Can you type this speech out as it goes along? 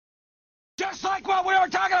like what we were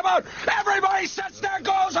talking about. Everybody sets their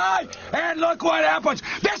goals high, and look what happens.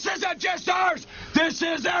 This isn't just ours. This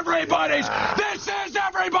is everybody's. This is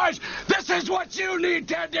everybody's. This is what you need,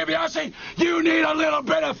 Ted DiBiase. You need a little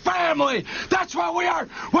bit of family. That's what we are.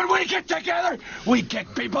 When we get together, we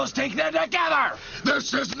kick people's teeth in together.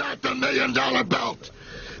 This is not the $1 million belt.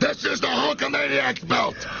 This is the Hulkamaniac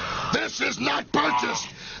belt. This is not purchased.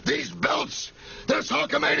 These belts, this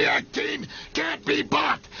Hulkamaniac team can't be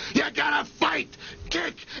bought. You gotta fight,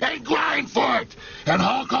 kick, and grind for it. And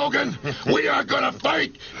Hulk Hogan, we are gonna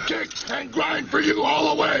fight, kick, and grind for you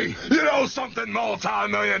all the way. You know something,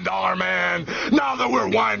 multi-million-dollar man? Now that we're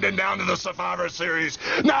winding down to the Survivor Series,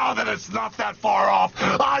 now that it's not that far off,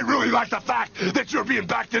 I really like the fact that you're being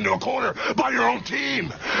backed into a corner by your own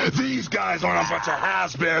team. These guys aren't a bunch of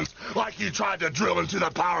has-beens like you tried to drill into the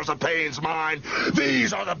powers of Pain's mind.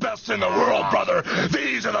 These are the best in the world, brother.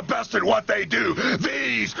 These are the best at what they do.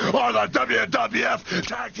 These are the WWF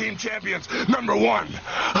Tag Team Champions #1.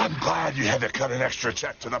 I'm glad you had to cut an extra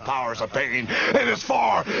check to the powers of Pain. And as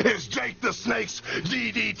far as Jake the Snake's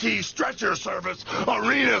DDT stretcher service,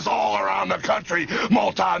 arenas all around the country,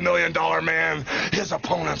 multi-million-dollar man, his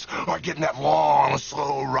opponents are getting that long,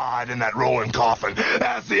 slow ride in that rolling coffin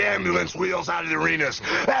as the ambulance wheels out of the arenas,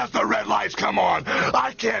 as the red lights come on.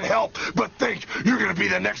 I can't help but think you're going to be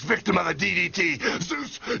the next victim of the DDT.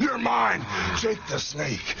 Zeus, you're mine. Jake the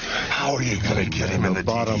Snake, how are you going to get him in the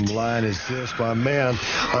bottom DDT? line is this, my man.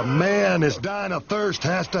 A man that's dying of thirst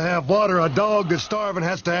has to have water. A dog that's starving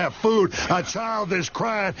has to have food. A child that's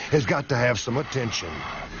crying has got to have some attention.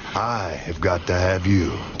 I have got to have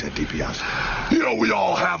you, Ted DiBiase. You know, we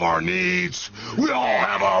all have our needs. We all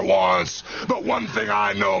have our wants. But one thing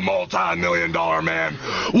I know, multi-million-dollar man,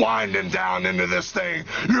 winding down into this thing,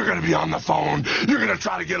 you're going to be on the phone. You're going to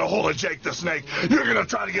try to get a hold of Jake the Snake. You're going to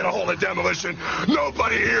try to get a hold of Demolition.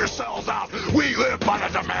 Nobody here sells out. We live by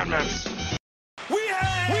the commandments. We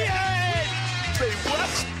had, say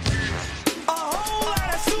what? A whole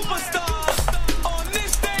lot of superstars on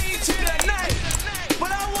this stage here tonight.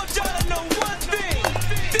 But I want y'all to know one thing.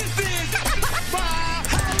 This is my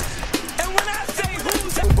house. And when I say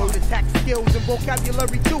who's word attack skills and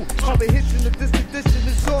vocabulary too. Comprehension of this edition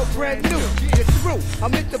is all brand new. It's true.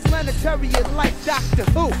 I'm interplanetary and like Doctor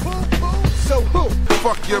Who. So who?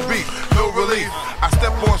 Fuck your beat, no relief. I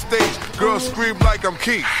step on stage, girls scream like I'm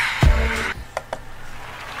Keith.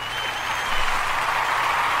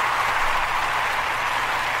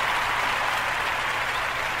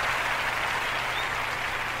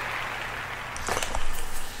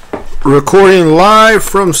 Recording live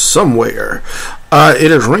from somewhere.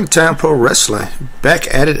 It is Ringtime Pro Wrestling.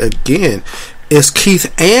 Back at it again. It's Keith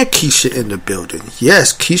and Keshia in the building.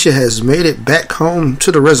 Yes, Keshia has made it back home to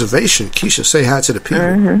the reservation. Keshia, say hi to the people.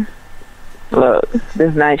 Mm-hmm. Look,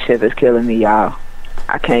 this night shift is killing me, y'all.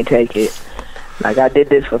 I can't take it. Like, I did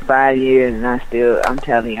this for 5 years, and I'm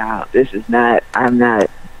telling y'all, They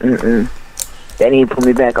need to put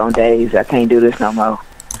me back on days. I can't do this no more.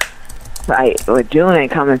 Like, well, June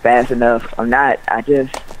ain't coming fast enough.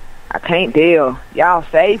 I can't deal. Y'all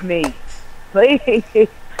save me. Please.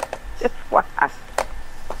 Just why?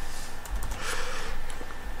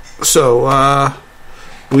 So,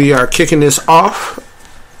 we are kicking this off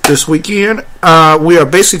this weekend. We are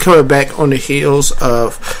basically coming back on the heels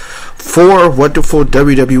of 4 wonderful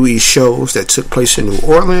WWE shows that took place in New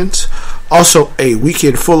Orleans. Also, a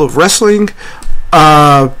weekend full of wrestling.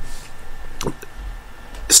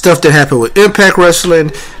 Stuff that happened with Impact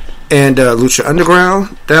Wrestling and Lucha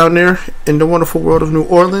Underground down there in the wonderful world of New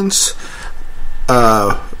Orleans.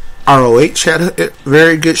 ROH had a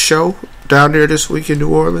very good show down there this week in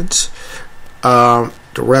New Orleans. The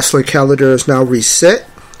wrestling calendar is now reset.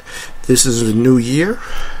 This is the new year.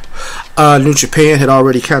 New Japan had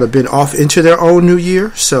already kind of been off into their own new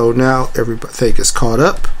year, so now everything is caught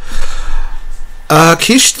up.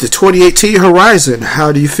 Keshia, the 2018 Horizon,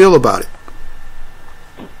 how do you feel about it?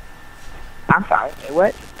 I'm sorry,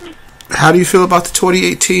 what? How do you feel about the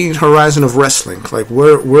 2018 Horizon of Wrestling? Like,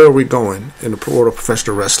 where are we going in the world of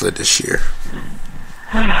professional wrestling this year?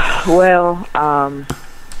 Well,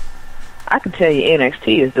 I can tell you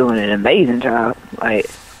NXT is doing an amazing job. Like,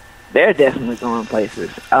 they're definitely going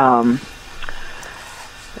places. Raw and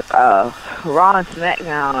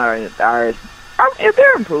SmackDown are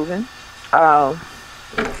they're improving.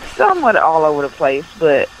 Somewhat all over the place,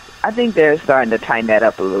 but I think they're starting to tighten that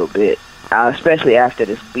up a little bit. Especially after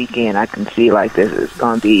this weekend, I can see like this is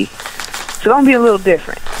gonna be a little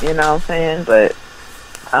different, you know what I'm saying? But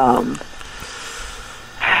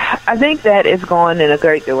I think that it's going in a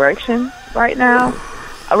great direction right now.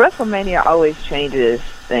 WrestleMania always changes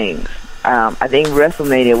things. I think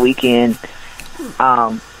WrestleMania weekend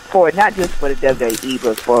for not just for the WWE,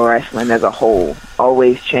 but for wrestling as a whole.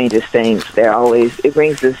 Always changes things. It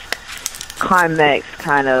brings this climax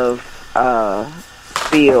kind of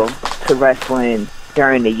feel to wrestling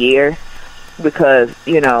during the year, because,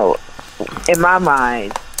 you know, in my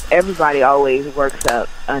mind, everybody always works up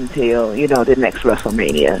until, you know, the next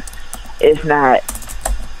WrestleMania. It's not,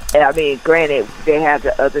 I mean, granted, they have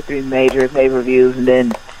the other 3 major pay-per-views and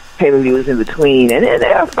then pay-per-views in between, and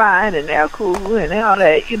they're fine and they're cool and all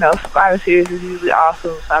that. You know, Survivor Series is usually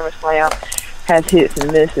awesome. SummerSlam has hits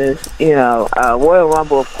and misses. You know, Royal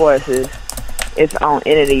Rumble, of course, is its own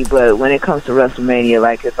entity, but when it comes to WrestleMania,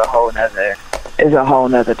 like, it's a whole nother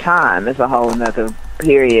time. It's a whole nother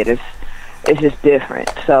period. It's just different.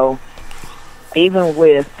 So even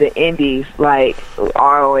with the indies like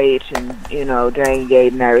ROH and, you know, Dragon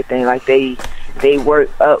Gate and everything, like, they work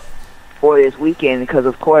up for this weekend because,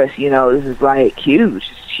 of course, you know, this is like huge.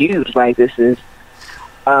 It's huge. Like, this is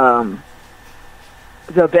the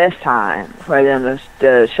best time for them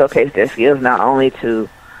to showcase their skills, not only to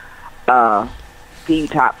the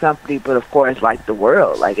top company, but of course, like, the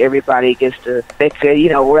world. Like, everybody gets to, you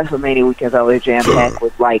know, WrestleMania weekend's always jam-packed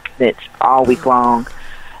with, like, events all week long.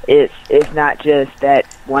 It's not just that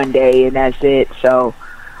one day and that's it. So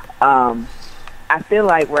I feel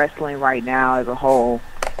like wrestling right now as a whole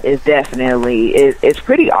is definitely, it's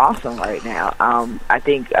pretty awesome right now. I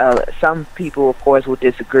think some people, of course, will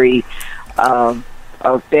disagree.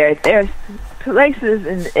 There's places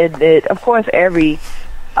in it, of course, every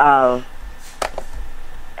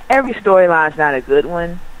storyline is not a good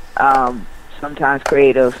one. Sometimes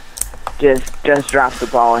creative just drops the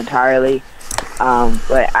ball entirely.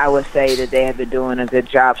 But I would say that they have been doing a good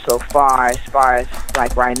job so far as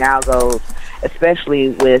like right now goes, especially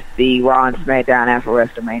with the Raw and SmackDown after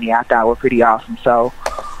WrestleMania. I thought were pretty awesome. So,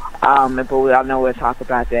 but we all know we'll talk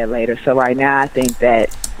about that later. So right now, I think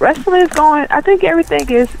that wrestling is going. I think everything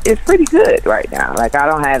is pretty good right now. Like, I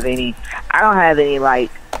don't have any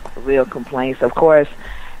like real complaints. Of course,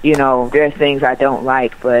 you know, there's things I don't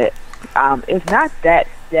like, but it's not that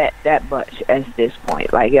much at this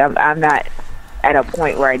point. Like, I'm not at a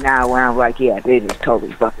point right now where I'm like, yeah, they just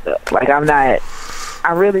totally fucked up. Like,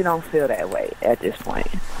 I really don't feel that way at this point.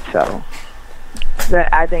 So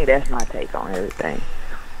I think that's my take on everything.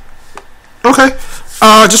 Okay.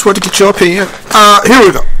 Just wanted to get your opinion. Here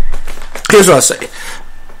we go. Here's what I say.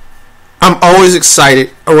 I'm always excited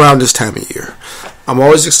around this time of year. I'm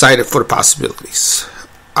always excited for the possibilities.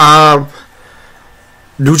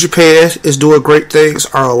 New Japan is doing great things.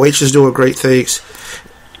 ROH is doing great things.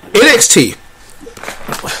 NXT.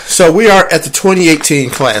 So we are at the 2018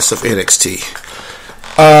 class of NXT.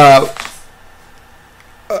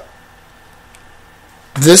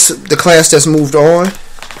 The class that's moved on,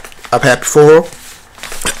 I'm happy for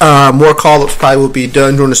them. More call-ups probably will be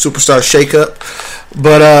done during the Superstar Shakeup,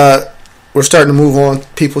 but we're starting to move on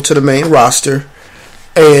people to the main roster,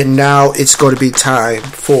 and now it's going to be time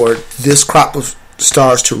for this crop of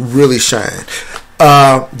stars to really shine.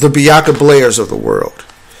 The Bianca Blairs of the world.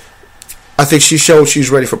 I think she showed she's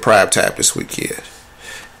ready for prime time this weekend,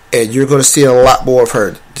 and you're going to see a lot more of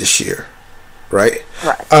her this year, right?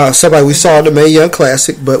 Right. Somebody we saw in the Mae Young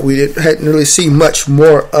Classic, but we hadn't really seen much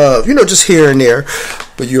more of, you know, just here and there.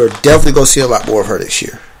 But you're definitely going to see a lot more of her this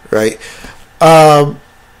year, right? The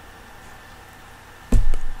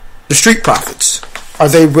Street Profits, are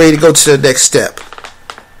they ready to go to the next step?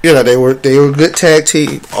 You know, they were a good tag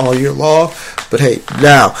team all year long, but hey,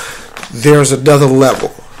 now there's another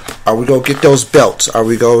level. Are we gonna get those belts? Are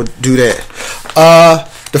we gonna do that?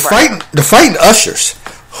 The fighting ushers.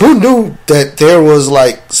 Who knew that there was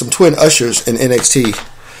like some twin ushers in NXT?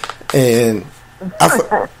 And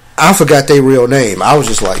I forgot their real name. I was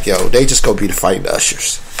just like, yo, they just gonna be the fighting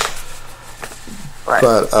ushers. Right.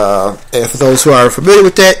 But and for those who are familiar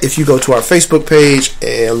with that, if you go to our Facebook page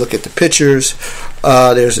and look at the pictures,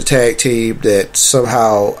 there's a tag team that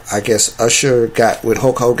somehow, I guess, Usher got with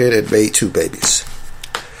Hulk Hogan and made 2 babies.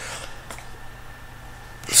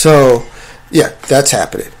 So, yeah, that's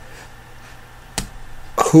happening.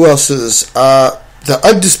 Who else is the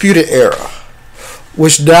Undisputed Era,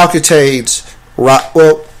 which now contains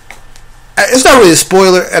well, it's not really a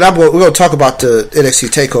spoiler, and we're going to talk about the NXT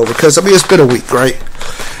Takeover because, I mean, it's been a week, right?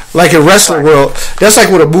 Like in wrestling world, that's like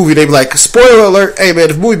with a movie, they be like, spoiler alert, hey man,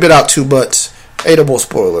 if the movie been out 2 months, ain't no more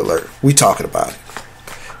spoiler alert. We talking about it.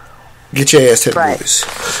 Get your ass to the movies.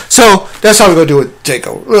 So, that's how we're going to do it,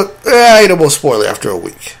 Takeover. Look, ain't no more spoiler after a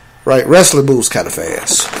week, right? Wrestling moves kind of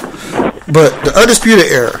fast. But the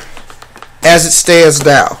Undisputed Era, as it stands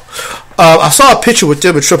now, I saw a picture with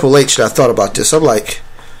them and Triple H and I thought about this. I'm like,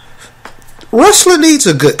 wrestling needs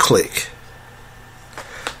a good click.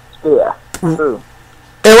 Yeah. True.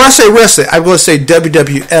 And when I say wrestling, I'm going to say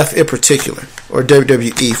WWF in particular, or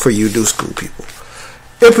WWE for you new school people.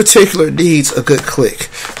 In particular, needs a good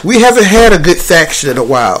click. We haven't had a good faction in a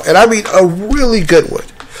while, and I mean a really good one.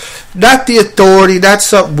 Not the Authority, not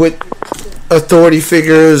something with authority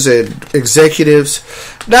figures and executives,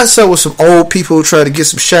 not something with some old people who try to get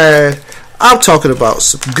some shine. I'm talking about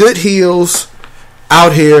some good heels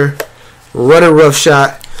out here running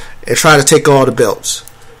roughshod and trying to take all the belts.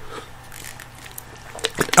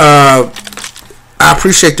 I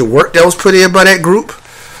appreciate the work that was put in by that group.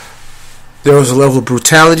 There was a level of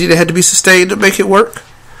brutality that had to be sustained to make it work.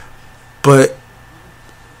 But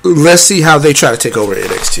let's see how they try to take over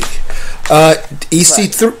NXT.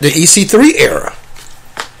 The EC3 era.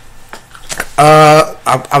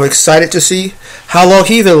 I'm excited to see how long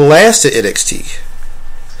he even lasts at NXT.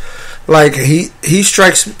 Like, he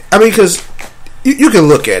strikes me. I mean, because you can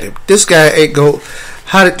look at him. This guy ain't go.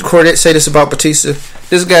 How did Cornette say this about Batista?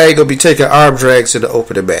 This guy ain't gonna be taking arm drags in the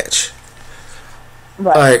opening match.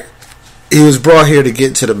 Right. Like, he was brought here to get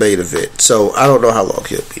into the main event, so I don't know how long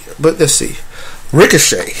he'll be here. But let's see.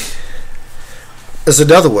 Ricochet is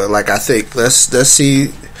another one. Like, I think let's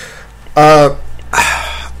see. I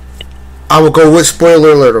will go with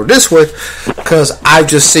spoiler alert on this one because I've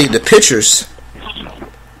just seen the pictures.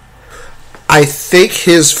 I think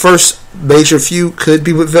his first major feud could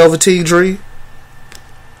be with Velveteen Dream.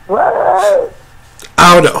 What?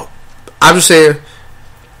 I don't know. I'm just saying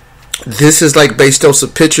this is like based on some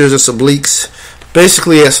pictures and some leaks.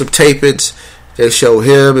 Basically, at some tapings, they show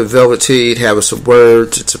him and Velveteen having some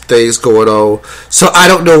words and some things going on. So I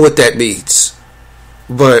don't know what that means,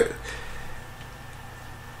 but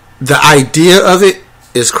the idea of it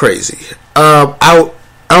is crazy. I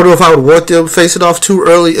don't know if I would want them facing off too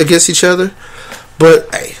early against each other, but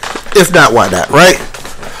hey, if not, why not, right?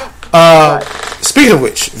 Speaking of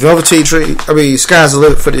which, Velveteen Dream, I mean, sky's the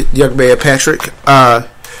limit for the young man Patrick. I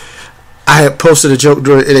had posted a joke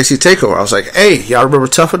during NXT TakeOver. I was like, hey, y'all remember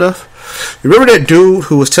Tough Enough? You remember that dude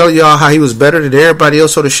who was telling y'all how he was better than everybody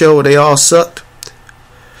else on the show and they all sucked?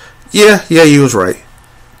 Yeah, he was right.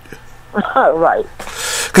 Right.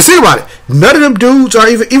 Because think about it, none of them dudes are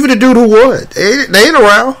even the dude who won. They ain't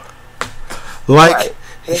around. Like, Right.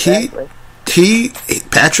 Exactly.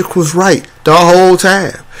 Patrick was right the whole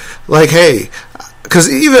time. Like, hey,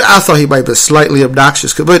 because even I thought he might have been slightly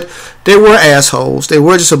obnoxious, but they were assholes. They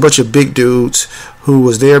were just a bunch of big dudes who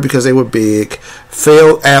was there because they were big,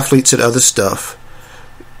 failed athletes and other stuff.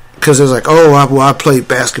 Because it was like, oh, I played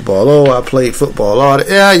basketball, oh, I played football, oh,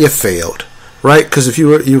 yeah, you failed, right? Because if you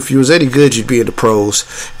was any good, you'd be in the pros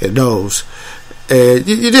and those, and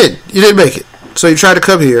you didn't make it. So you tried to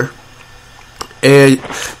come here, and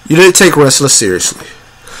you didn't take wrestling seriously.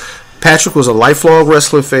 Patrick was a lifelong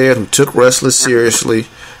wrestling fan who took wrestling seriously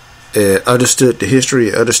and understood the history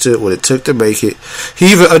and understood what it took to make it.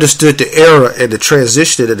 He even understood the era and the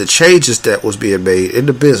transition and the changes that was being made in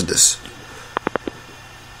the business.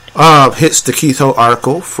 Hits the Keith Ho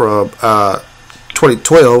article from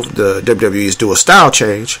 2012, the WWE's do a style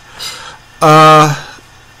change.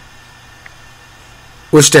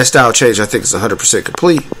 Which that style change I think is 100%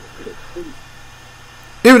 complete.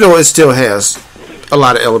 Even though it still has a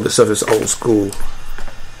lot of elements of its old school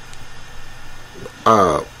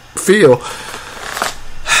feel.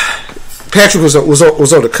 Patrick was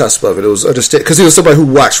on the cusp of it. It was understood because he was somebody who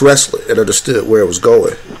watched wrestling and understood where it was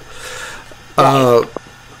going. And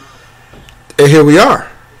here we are.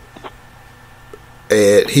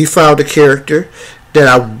 And he found a character that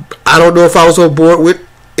I don't know if I was on board with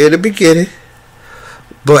in the beginning,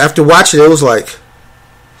 but after watching it, it was like,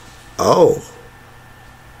 oh.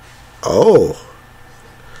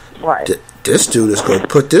 Right. This dude is going to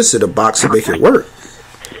put this in a box and make it work.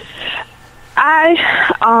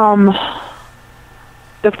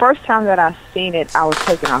 The first time that I seen it, I was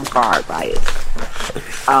taken off guard by it.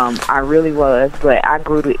 I really was, but I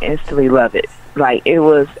grew to instantly love it. Like, it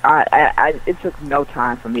was, it took no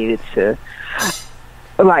time for me to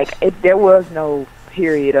there was no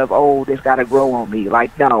period of, oh, this got to grow on me.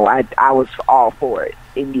 Like, no, I was all for it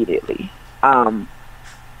immediately.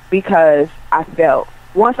 Because I felt,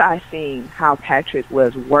 once I seen how Patrick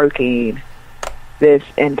was working this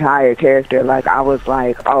entire character, like, I was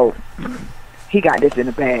like, oh, he got this in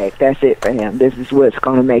the bag. That's it for him. This is what's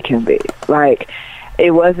going to make him big. Like,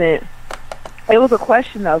 it was a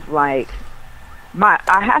question of, like,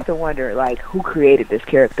 I have to wonder, like, who created this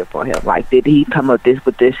character for him? Like, did he come up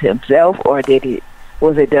with this himself, or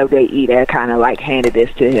was it WWE that kind of, like, handed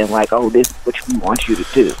this to him, like, oh, this is what we want you to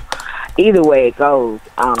do? Either way it goes,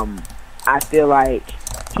 I feel like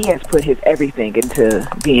he has put his everything into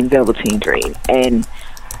being Velveteen Dream, and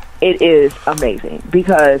it is amazing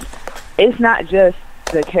because it's not just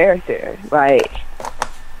the character, like,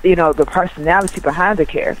 you know, the personality behind the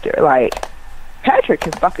character. Like, Patrick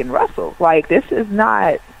can fucking wrestle. Like, this is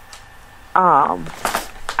not,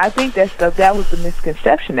 I think that was the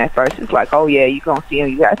misconception at first. It's like, oh yeah, you gonna see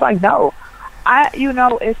him. It's like, no.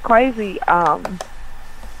 It's crazy.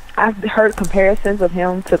 I've heard comparisons of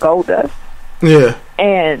him to Goldust. Yeah.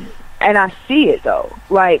 And I see it though.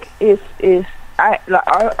 Like,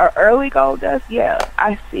 our early Goldust, yeah,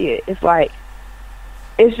 I see it. It's like,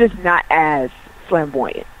 it's just not as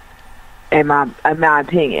flamboyant, in my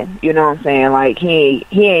opinion. You know what I'm saying? Like, he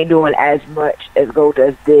ain't doing as much as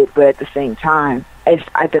Goldust did, but at the same time,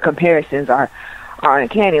 the comparisons are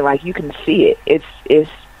uncanny. Like, you can see it.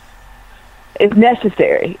 It's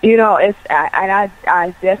necessary. You know,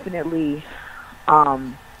 I definitely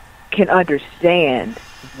can understand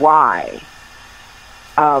why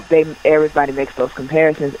everybody makes those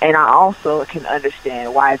comparisons, and I also can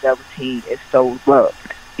understand why Velveteen is so loved.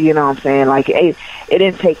 You know what I'm saying? Like, it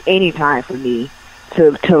didn't take any time for me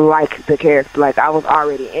to like the character. Like, I was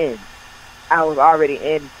already in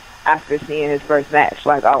after seeing his first match.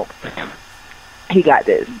 Like, oh, he got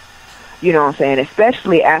this. You know what I'm saying?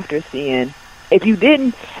 Especially after seeing, if you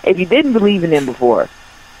didn't believe in him before,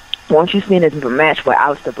 once you seen his match with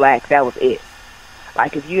Aliester Black, that was it.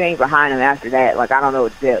 Like, if you ain't behind him after that, like, I don't know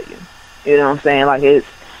what to tell you. You know what I'm saying? Like,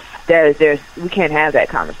 we can't have that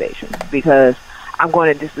conversation because I'm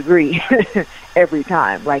going to disagree every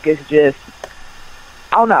time. Like, it's just,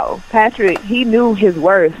 oh no, Patrick, he knew his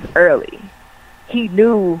worth early. He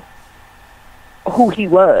knew who he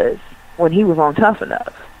was when he was on Tough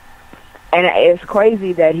Enough. And it's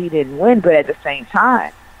crazy that he didn't win, but at the same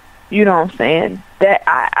time, you know what I'm saying? That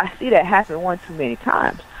I see that happen one too many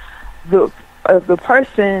times. The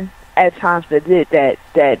person at times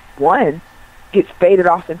that won gets faded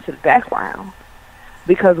off into the background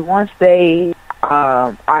because once they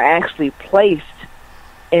are actually placed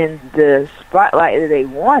in the spotlight that they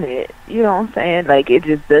wanted, you know what I'm saying? Like, it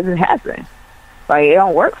just doesn't happen. Like, it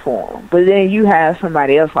don't work for them. But then you have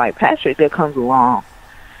somebody else like Patrick that comes along,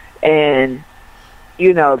 and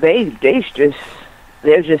you know they're just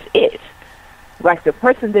it. Like, the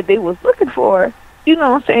person that they was looking for, you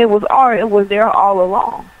know what I'm saying, it was there all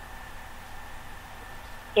along.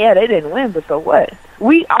 Yeah, they didn't win, but so what?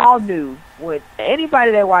 We all knew, when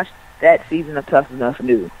anybody that watched that season of Tough Enough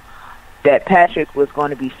knew that Patrick was going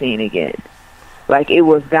to be seen again. Like, it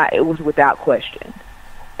was without question.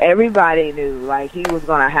 Everybody knew, like, he was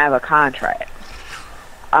going to have a contract.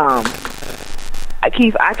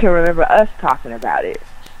 Keith, I can remember us talking about it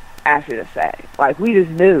after the fact. Like, we just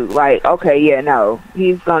knew, like, okay, yeah, no,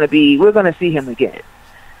 we're going to see him again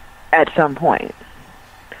at some point.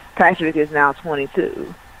 Patrick is now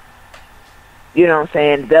 22. You know what I'm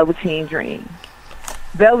saying? Velveteen Dream.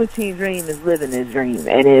 Velveteen Dream is living his dream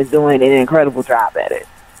and is doing an incredible job at it.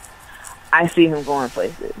 I see him going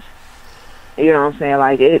places. You know what I'm saying?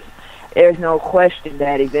 Like, there's no question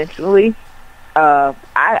that eventually,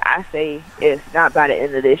 I say if not by the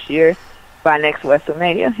end of this year, by next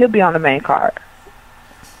WrestleMania, he'll be on the main card.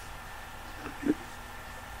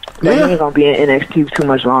 But he ain't gonna be in NXT too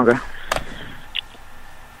much longer.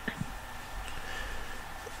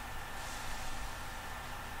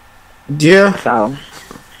 Yeah. So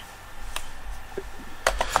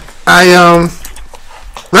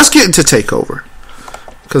let's get into Takeover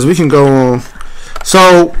because we can go on.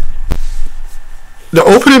 So the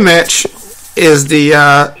opening match is the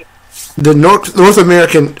North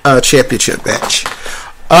American Championship match.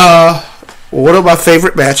 One of my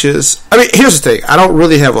favorite matches. I mean, here's the thing: I don't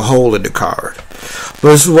really have a hole in the card,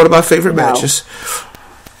 but this is one of my favorite matches.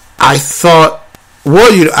 I thought,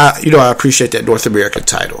 well, I appreciate that North American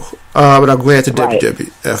title, but I'm glad the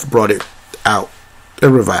WWF brought it out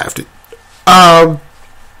and revived it.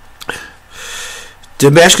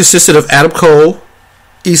 The match consisted of Adam Cole,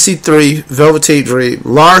 EC3, Velveteen Dream,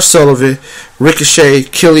 Lars Sullivan, Ricochet,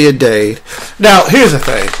 Killian, Dain. Now, here's the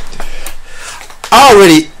thing. I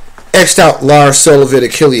already X'd out Lars Sullivan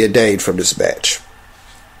and Killian Dain from this match.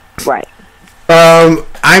 Right.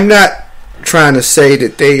 I'm not trying to say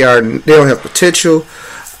that they don't have potential.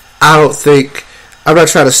 I'm not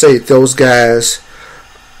trying to say that those guys.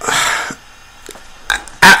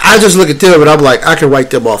 I just look at them and I'm like, I can write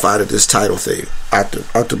them off out of this title thing, out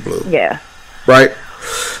the blue. Yeah. Right?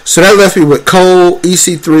 So that left me with Cole,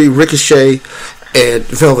 EC3, Ricochet, and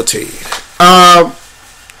Velveteen. I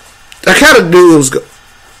kind of knew it was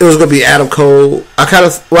going to be Adam Cole. I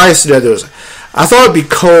thought it'd be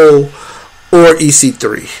Cole or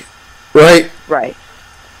EC3. Right? Right.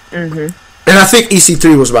 Mm-hmm. And I think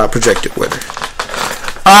EC3 was my projected winner.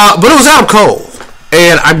 But it was Adam Cole,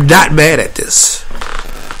 and I'm not mad at this.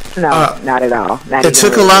 No, not at all. It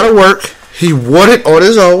took a lot of work. He won it on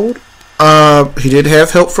his own. He didn't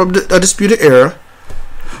have help from the Undisputed Era.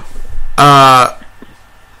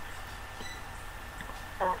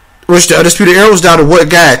 Which the Undisputed Era was down to one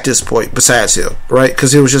guy at this point besides him, right?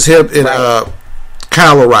 Because it was just him and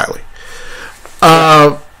Kyle O'Reilly.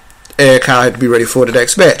 And Kyle had to be ready for the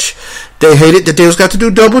next match. They hated that they was got to do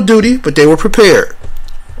double duty, but they were prepared.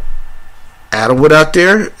 Adam went out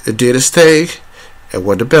there and did his thing and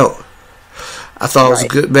won the belt. I thought it was a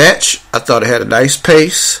good match. I thought it had a nice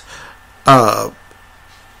pace.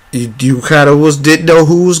 You kind of didn't know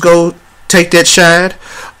who was going to take that shine.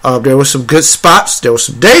 There were some good spots. There were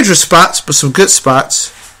some dangerous spots, but some good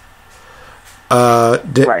spots.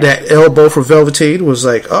 That elbow from Velveteen was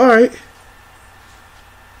like, all right.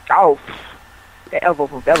 Oh, the elbow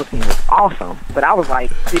from Velveteen was awesome. But I was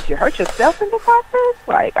like, did you hurt yourself in the process?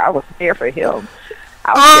 Like, I was there for him.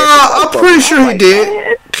 I'm pretty sure he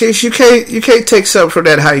did. Cause you can't take something from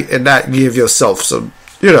that height and not give yourself some,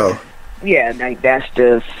 you know. Yeah, like that's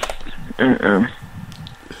just.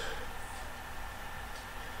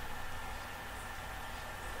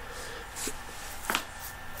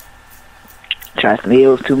 Trust me, it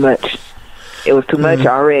was too much. It was too much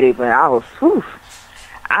already, but I was. Whew,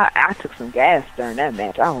 I took some gas during that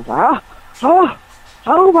match. I was like,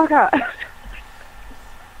 oh my god.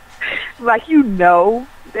 Like, you know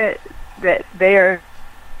that they're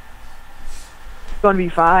going to be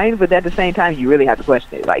fine, but at the same time, you really have to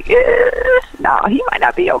question it. Like, no, he might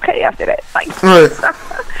not be okay after that. Like,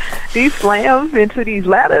 these slams into these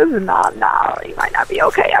ladders, and no, he might not be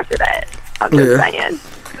okay after that. I'm just saying.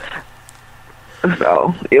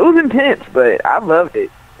 So it was intense, but I loved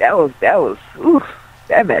it. That was. Oof,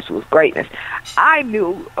 that match was greatness. I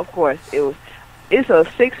knew, of course, it's a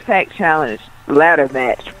 6-pack challenge ladder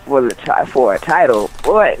match for a title,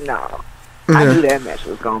 but no, I knew that match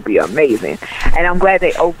was going to be amazing, and I'm glad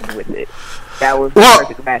they opened with it. That was the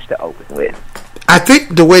perfect match to open with. I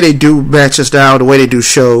think the way they do matches now, the way they do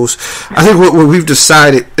shows, I think what we've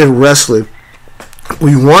decided in wrestling,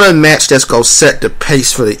 we want a match that's going to set the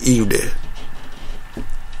pace for the evening.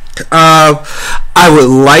 I would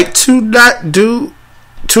like to not do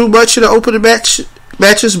too much in the opening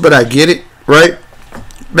matches, but I get it, right?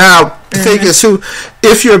 Now, the thing is,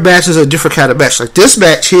 if your match is a different kind of match, like this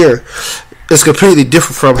match here is completely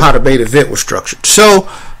different from how the main event was structured, so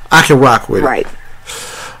I can rock with it.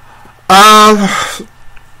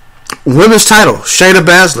 Women's title, Shayna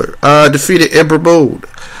Baszler defeated Ember Moon.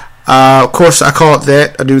 Of course, I called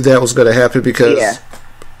that. I knew that was going to happen because,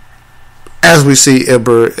 as we see,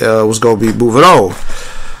 Ember was going to be moving on.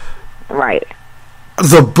 Right.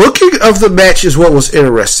 The booking of the match is what was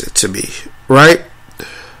interesting to me, right?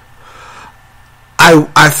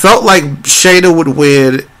 I felt like Shayna would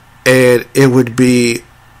win, and it would be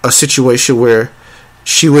a situation where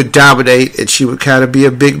she would dominate and she would kind of be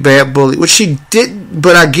a big bad bully, which she didn't.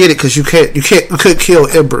 But I get it because you couldn't kill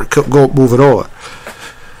Ember, go moving on.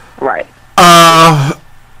 Right.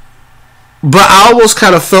 But I almost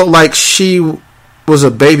kind of felt like she was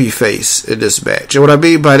a babyface in this match, and what I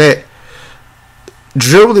mean by that,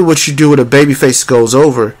 generally, what you do when a babyface goes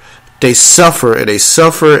over, they suffer and they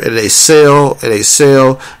suffer and they sell and they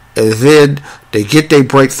sell, and then they get their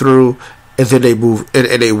breakthrough and then they move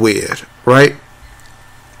and they win, right?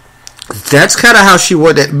 That's kind of how she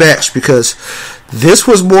won that match, because this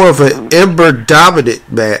was more of an Ember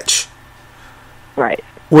dominant match, right?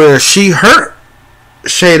 Where she hurt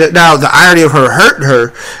Shayna. Now, the irony of her hurting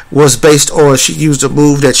her was based on she used a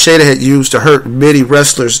move that Shayna had used to hurt many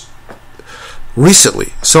wrestlers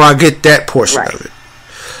recently, so I get that portion of it.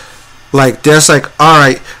 Like, that's like,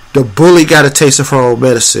 alright, the bully got a taste of her own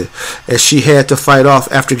medicine, and she had to fight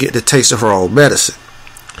off after getting a taste of her own medicine.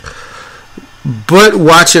 But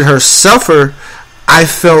watching her suffer, I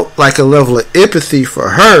felt like a level of empathy for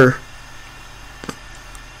her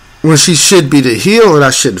when she should be the heel, and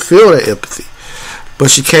I shouldn't feel that empathy.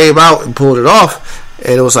 But she came out and pulled it off,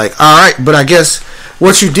 and it was like, alright, but I guess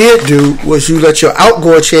what you did do was you let your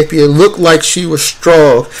outgoing champion look like she was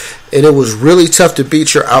strong, and it was really tough to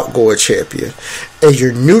beat your outgoing champion. And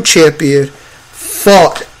your new champion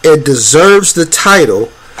fought and deserves the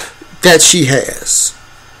title that she has.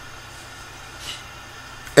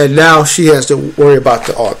 And now she has to worry about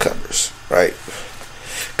the all-comers, right?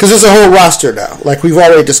 Because there's a whole roster now. Like, we've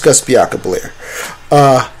already discussed Bianca Belair.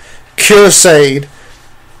 Cien,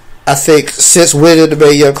 I think, since winning the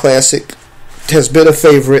Mae Young Classic, has been a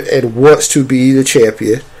favorite and wants to be the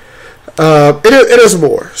champion. It is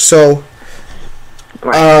more. So,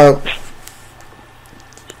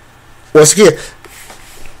 once again,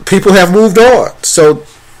 people have moved on. So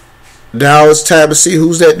now it's time to see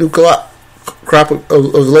who's that new crop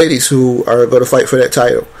of ladies who are going to fight for that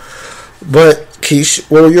title. But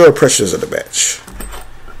Keish, what were your impressions of the match?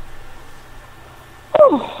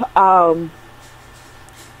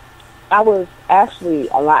 I was actually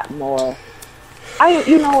a lot more.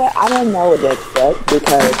 You know what? I didn't know what to expect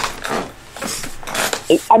because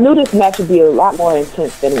I knew this match would be a lot more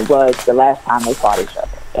intense than it was the last time they fought each other,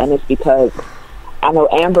 and it's because I know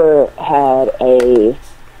Ember had a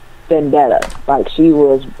vendetta. Like, she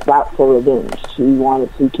was out for revenge. She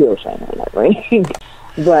wanted to kill Shayna in that ring.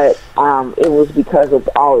 But it was because of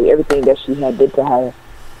everything that she had did to her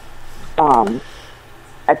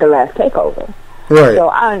at the last takeover. Right. So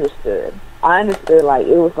I understood. Like,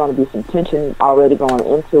 it was going to be some tension already going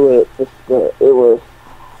into it.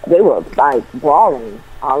 They were like brawling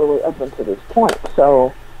all the way up until this point.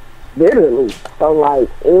 So literally, like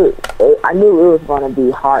I knew it was going to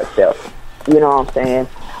be heartfelt. You know what I'm saying?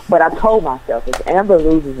 But I told myself, if Amber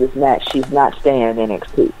loses this match, she's not staying in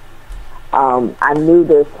NXT. I knew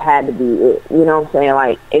this had to be it. You know what I'm saying?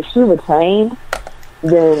 Like, if she retained,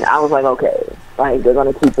 then I was like, okay, like, they're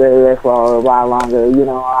going to keep her there for a while longer, you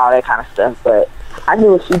know, all that kind of stuff. But I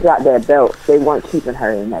knew if she dropped that belt, they weren't keeping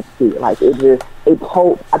her in NXT. Like,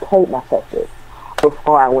 I told myself this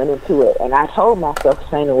before I went into it. And I told myself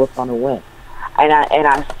Shayna was going to win. And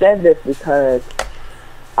I said this because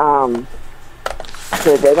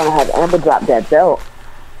they're going to have Amber drop that belt,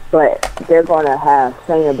 but they're going to have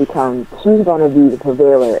Shayna she's going to be the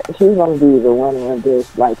prevailer. She's going to be the winner of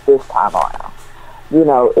this, like, this time around. You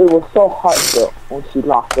know, it was so heartfelt when she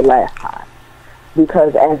lost the last time.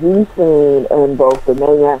 Because as we've seen in both the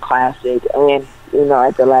Mania Classic and, you know,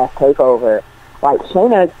 at the last takeover, like,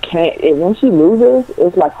 Shayna when she loses,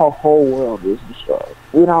 it's like her whole world is destroyed.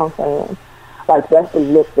 You know what I'm saying? Like, that's the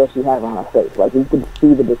look that she has on her face. Like, you can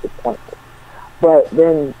see the disappointment. But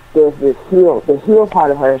then there's the heel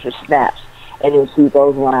part of her just snaps, and then she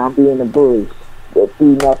goes around being the bully,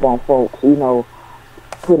 beating up on folks, you know,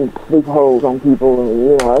 putting sleep holes on people, and,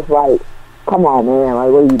 you know, it's like, come on, man, like,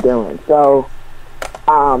 what are you doing? So,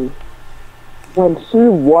 when she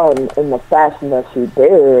won in the fashion that she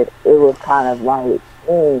did, it was kind of like,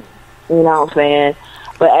 you know what I'm saying?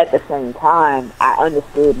 But at the same time, I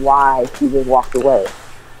understood why she just walked away.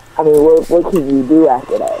 I mean, what can you do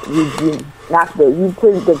after that?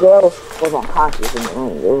 The girl was unconscious in the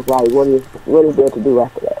ring. It was like, what is there to do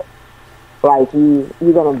after that? Like, you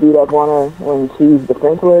gonna beat up on her when she's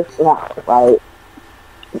defenseless? No, like,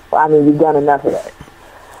 I mean, you've done enough of that.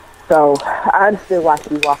 So I understood why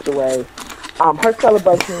she walked away. Her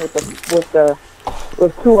celebration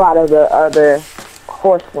with two out of the other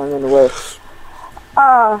horsewomen was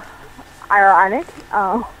ironic.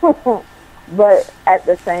 But at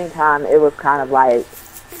the same time, it was kind of like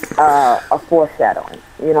a foreshadowing.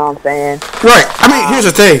 You know what I'm saying? Right. I mean, here's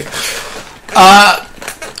the thing.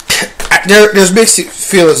 There's mixed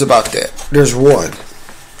feelings about that. There's one.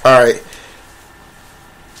 All right.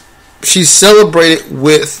 She celebrated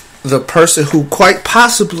with the person who quite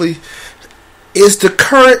possibly is the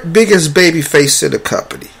current biggest babyface in the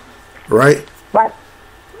company. Right? Right.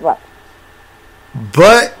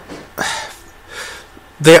 But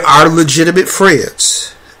they are legitimate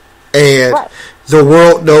friends, and the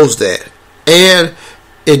world knows that, and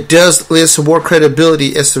it does lend some more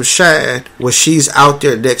credibility and some shine when she's out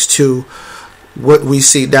there next to what we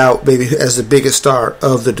see now maybe as the biggest star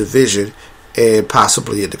of the division and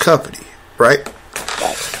possibly in the company, right?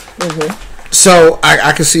 Mm-hmm. So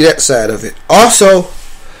I can see that side of it. Also,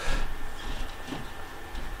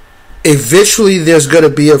 eventually there's going to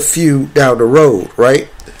be a feud down the road, right?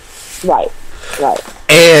 Right.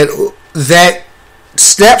 And that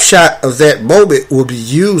snapshot of that moment will be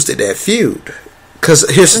used in that feud. Because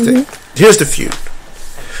here's the thing. Here's the feud.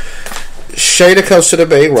 Shayna comes to the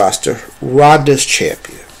main roster. Ronda's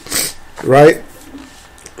champion. Right?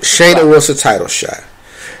 Shayna wants a title shot.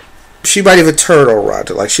 She might even turn on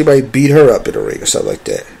Ronda. Like, she might beat her up in the ring or something like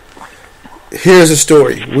that. Here's the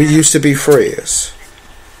story. We used to be friends.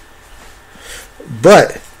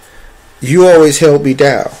 But you always held me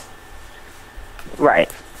down.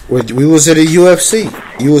 Right. When we was in the UFC,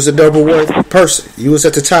 you was the number one person. You was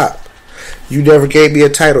at the top. You never gave me a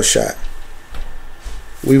title shot.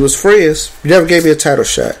 We was friends. You never gave me a title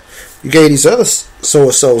shot. You gave these other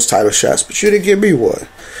so-and-so's title shots, but you didn't give me one.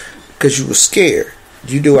 Because you were scared.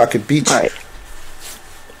 You knew I could beat you. Right.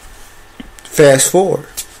 Fast forward.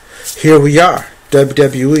 Here we are.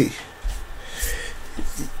 WWE.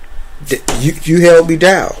 You held me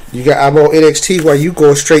down. I'm on NXT while you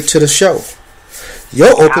going straight to the show. Your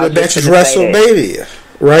opening match is WrestleMania,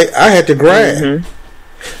 right? I had to grind.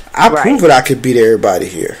 I proven I can beat everybody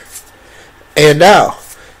here. And now,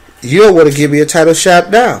 you don't want to give me a title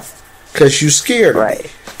shot now because you scared of me.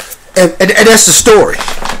 And that's the story.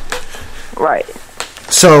 Right.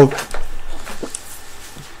 So,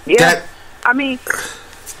 yeah. I mean,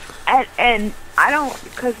 and I don't,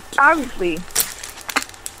 because obviously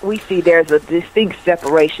we see there's a distinct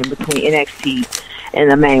separation between NXT and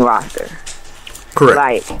the main roster.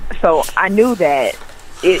 Correct. Like, so I knew that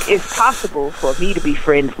it's possible for me to be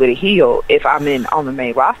friends with a heel if I'm on the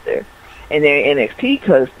main roster and they're in NXT,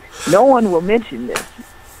 because no one will mention this.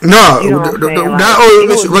 No, you know not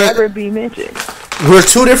only it will never be mentioned. We're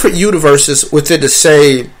two different universes within the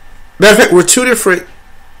same. Matter of fact, we're two different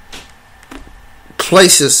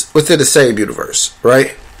places within the same universe,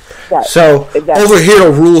 right? So over here,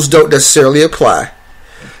 the rules don't necessarily apply,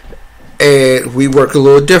 and we work a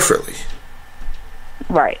little differently.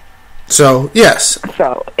 Right. So yes.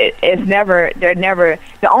 So it's never. They're never.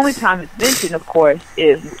 The only time it's mentioned, of course,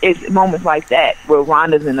 is moments like that where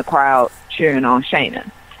Ronda's in the crowd cheering on Shayna.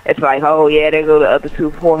 It's like, oh yeah, they go the other two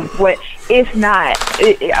performers, but it's not.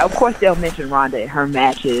 Of course, they'll mention Ronda in her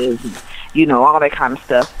matches, and, all that kind of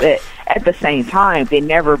stuff. But at the same time, they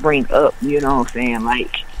never bring up, what I'm saying,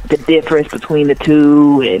 like the difference between the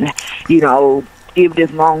two, and give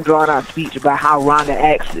this long drawn out speech about how Ronda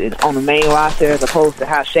acts on the main roster as opposed to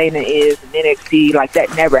how Shayna is in NXT. Like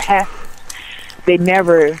that never happens. They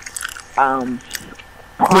never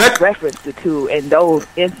reference the two in those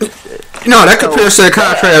instances. No, that comparison and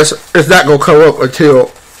contrast is not going to come up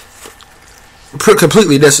until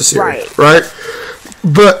completely necessary, right?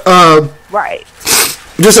 But right,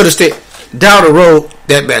 just understand, down the road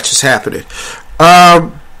that match is happening.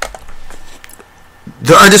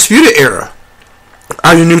 The Undisputed Era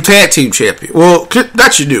are your new tag team champion. Well,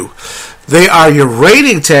 not your new. They are your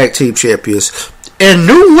reigning tag team champions and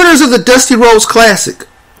new winners of the Dusty Rhodes Classic.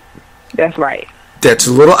 That's right. That's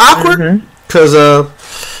a little awkward because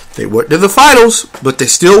they went to the finals, but they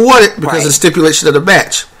still won it because of the stipulation of the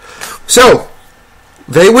match. So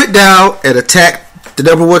they went down and attacked the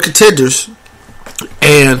number one contenders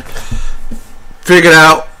and figured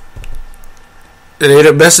out that they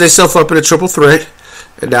ended up messing themselves up in a triple threat.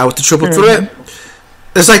 And now with the triple threat,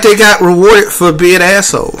 it's like they got rewarded for being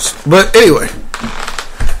assholes. But anyway,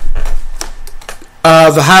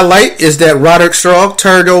 the highlight is that Roderick Strong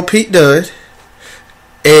turned on Pete Dunne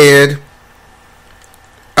and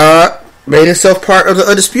made himself part of the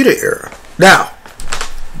Undisputed Era. Now,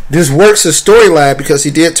 this works as storyline because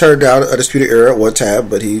he did turn down the Undisputed Era at one time,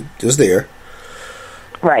 but he was there.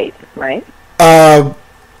 Right.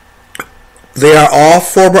 They are all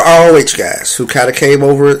former ROH guys who kind of came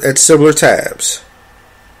over at similar times.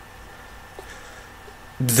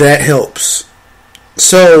 That helps.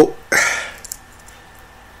 So,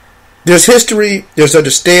 there's history, there's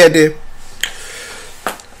understanding.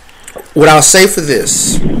 What I'll say for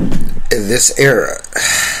this, in this era,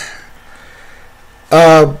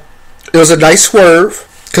 it was a nice swerve,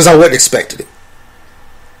 because I wasn't expecting it.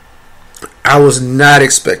 I was not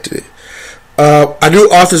expecting it. I knew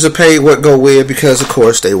Authors of Pain wouldn't go win because, of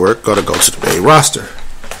course, they weren't going to go to the main roster.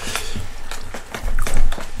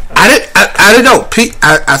 I didn't know.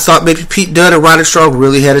 I thought maybe Pete Dunne and Roderick Strong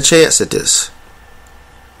really had a chance at this.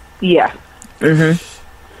 Yeah.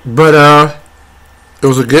 But it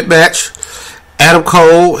was a good match. Adam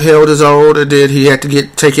Cole held his own, and then he had to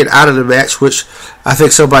get taken out of the match, which I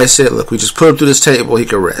think somebody said, look, we just put him through this table, he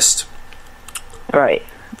can rest. Right.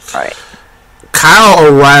 Kyle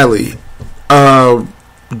O'Reilly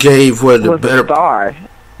gave one of the better star.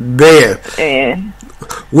 Man. And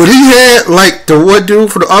when he had like the one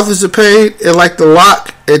dude for the Authors of Pain and like the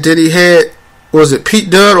Lock, and then he had, was it Pete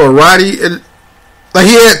Dunne or Roddy, and like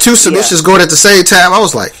he had two submissions going at the same time. I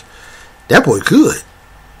was like, that boy good.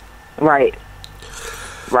 Right.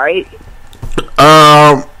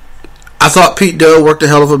 I thought Pete Dunne worked a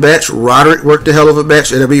hell of a match. Roderick worked a hell of a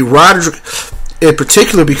match, and I mean Roderick in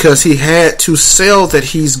particular because he had to sell that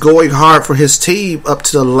he's going hard for his team up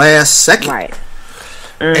to the last second. Right.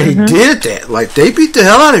 And he did that. Like, they beat the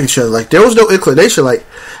hell out of each other. Like, there was no inclination. Like,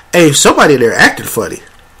 hey, somebody there acted funny.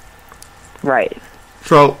 Right.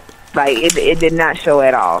 So, like, it did not show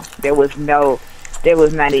at all. There was not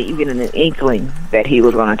even an inkling that he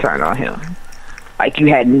was going to turn on him. Like, you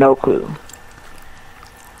had no clue.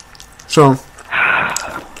 So,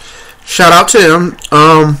 shout out to him.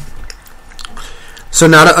 So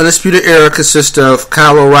now the Undisputed Era consists of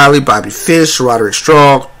Kyle O'Reilly, Bobby Fish, Roderick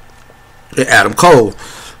Strong, and Adam Cole.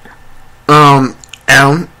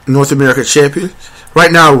 Adam, North American champion. Right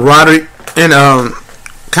now, Roderick and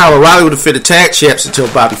Kyle O'Reilly would have fit the tag champs until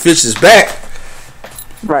Bobby Fish is back.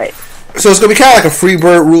 Right. So it's going to be kind of like a free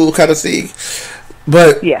bird rule kind of thing.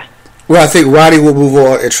 But yeah. Well, I think Roddy will move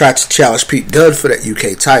on and try to challenge Pete Dunne for that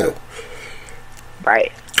UK title.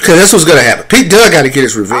 Right. Because that's what's going to happen. Pete Dunne got to get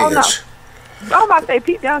his revenge. I'm about to say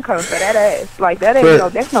Pete Dunne coming for that ass. Like, that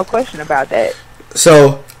ain't there's no question about that.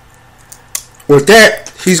 So, with that,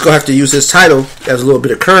 he's going to have to use his title as a little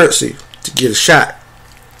bit of currency to get a shot.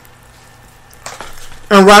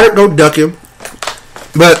 And Roderick don't duck him.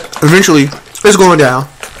 But eventually, it's going down.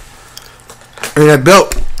 And that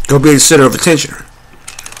belt going to be the center of attention.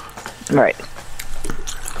 Right.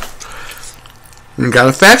 You got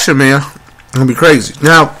a faction, man. It's going to be crazy.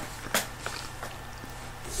 Now,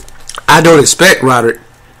 I don't expect Roderick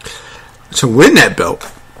to win that belt.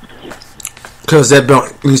 Because that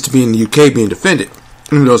belt needs to be in the UK being defended.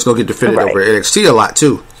 Even though it's going to get defended over NXT a lot,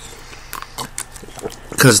 too.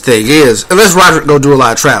 Because the thing is, unless Roderick go do a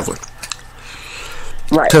lot of traveling.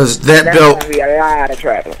 Right. Because that belt... Be a lot of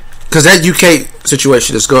traveling. Because that UK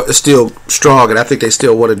situation is still strong, and I think they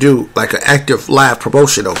still want to do like an active live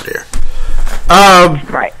promotion over there.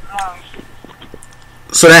 Right.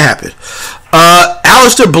 So that happened.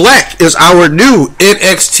 Aliester Black is our new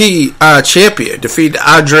NXT champion. Defeated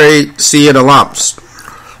Andrade, Cien, and Almas.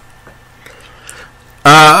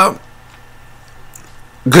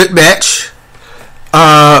 Good match.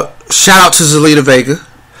 Shout out to Zelina Vega.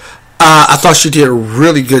 I thought she did a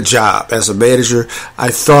really good job as a manager. I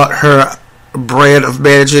thought her brand of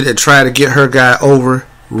managing and trying to get her guy over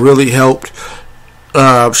really helped.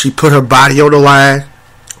 She put her body on the line.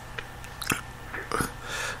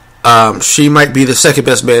 She might be the second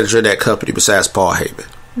best manager in that company besides Paul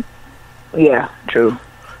Heyman. Yeah, true.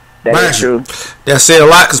 That's true. That's saying a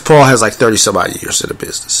lot because Paul has like 30 some odd years in the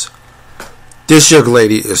business. This young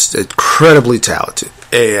lady is incredibly talented,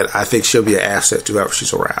 and I think she'll be an asset to whoever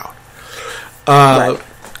she's around.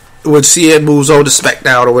 When Cien moves on to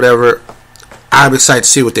SmackDown or whatever, I'm excited to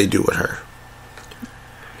see what they do with her.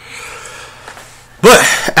 But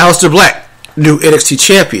Aliester Black, new NXT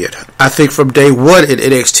champion. I think from day one in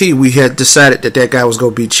NXT, we had decided that guy was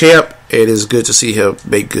going to be champ, and it's good to see him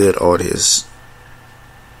make good on his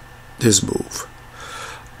move.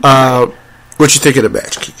 What you think of the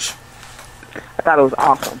match, Keish? I thought it was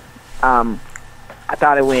awesome. I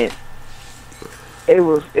thought it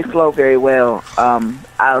flowed very well.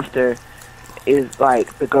 Aliester is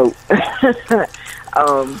like the GOAT.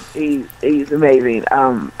 He's amazing.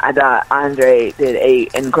 I thought Andre did an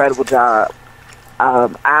incredible job.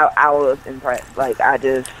 I was impressed. Like, I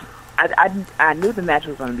knew the match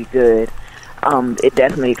was going to be good. It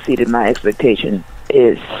definitely exceeded my expectation.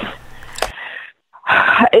 It's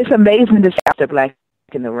amazing to see Aliester Black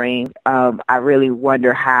in the ring. I really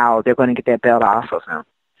wonder how they're going to get that belt off of him.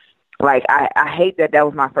 Like, I hate that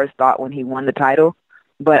was my first thought when he won the title,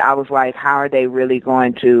 but I was like, how are they really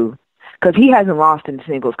going to... Because he hasn't lost in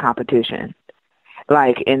singles competition.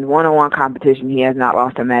 Like, in one-on-one competition, he has not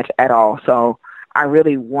lost a match at all. So I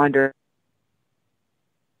really wonder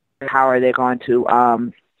how are they going to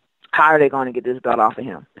get this belt off of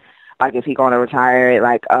him? Like, is he going to retire it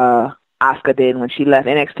like Asuka did when she left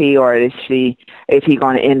NXT, or is he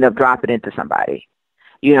going to end up dropping it to somebody?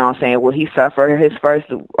 You know what I'm saying? Will he suffer his first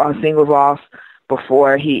singles loss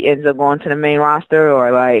before he ends up going to the main roster,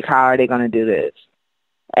 or like how are they going to do this?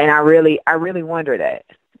 And I really wonder that.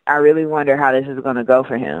 I really wonder how this is going to go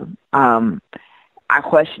for him. I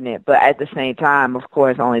question it, but at the same time, of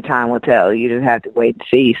course, only time will tell. You just have to wait and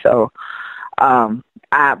see. So, I'm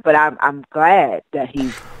glad that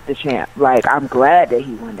he's the champ. Like, I'm glad that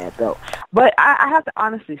he won that belt. But I have to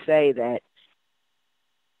honestly say that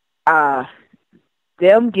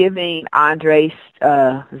them giving Andre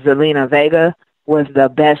Zelina Vega was the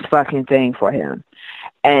best fucking thing for him.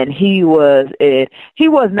 And he was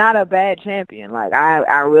not a bad champion. Like,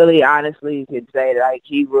 I really honestly could say, like,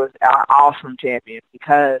 he was an awesome champion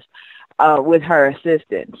because with her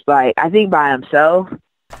assistance. Like, I think by himself,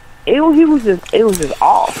 it was just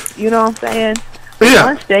off. You know what I'm saying? Yeah.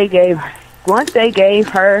 Once they gave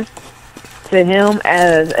her to him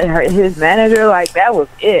as his manager, like, that was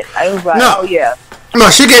it. I was like, no. Oh yeah. No,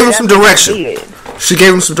 she gave him some direction. She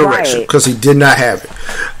gave him some direction because he did not have it.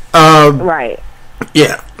 Right.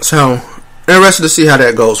 Yeah, so interested to see how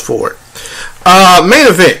that goes forward. Main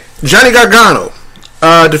event: Johnny Gargano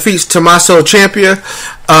defeats Tommaso Ciampa.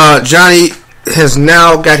 Johnny has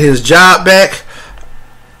now got his job back.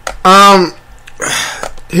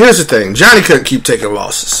 Here's the thing: Johnny couldn't keep taking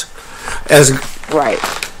losses. Right.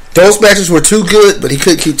 Those matches were too good, but he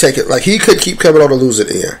couldn't keep taking. Like, he could keep coming on the losing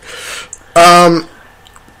end.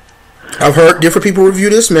 I've heard different people review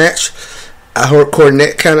this match. I heard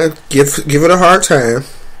Cornette kind of give it a hard time.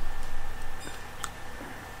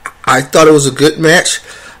 I thought it was a good match.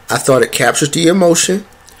 I thought it captured the emotion.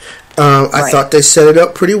 I thought they set it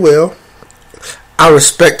up pretty well. I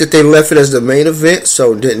respect that they left it as the main event,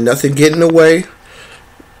 so didn't nothing get in the way.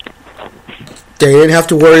 They didn't have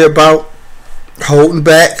to worry about holding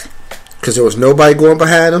back because there was nobody going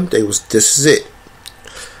behind them. This is it.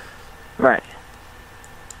 Right.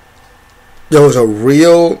 There was a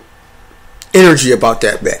real energy about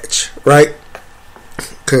that match, right?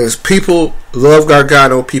 Because people love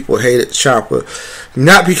Gargano, people hated Ciampa.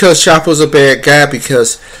 Not because Ciampa's a bad guy,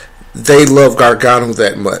 because they love Gargano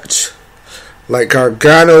that much. Like,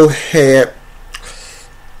 Gargano had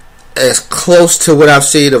as close to what I've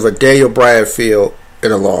seen of a Daniel Bryan feel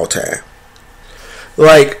in a long time.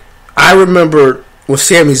 Like, I remember when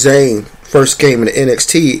Sami Zayn first came into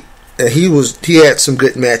NXT, and he had some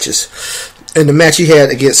good matches. And the match he had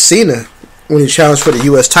against Cena when he challenged for the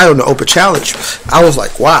U.S. title in the Open Challenge, I was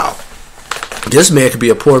like, wow, this man could be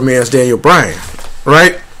a poor man's Daniel Bryan,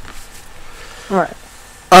 right? Right.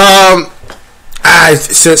 I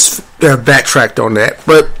since backtracked on that,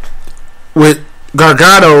 but with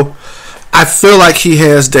Gargano, I feel like he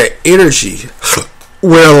has that energy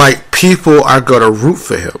where like people are gonna root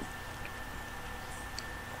for him,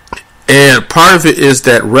 and part of it is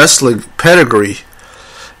that wrestling pedigree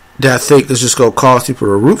that I think is just gonna cause people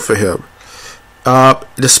to root for him,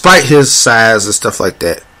 despite his size and stuff like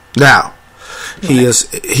that. Now,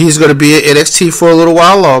 he's gonna be at NXT for a little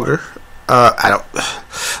while longer.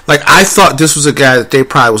 I thought this was a guy that they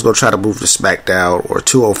probably was going to try to move to SmackDown or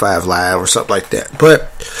 205 Live or something like that. But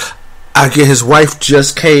I get his wife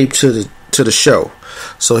just came to the show,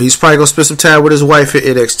 so he's probably going to spend some time with his wife at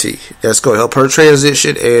NXT. That's going to help her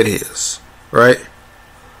transition and his, right?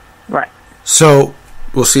 Right. So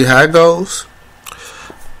we'll see how it goes.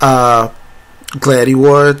 Glad he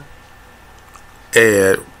won,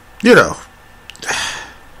 and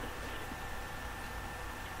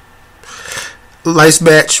nice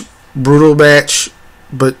match, brutal match,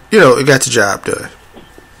 but it got the job done.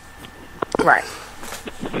 Right.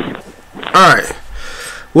 Alright.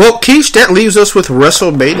 Well, Keish, that leaves us with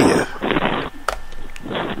WrestleMania.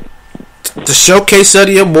 The showcase of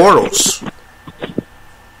the Immortals.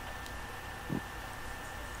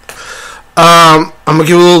 I'm gonna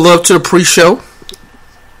give a little love to the pre-show,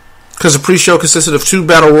 because the pre-show consisted of 2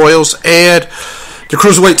 battle royals and the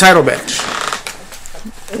cruiserweight title match.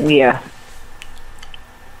 Yeah.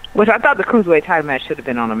 Which I thought the cruiserweight title match should have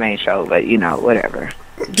been on the main show, but whatever.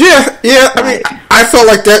 Yeah. I mean, I felt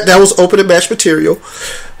like that was opening match material.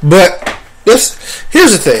 But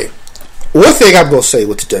here's the thing. One thing I'm going to say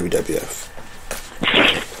with the WWF.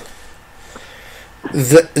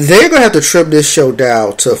 They're going to have to trim this show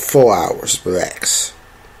down to 4 hours max.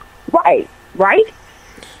 Right.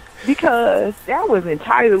 Because that was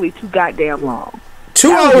entirely too goddamn long.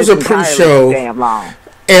 2 hours of pre-show damn long.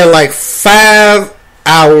 And like 5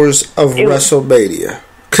 hours of WrestleMania.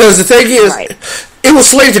 Because the thing is, it was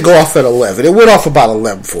slated to go off at 11. It went off about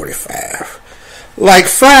 11:45. Like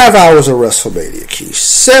 5 hours of WrestleMania, Keish.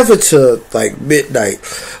 7 to like midnight.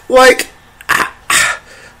 Like,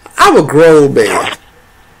 I'm a grown man.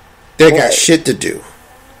 They got shit to do.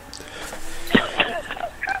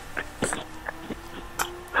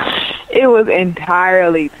 It was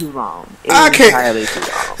entirely too long. Entirely too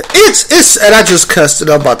long. It's and I just cussed it.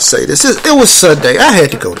 I'm about to say this. It was Sunday. I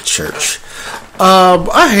had to go to church.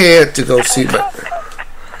 I had to go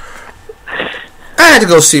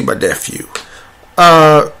see my nephew.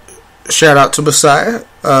 Shout out to Messiah,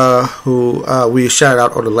 who we shouted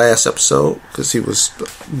out on the last episode because he was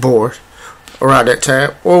bored around that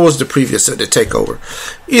time, or was the previous at the Takeover.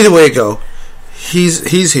 Either way it go,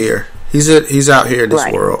 he's here. He's out here in this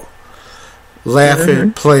world,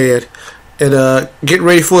 laughing, playing, and getting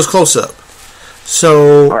ready for his close up.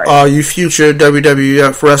 So, you future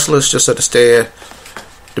WWF wrestlers, just understand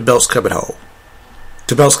the belt's coming home.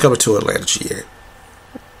 The belt's coming to Atlanta, GA.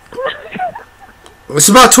 It's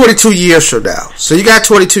about 22 years from now. So you got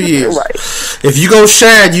 22 years. If you gonna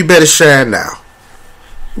shine, you better shine now.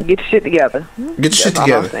 Get your shit together. Get your shit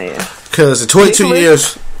together. Because in 22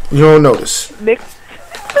 years, you don't notice.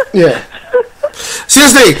 Yeah.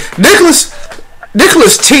 Seriously,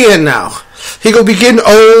 Nicholas 10 now. He gonna be getting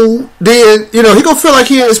old. Then he gonna feel like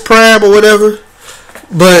he in his prime or whatever.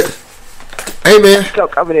 But hey, man. Still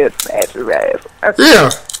coming in smash your ass. Yeah.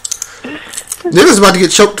 Niggas about to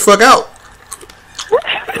get choked the fuck out.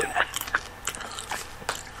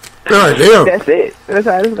 Alright, damn. That's it. That's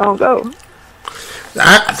how it's gonna go.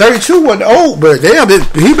 32 wasn't old, but damn,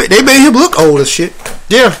 they made him look old as shit.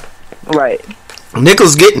 Yeah. Right.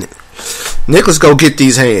 Nicholas getting it. Nicholas go get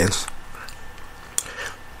these hands.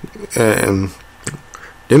 And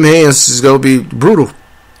them hands is gonna be brutal.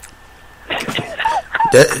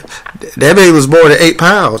 that baby was more than 8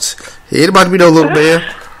 pounds. He ain't about to be no little man.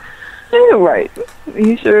 Yeah, right.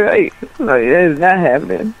 He sure ain't. Like, that is not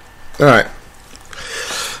happening. All right.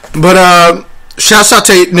 But shouts out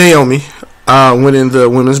to Naomi winning the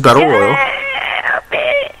women's battle royal.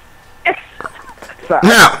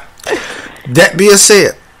 Now, that being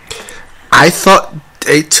said, I thought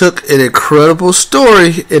they took an incredible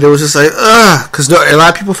story, and it was just like, because a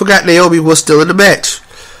lot of people forgot Naomi was still in the match.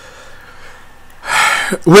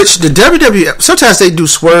 Which the WWE, sometimes they do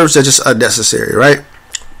swerves that are just unnecessary, right?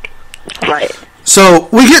 Right. So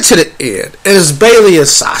we get to the end, and it's Bayley and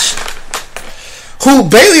Sasha. Who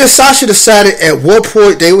Bayley and Sasha decided at one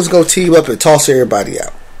point they was gonna team up and toss everybody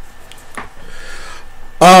out.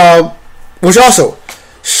 Which also,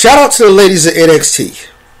 shout out to the ladies at NXT.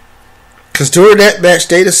 Because during that match,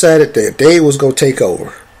 they decided that they was going to take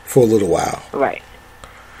over for a little while. Right.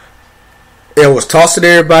 It was tossing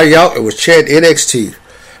everybody out. It was chanting NXT.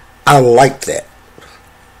 I like that.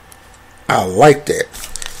 I like that.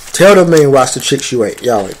 Tell the main roster chicks y'all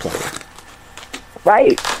ain't playing.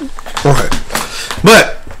 Right. Okay.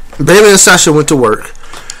 But Bayley and Sasha went to work.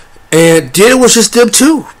 And then it was just them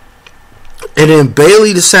two. And then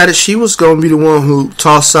Bayley decided she was going to be the one who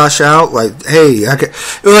tossed Sasha out. Like, hey,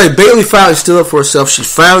 it was like Bayley finally stood up for herself. She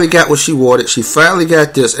finally got what she wanted. She finally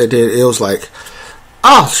got this. And then it was like,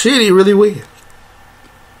 oh, she didn't really win.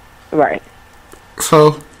 Right.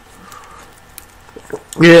 So,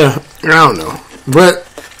 yeah, I don't know. But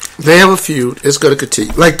they have a feud. It's going to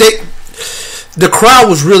continue. Like, the crowd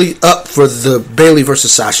was really up for the Bayley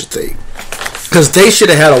versus Sasha thing. Because they should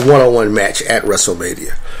have had a one-on-one match at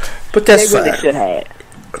WrestleMania. But that's fine. They really should have.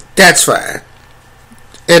 That's fine.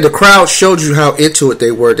 And the crowd showed you how into it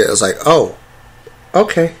they were. That it was like, oh,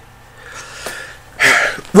 okay.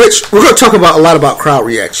 Which we're going to talk about a lot about crowd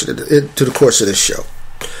reaction to the course of this show,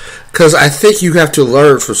 because I think you have to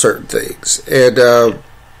learn from certain things, and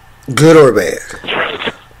good or bad.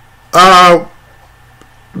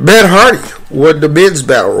 Matt Hardy won the men's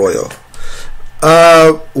battle royal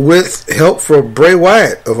with help from Bray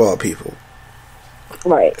Wyatt of all people.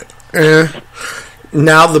 Right. And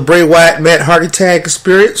now the Bray Wyatt Matt Hardy tag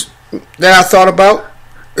experience that I thought about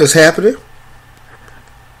is happening.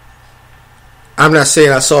 I'm not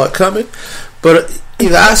saying I saw it coming, but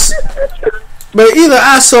either I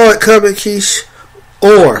saw it coming, Keish,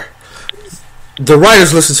 or the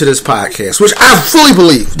writers listen to this podcast, which I fully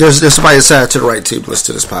believe there's somebody inside to the right team listen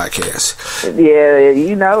to this podcast. Yeah,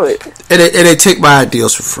 you know it. And they take my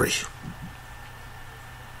ideals for free.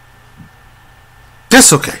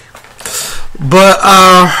 That's okay. But,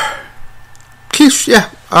 Keith, yeah,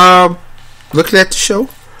 looking at the show,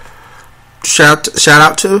 shout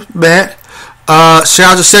out to Matt. Shout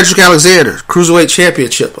out to Cedric Alexander, Cruiserweight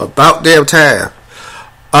Championship, about damn time.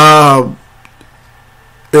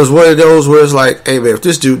 It was one of those where it's like, hey man, if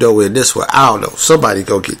this dude don't win this one, I don't know, somebody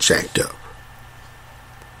go get jacked up.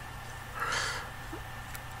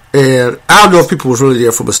 And I don't know if people was really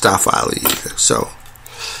there for Mustafa Ali either. So,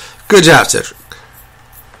 good job, Cedric.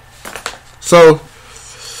 So,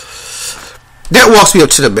 that walks me up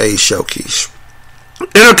to the main show, Keish.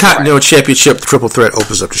 Intercontinental Championship Triple Threat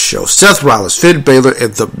opens up the show. Seth Rollins, Finn Balor,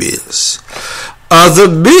 and The Miz. The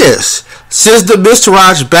Miz sends The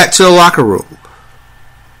Miztourage back to the locker room.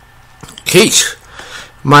 Keish,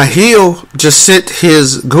 my heel just sent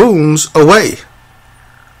his goons away.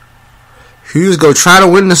 He was going to try to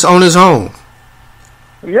win this on his own.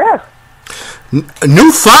 Yeah.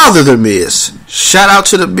 New father, The Miz. Shout out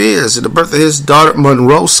to The Miz and the birth of his daughter,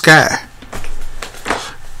 Monroe Sky.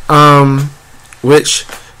 Which,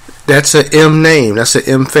 that's an M name. That's an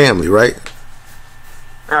M family, right?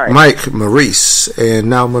 All right. Mike, Maurice, and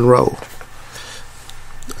now Monroe.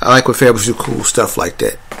 I like when families do cool stuff like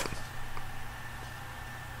that.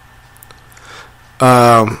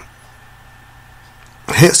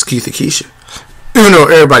 Hence Keith and Keshia. Even though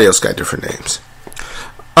everybody else got different names.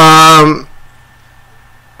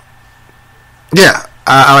 Yeah,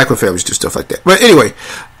 I like when families do stuff like that. But anyway,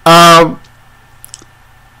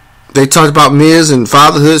 they talked about Miz and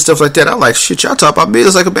fatherhood and stuff like that. I'm like, shit, y'all talk about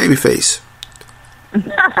Miz like a baby face.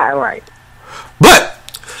 Right. But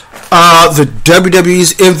the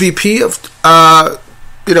WWE's MVP of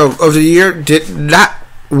of the year did not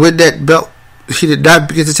win that belt. He did not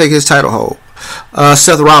get to take his title home.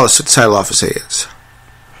 Seth Rollins took the title off his hands.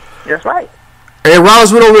 That's right. And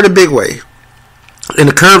Rollins went over in a big way. And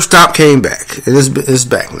the curb stop came back. And it's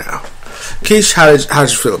back now. Keish, how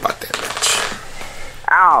did you feel about that match?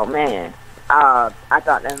 Oh, man. I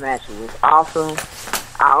thought that match was awesome.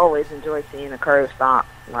 I always enjoy seeing a curb stomp.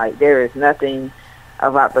 Like, there is nothing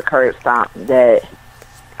about the curb stomp that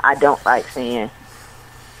I don't like seeing.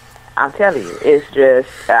 I'm telling you, it's just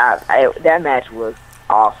that match was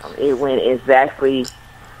awesome. It went exactly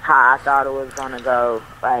how I thought it was gonna go.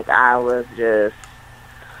 Like I was just,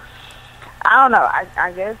 I don't know.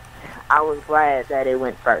 I guess I was glad that it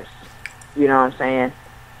went first. You know what I'm saying?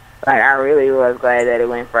 Like I really was glad that it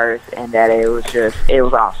went first and that it was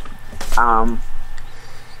awesome.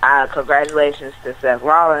 Congratulations to Seth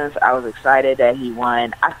Rollins. I was excited that he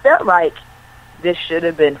won. I felt like this should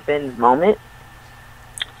have been Finn's moment.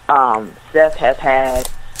 Seth has had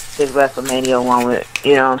his WrestleMania moment,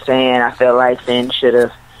 you know what I'm saying? I felt like this should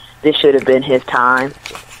have been his time.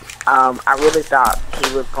 I really thought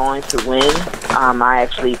he was going to win. I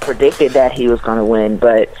actually predicted that he was going to win,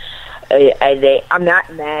 but I'm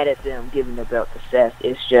not mad at them giving the belt to Seth.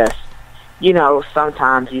 It's just, you know,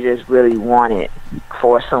 sometimes you just really want it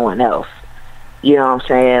for someone else. You know what I'm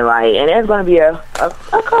saying? Like, and there's going to be there's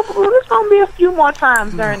going to be a few more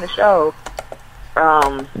times during the show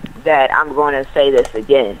that I'm going to say this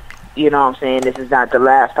again. You know what I'm saying? This is not the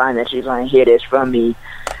last time that you're going to hear this from me,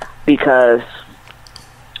 because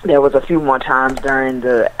there was a few more times during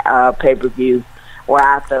the pay-per-view where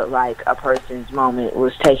I felt like a person's moment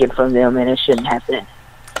was taken from them and it shouldn't have been.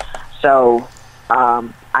 So,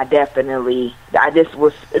 this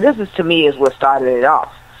is to me is what started it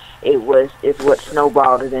off. It's what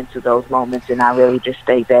snowballed it into those moments, and I really just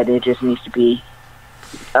think that it just needs to be,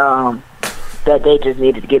 that they just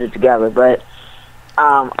needed to get it together. But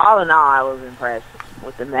all in all, I was impressed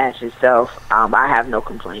with the match itself. I have no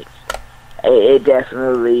complaints. It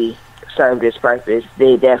definitely served its purpose.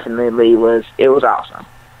 It was awesome.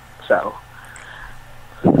 So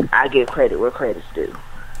I give credit where credit's due.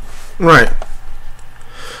 Right.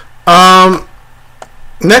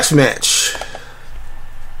 Next match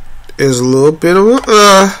is a little bit of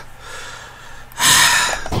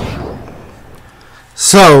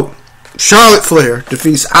So Charlotte Flair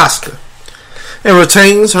defeats Asuka and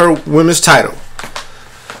retains her women's title.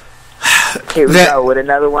 Here we go with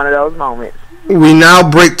another one of those moments. We now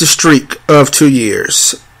break the streak of 2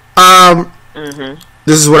 years. This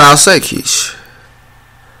is what I'll say, Keish.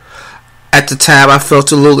 At the time, I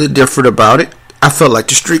felt a little different about it. I felt like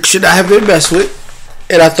the streak should not have been messed with,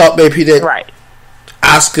 and I thought maybe that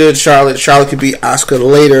Asuka and Charlotte could beat Asuka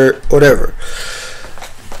later, whatever.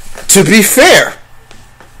 To be fair,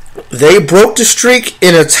 they broke the streak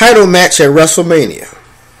in a title match at WrestleMania.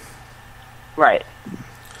 Right.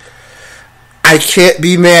 I can't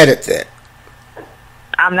be mad at that.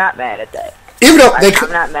 I'm not mad at that. Even though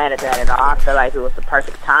I'm not mad at that at all. I feel like it was the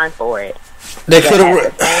perfect time for it. They could have.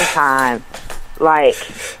 At the same time, like,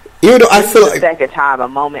 even though I feel like the second time a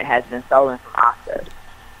moment has been stolen from Asuka.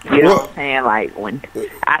 You know what I'm saying? Like, when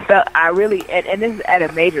I really, and this is at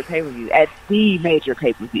a major pay-per-view, at the major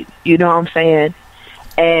pay-per-view. You know what I'm saying?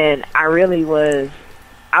 And I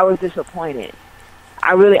was disappointed.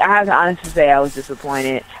 I have to honestly say I was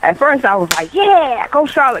disappointed. At first, I was like, yeah, go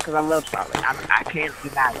Charlotte, because I love Charlotte. I can't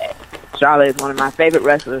deny that. Charlotte is one of my favorite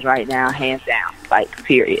wrestlers right now, hands down, like,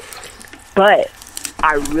 period. But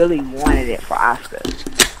I really wanted it for Asuka.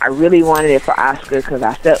 I really wanted it for Asuka because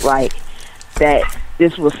I felt like that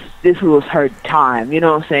this was her time. You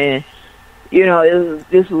know what I'm saying? You know,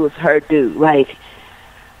 this was her due. Like,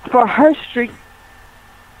 for her streak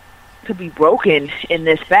to be broken in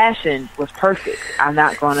this fashion was perfect. I'm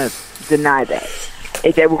not going to deny that.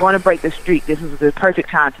 If they were going to break the streak, this was the perfect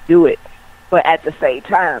time to do it. But at the same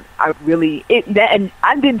time, and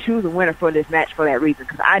I didn't choose a winner for this match for that reason,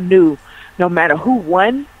 because I knew no matter who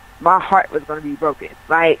won, my heart was going to be broken.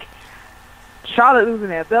 Like, Charlotte losing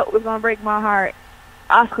that belt was going to break my heart.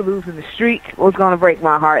 Asuka losing the streak was going to break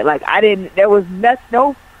my heart. Like, there was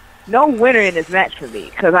no winner in this match for me,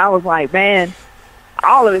 because I was like, man,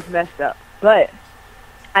 all of it's messed up. But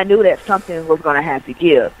I knew that something was going to have to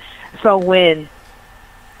give. So when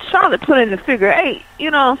Charlotte put in the figure 8,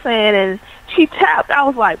 you know what I'm saying, and she tapped, I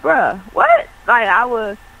was like, bruh, what? Like, I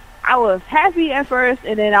was happy at first,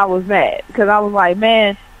 and then I was mad, because I was like,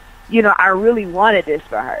 man, you know, I really wanted this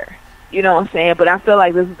for her. You know what I'm saying? But I feel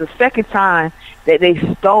like this is the second time that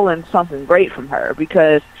they've stolen something great from her,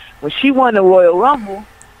 because when she won the Royal Rumble,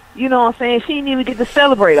 you know what I'm saying, she didn't even get to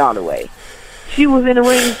celebrate all the way. She was in the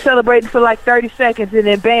ring celebrating for like 30 seconds, and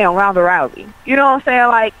then bam, Ronda Rousey. You know what I'm saying?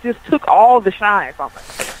 Like, just took all the shine from her.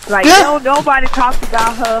 Like, nobody talked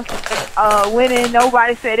about her winning.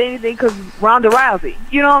 Nobody said anything because Ronda Rousey.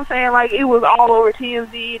 You know what I'm saying? Like, it was all over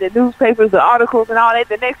TMZ, the newspapers, the articles, and all that.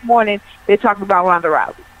 The next morning, they talked about Ronda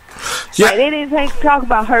Rousey. Yeah. Like, they didn't talk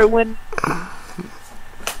about her winning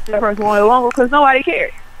the first Royal Rumble because nobody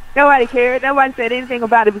cared. Nobody cared. Nobody said anything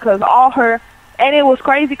about it because all her And it was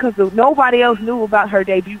crazy because nobody else knew about her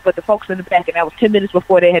debut but the folks in the back, and that was 10 minutes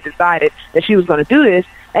before they had decided that she was going to do this.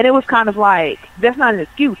 And it was kind of like, that's not an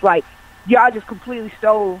excuse. Like, y'all just completely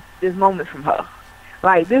stole this moment from her.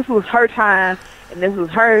 Like, this was her time, and this was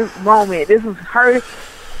her moment. This was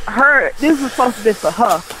this was supposed to be for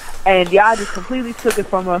her. And y'all just completely took it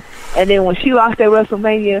from her. And then when she lost at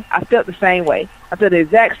WrestleMania, I felt the same way. I felt the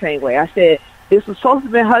exact same way. I said, this was supposed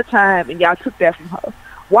to be her time, and y'all took that from her.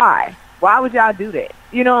 Why? Why would y'all do that?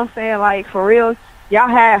 You know what I'm saying? Like, for real, y'all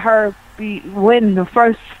had her win the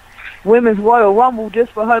first Women's Royal Rumble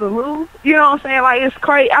just for her to lose? You know what I'm saying? Like, it's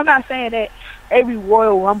crazy. I'm not saying that every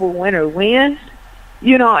Royal Rumble winner wins,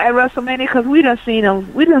 you know, at WrestleMania, because we done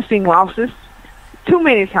seen losses too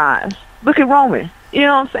many times. Look at Roman. You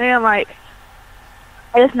know what I'm saying? Like,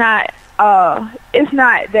 it's not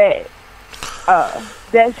that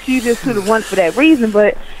that she just should have won for that reason,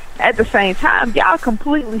 but at the same time, y'all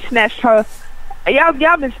completely snatched her.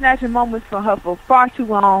 Y'all been snatching moments from her for far too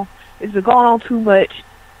long. It's been going on too much,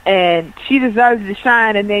 and she deserves to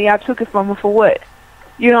shine, and then y'all took it from her for what?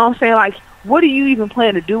 You know what I'm saying? Like, what do you even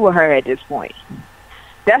plan to do with her at this point?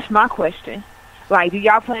 That's my question. Like, do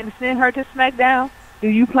y'all plan to send her to SmackDown? Do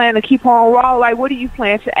you plan to keep her on Raw? Like, what do you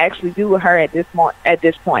plan to actually do with her at this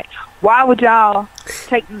point? Why would y'all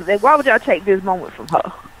take this moment from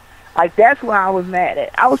her? Like, that's why I was mad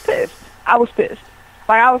at. I was pissed.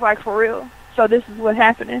 Like, I was like, for real? So this is what's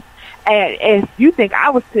happening? And if you think I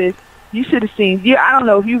was pissed, you should have seen. I don't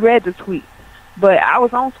know if you read the tweet, but I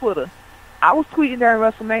was on Twitter. I was tweeting during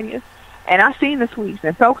WrestleMania, and I seen the tweets,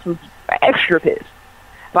 and folks was extra pissed.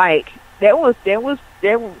 Like, there was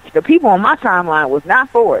the people on my timeline was not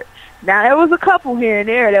for it. Now, there was a couple here and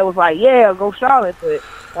there that was like, yeah, go Charlotte, but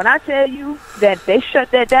when I tell you that they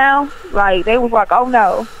shut that down, like, they was like, oh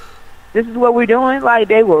no, this is what we're doing, like,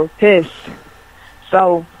 they were pissed.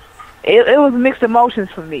 So it was mixed emotions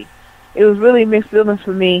for me. It was really mixed feelings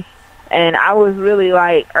for me, and I was really,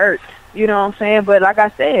 like, irked, you know what I'm saying? But like I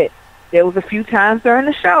said, there was a few times during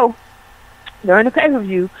the show, during the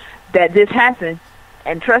pay-per-view, that this happened.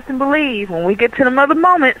 And trust and believe, when we get to them other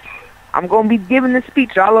moments, I'm going to be giving this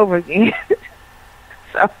speech all over again.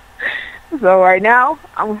 So right now,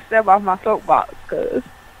 I'm going to step off my soapbox because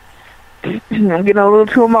I'm getting a little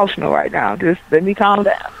too emotional right now. Just let me calm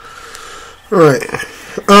down. All right.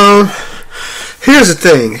 Here's the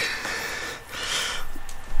thing.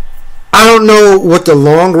 I don't know what the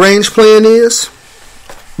long-range plan is,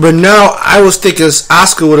 but now I was thinking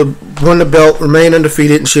Asuka would have won the belt, remained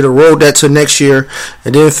undefeated, and she'd have rolled that to next year,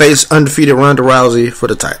 and then face undefeated Ronda Rousey for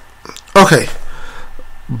the title. Okay.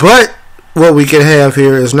 But what we can have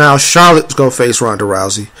here is now Charlotte's going to face Ronda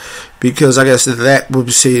Rousey, because I guess that would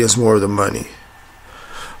be seen as more of the money.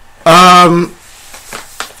 I'm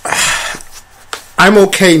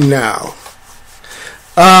okay now.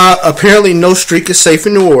 Apparently no streak is safe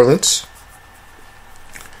in New Orleans.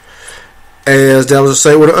 As that was the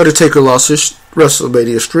same with the Undertaker lost his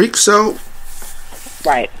WrestleMania streak, so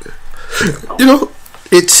right. You know,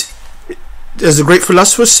 it's as the great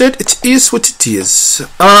philosopher said, it is what it is.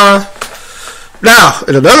 Now,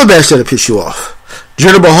 in another match that'll piss you off,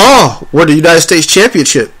 Jinder Mahal won the United States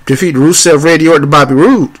Championship, defeating Rusev, Randy Orton, and Bobby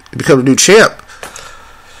Roode to become the new champ.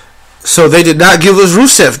 So they did not give us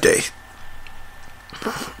Rusev Day.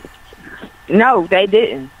 No, they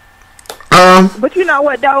didn't. But you know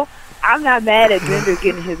what, though? I'm not mad at Jinder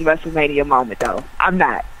getting his WrestleMania moment, though. I'm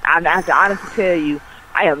not. I have to honestly tell you,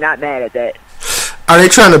 I am not mad at that. Are they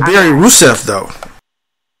trying to bury Rusev, though?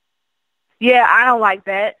 Yeah, I don't like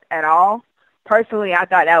that at all. Personally, I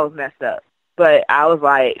thought that was messed up. But I was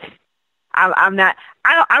like, I'm not.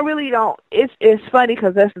 I really don't. It's funny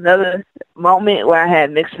because that's another moment where I had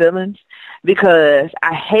mixed feelings because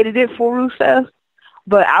I hated it for Rusev.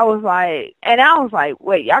 But I was like,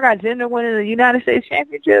 wait, y'all got Jinder winning the United States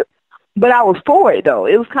Championship? But I was for it, though.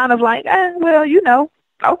 It was kind of like, well, you know,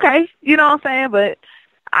 okay, you know what I'm saying? But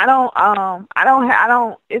I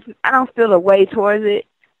don't feel a way towards it.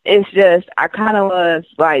 It's just, I kind of was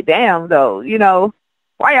like, damn, though, you know,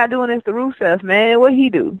 why y'all doing this to Rusev, man? What'd he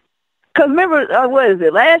do? Because remember, what is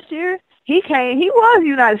it, last year? He was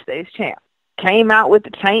United States champ. Came out with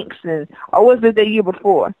the tanks, or was it the year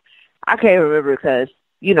before? I can't remember because,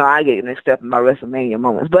 you know, I get mixed up in my WrestleMania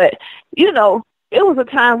moments. But, you know, it was a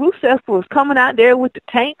time Rusev was coming out there with the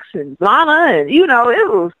tanks and Lana, and, you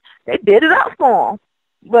know, they did it up for him.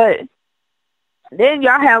 But then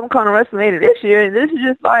y'all have him come to WrestleMania this year, and this is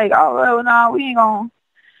just like, oh, well, no, we ain't gonna,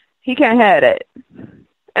 he can't have that.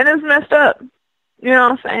 And it's messed up. You know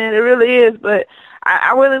what I'm saying? It really is, but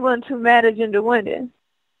I really wasn't too mad at Jinder winning.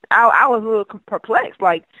 I was a little perplexed,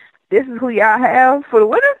 like, this is who y'all have for the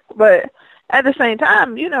winner? But at the same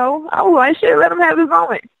time, you know, I was like, shit, let him have his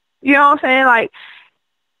moment. You know what I'm saying? Like,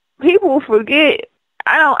 people forget.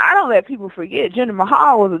 I don't let people forget. Jinder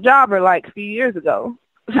Mahal was a jobber like a few years ago.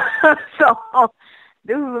 So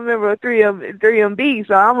this was a member of 3MB.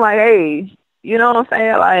 So I'm like, hey, you know what I'm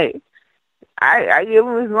saying? Like, I give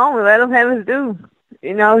him his moment. Let him have his due.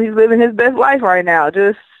 You know, he's living his best life right now.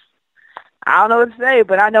 Just, I don't know what to say,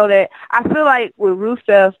 but I know that I feel like with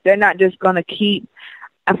Rusev, they're not just going to keep.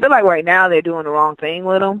 I feel like right now they're doing the wrong thing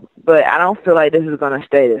with him, but I don't feel like this is going to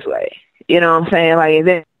stay this way. You know what I'm saying?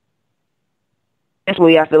 Like,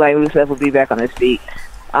 eventually I feel like Rusev will be back on his feet.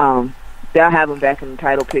 They'll have him back in the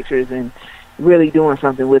title pictures and really doing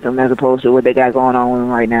something with him as opposed to what they got going on with him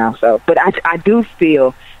right now. So, but I do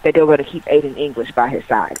feel that they're going to keep Aiden English by his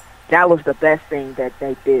side. That was the best thing that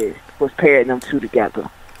they did, was pairing them two together.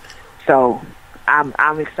 So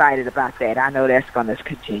I'm excited about that. I know that's going to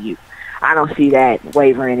continue. I don't see that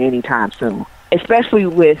wavering anytime soon, especially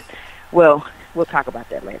with, well, we'll talk about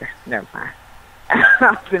that later. Never mind.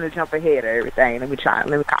 I'm going to jump ahead of everything. Let me calm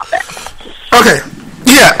down. Okay.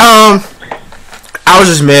 Yeah, I was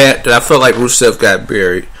just mad that I felt like Rusev got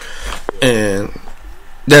buried. And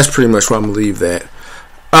that's pretty much where I'm going to leave that.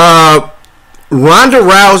 Ronda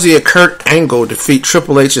Rousey and Kurt Angle defeat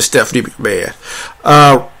Triple H and Stephanie McMahon.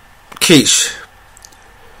 Keish,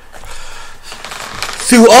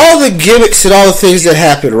 through all the gimmicks and all the things that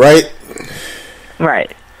happened, right?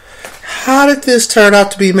 Right. How did this turn out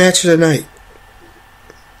to be match of the night?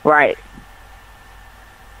 Right.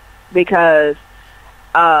 Because,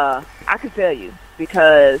 I can tell you,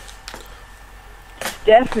 because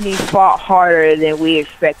Stephanie fought harder than we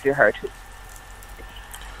expected her to.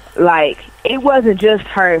 Like, it wasn't just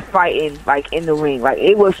her fighting, like, in the ring. Like,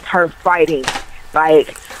 it was her fighting,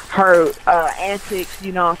 like, her antics,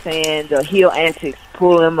 you know what I'm saying, the heel antics,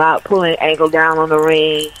 pulling him out, pulling Angle down on the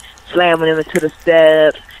ring, slamming him into the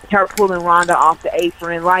steps, her pulling Ronda off the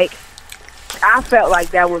apron. Like, I felt like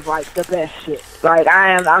that was, like, the best shit. Like,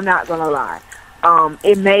 I'm not gonna lie.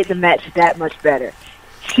 It made the match that much better.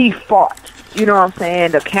 She fought. You know what I'm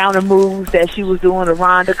saying? The counter moves that she was doing to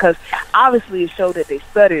Ronda, because obviously it showed that they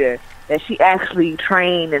studied her, that she actually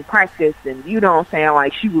trained and practiced, and you know what I'm saying,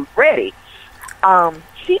 like, she was ready.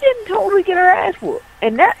 She didn't totally get her ass whooped.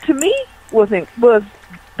 And that, to me, was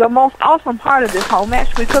the most awesome part of this whole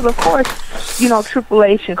match, because, of course, you know, Triple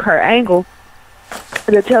H and Kurt Angle,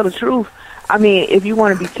 to tell the truth, I mean, if you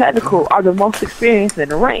want to be technical, are the most experienced in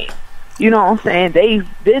the ring. You know what I'm saying? They've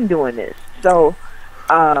been doing this. So,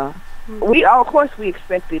 of course we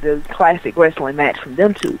expected a classic wrestling match from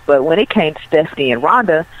them two, but when it came to Stephanie and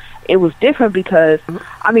Ronda, it was different because,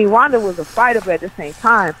 I mean, Ronda was a fighter, but at the same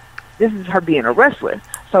time, this is her being a wrestler.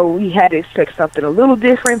 So we had to expect something a little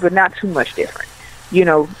different, but not too much different. You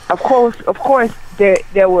know, of course,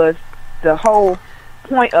 there was the whole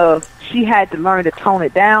point of she had to learn to tone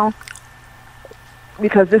it down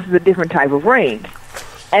because this is a different type of ring.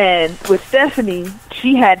 And with Stephanie,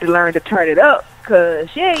 she had to learn to turn it up because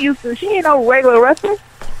she ain't no regular wrestler.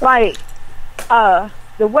 Like,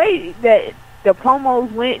 the way that the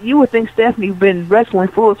promos went, you would think Stephanie's been wrestling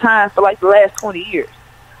full time for like the last 20 years.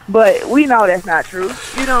 But we know that's not true.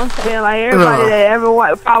 You know what I'm saying? Like, everybody that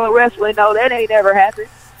ever follow wrestling know that ain't never happened.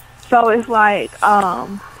 So it's like,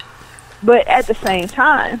 but at the same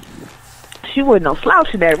time, she wasn't no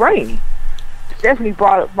slouch in that ring. Stephanie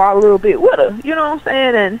brought a little bit with her, you know what I'm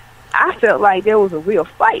saying? And I felt like there was a real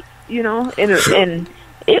fight, you know, and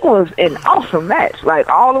it was an awesome match, like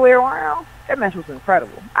all the way around. That match was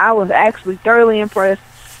incredible. I was actually thoroughly impressed.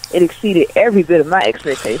 It exceeded every bit of my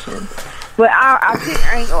expectations. But I picked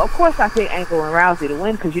Angle. Of course, I picked Angle and Rousey to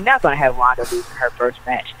win because you're not going to have Ronda losing her first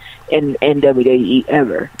match in WWE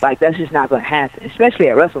ever. Like, that's just not going to happen, especially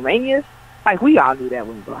at WrestleMania. Like, we all knew that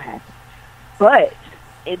wasn't going to happen. But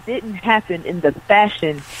it didn't happen in the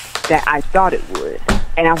fashion that I thought it would.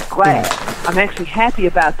 And I'm glad. I'm actually happy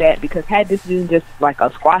about that because had this been just like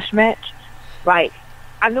a squash match, like,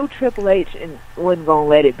 I knew Triple H wasn't going to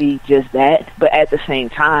let it be just that. But at the same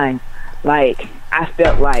time, like, I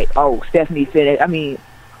felt like, oh, Stephanie finna, I mean,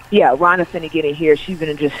 yeah, Ronda finna get in here. She's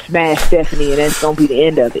gonna just smash Stephanie, and that's gonna be the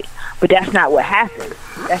end of it. But that's not what happened.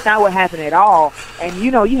 That's not what happened at all. And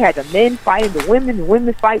you know, you had the men fighting the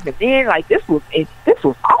women fighting the men. Like, this was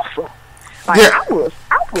awesome. Like, yeah. I was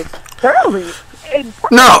thoroughly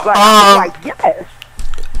impressed. No, like yes.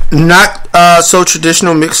 Not so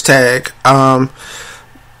traditional mixed tag.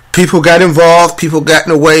 People got involved. People got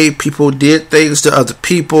in the way. People did things to other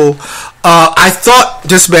people. I thought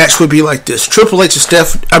this match would be like this. Triple H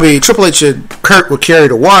and Kurt would carry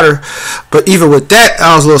the water. But even with that,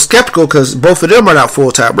 I was a little skeptical because both of them are not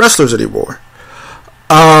full-time wrestlers anymore.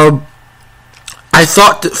 I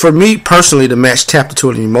thought that for me personally, the match tapped into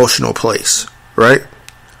an emotional place, right?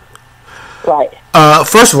 Right.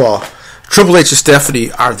 First of all, Triple H and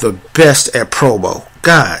Stephanie are the best at promo.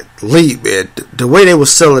 God, man, the way they were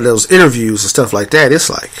selling those interviews and stuff like that, it's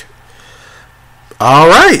like, all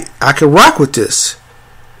right, I can rock with this.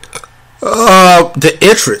 The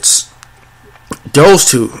entrance, those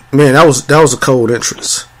two, man, that was a cold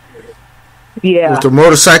entrance. Yeah. With the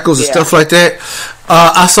motorcycles and stuff like that.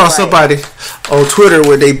 I saw somebody on Twitter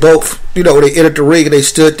where they both, when they entered the ring and they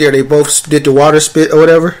stood there, they both did the water spit or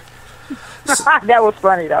whatever. That was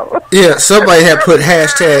funny though. Yeah, somebody had put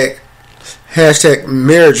hashtag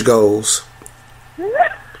marriage goals.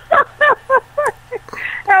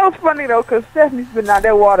 That was funny though, because Stephanie spitting out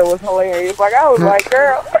that water was hilarious. Like, I was like,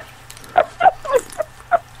 girl. I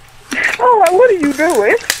was like, what are you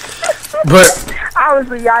doing? But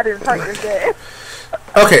obviously, y'all didn't take this day.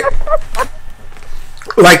 Okay.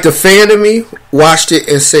 Like, the fan of me watched it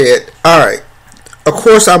and said, alright, of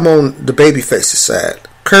course I'm on the babyface's side.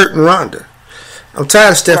 Kurt and Ronda. I'm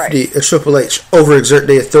tired of Stephanie and Triple H overexert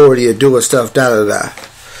their authority and doing stuff, da-da-da.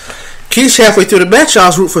 Keith, halfway through the match, I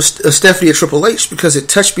was rooting for Stephanie and Triple H because it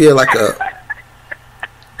touched me like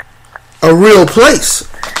a real place.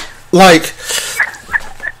 Like,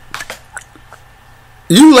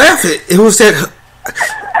 you laugh it was that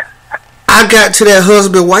I got to that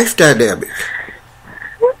husband-wife dynamic.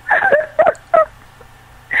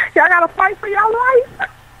 Y'all gotta fight for your life?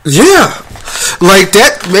 Yeah. Like,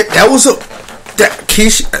 that was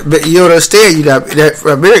Keshia, you don't understand,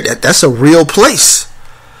 that's a real place.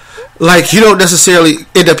 Like, you don't necessarily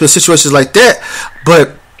end up in situations like that,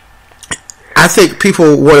 but I think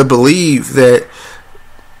people want to believe that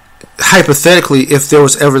hypothetically, if there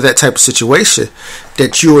was ever that type of situation,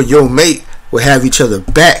 that you and your mate would have each other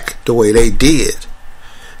back the way they did.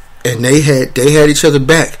 And they had each other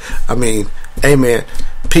back. I mean, hey man,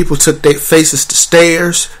 people took their faces to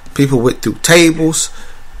stairs, people went through tables.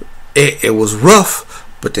 It was rough,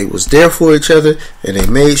 but they was there for each other, and they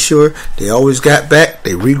made sure they always got back.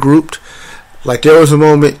 They regrouped. Like, there was a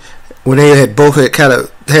moment when they had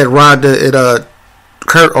had Ronda and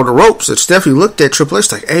Kurt on the ropes, and Stephanie looked at Triple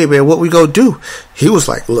H like, "Hey man, what we gonna do?" He was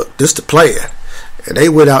like, "Look, this the plan," and they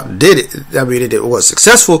went out and did it. I mean, it was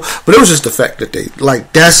successful, but it was just the fact that they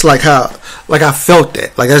that's like how I felt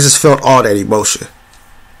that. Like, I just felt all that emotion.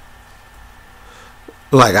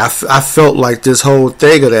 Like, I felt like this whole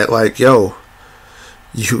thing of that, like, yo,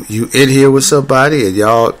 you in here with somebody and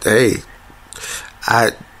y'all, hey,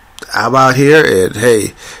 I'm out here and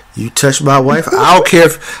hey, you touch my wife.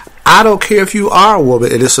 I don't care if you are a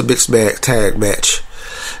woman and it's a mixed tag match.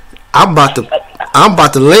 I'm about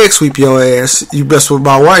to leg sweep your ass. You mess with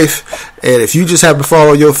my wife, and if you just have to fall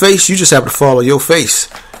on your face, you just have to fall on your face.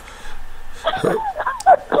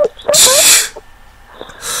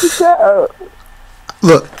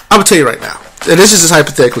 Look, I'm gonna tell you right now, and this is just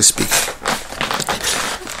hypothetically speaking.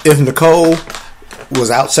 If Nicole was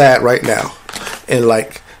outside right now, and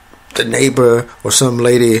like the neighbor or some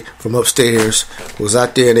lady from upstairs was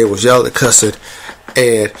out there and they was yelling, cussing,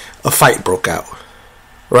 and a fight broke out,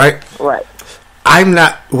 right? Right. I'm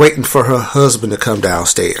not waiting for her husband to come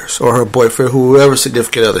downstairs or her boyfriend, whoever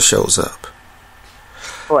significant other shows up.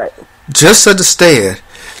 Right. Just understand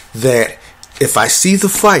that if I see the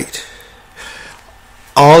fight,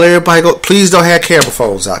 everybody go, please don't have camera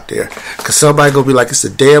phones out there, because somebody gonna be like, it's a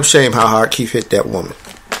damn shame how hard Keith hit that woman,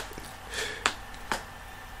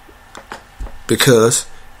 because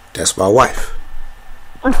that's my wife.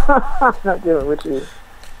 I'm not dealing with you.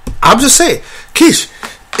 I'm just saying, Keish,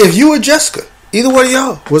 if you and Jessica, either one of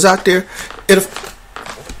y'all was out there,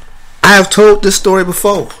 I have told this story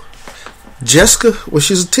before. Jessica, when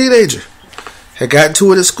she was a teenager, had gotten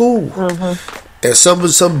to it at school, and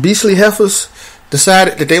some beastly heifers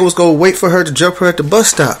decided that they was going to wait for her to jump her at the bus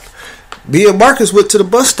stop. Me and Marcus went to the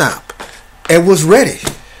bus stop and was ready.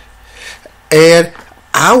 And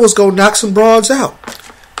I was going to knock some broads out.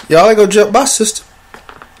 Y'all ain't going to jump my sister.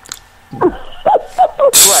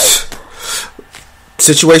 Right.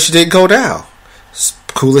 Situation didn't go down.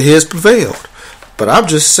 Cooler heads prevailed. But I'm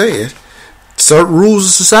just saying, certain rules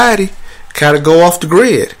of society kind of go off the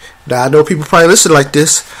grid. Now, I know people probably listen like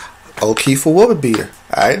this. O'Keefe a woman beater.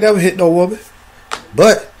 I ain't never hit no woman.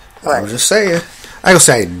 But, I'm just saying, I ain't gonna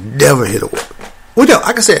say I ain't never hit a woman. Well, no,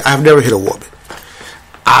 I can say I've never hit a woman.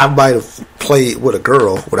 I might have played with a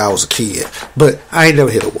girl when I was a kid, but I ain't never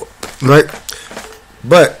hit a woman, right?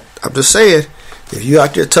 But, I'm just saying, if you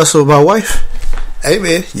out there tussling with my wife, hey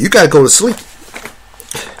man, you gotta go to sleep.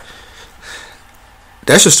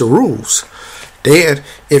 That's just the rules. Then,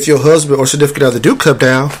 if your husband or significant other do come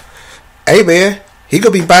down, hey man, he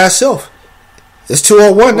gonna be by himself. It's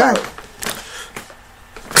 2-on-1 now.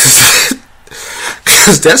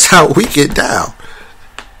 Because that's how we get down.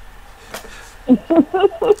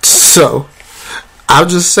 So, I'm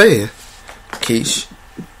just saying, Keish,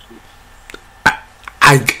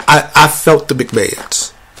 I felt the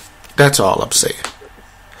McMahons. That's all I'm saying.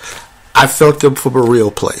 I felt them from a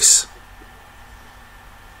real place.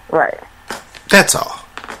 Right. That's all.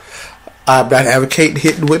 I'm not advocating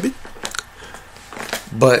hitting women,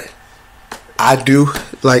 but I do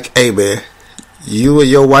like, hey man, you and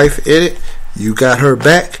your wife in it, you got her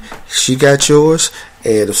back, she got yours,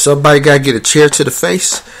 and if somebody got to get a chair to the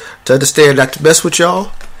face to understand not to mess with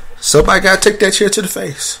y'all, somebody got to take that chair to the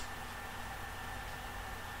face.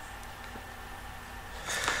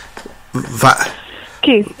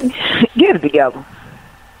 Keith, get it together.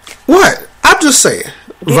 What? I'm just saying.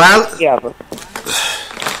 Get it together.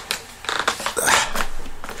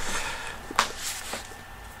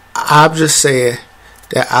 I'm just saying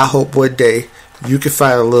that I hope one day you can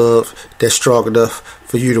find a love that's strong enough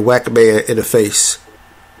for you to whack a man in the face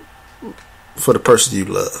for the person you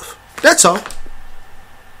love. That's all.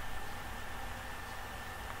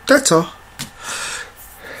 That's all.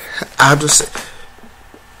 I'm just saying,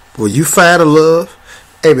 when you find a love,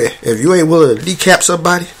 hey man, if you ain't willing to kneecap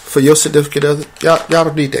somebody for your significant other, y'all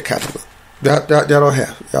don't need that kind of love. Y'all don't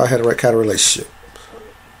have. Y'all had the right kind of relationship.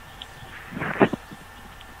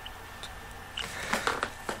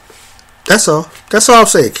 That's all. That's all I'm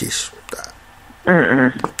saying, Keish.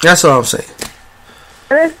 That's all I'm saying.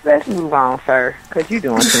 Let's move on, sir, because you're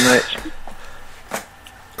doing too much.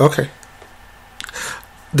 Okay.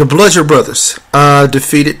 The Bludgeon Brothers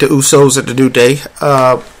defeated the Usos at the New Day.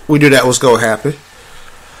 We knew that was going to happen.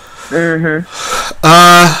 The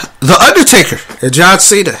Undertaker and John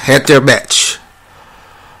Cena had their match.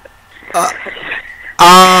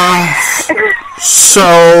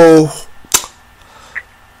 So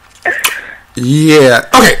yeah.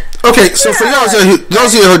 Okay. So for those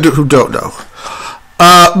of you who don't know,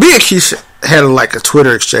 me and Keshia had like a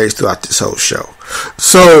Twitter exchange throughout this whole show.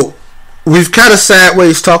 So we've kind of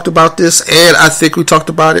sideways talked about this, and I think we talked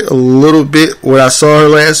about it a little bit when I saw her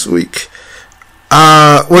last week.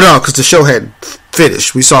 Well, no, because the show had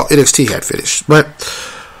finished. We saw NXT had finished. But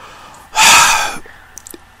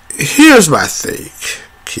here's my thing,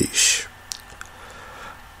 Keish.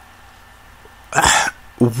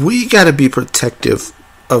 We got to be protective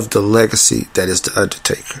of the legacy that is the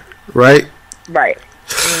Undertaker, right? Right.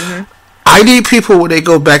 I need people, when they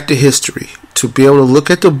go back to history, to be able to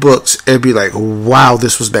look at the books and be like, wow,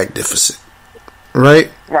 this was magnificent.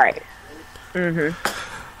 Right? Right.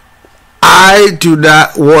 I do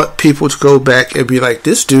not want people to go back and be like,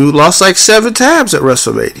 this dude lost like 7 times at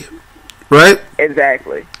WrestleMania. Right?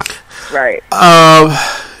 Exactly. Right. I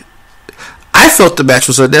felt the match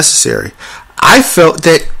was unnecessary. I felt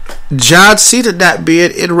that John Cena not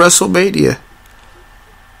being in WrestleMania,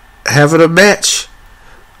 having a match,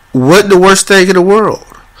 wasn't the worst thing in the world.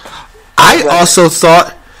 I also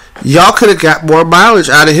thought y'all could have got more mileage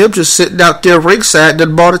out of him just sitting out there ringside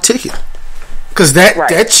and bought a ticket. Because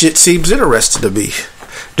that shit seems interesting to me.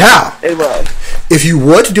 Now, it was. If you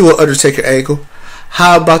want to do an Undertaker angle,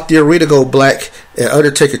 how about the arena go black and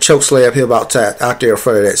Undertaker chokeslam him out there in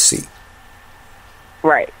front of that seat?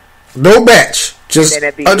 Right. No match. Just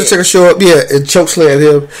Undertaker show up, and chokeslam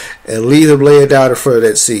him and leave him laying down in front of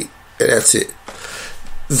that seat. And that's it.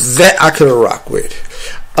 That I could have rocked with.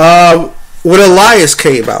 When Elias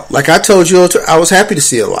came out, like I told you, I was happy to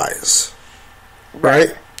see Elias.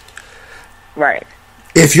 Right? Right.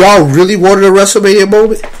 If y'all really wanted a WrestleMania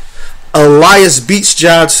moment, Elias beats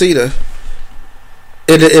John Cena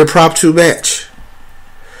in an impromptu match.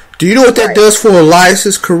 Do you know what that does for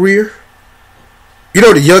Elias's career? You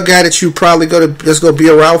know, the young guy that you probably that's gonna be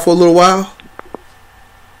around for a little while.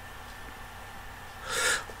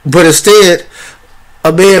 But instead,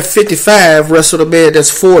 a man 55 wrestled a man that's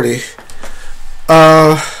 40,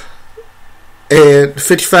 and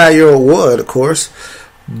 55-year-old won, of course.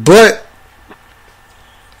 But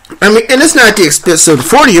I mean, and it's not the expense of the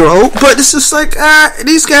 40-year-old, but it's just like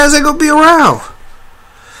these guys ain't gonna be around.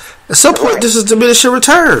 At some point, this is diminishing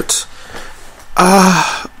returns.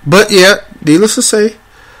 But yeah, needless to say,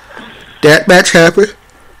 that match happened,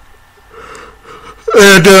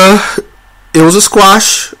 and it was a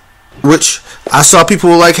squash, which I saw people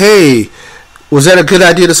were like, "Hey, was that a good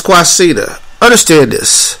idea to squash Cena?" Understand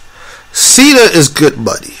this: Cena is good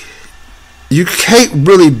money. You can't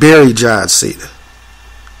really bury John Cena.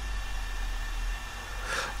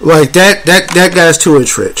 Like that guy's too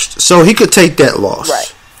entrenched, so he could take that loss.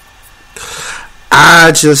 Right.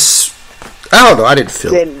 I don't know. I didn't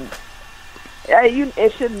feel it.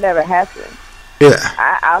 It should never happen.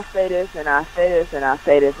 Yeah. I'll say this, and I'll say this, and I'll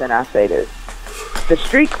say this, and I'll say this. The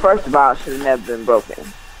streak, first of all, should have never been broken.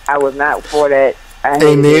 I was not for that. I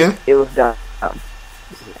hated it. It was dumb.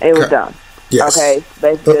 It was dumb. Yes. Okay?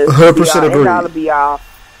 Let's just 100% agree. It's all to be all.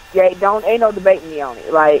 Yeah, ain't no debating me on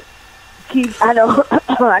it. Like, I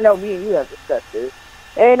know me and you have discussed this.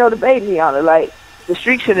 There ain't no debating me on it. Like, the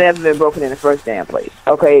streak should have never been broken in the first damn place.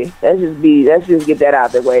 Okay? Let's just get that out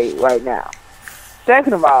of the way right now.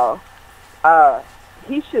 Second of all,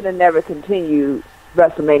 he should have never continued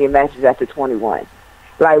WrestleMania matches after 21.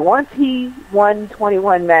 Like, once he won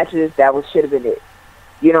 21 matches, that should have been it.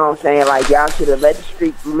 You know what I'm saying? Like, y'all should have let the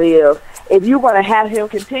streak live. If you're going to have him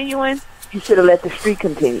continuing, you should have let the streak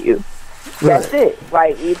continue. That's it.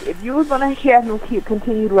 Like, if you were going to have him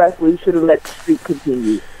continue to wrestle, you should have let the streak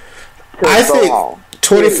continue. I think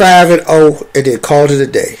 25-0 and then called it a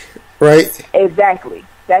day, right? Exactly.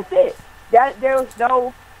 That's it.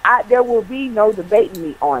 There will be no debating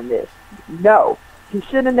me on this. No. He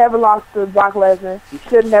should have never lost to Brock Lesnar. He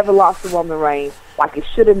should have never lost to Roman Reigns. Like, it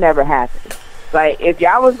should have never happened. Like, if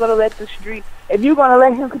y'all was going to let the streak, if you're going to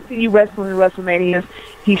let him continue wrestling in WrestleMania,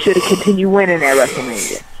 he should have continued winning at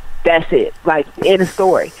WrestleMania. That's it. Like, end of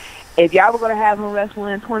story. If y'all were going to have him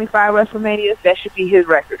wrestling 25 WrestleManias, that should be his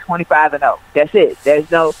record, 25-0. That's it. There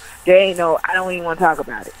ain't no, I don't even want to talk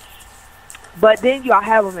about it. But then y'all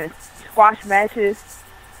have him in squash matches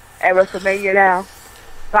at WrestleMania now.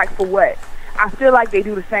 Like, for what? I feel like they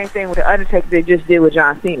do the same thing with The Undertaker they just did with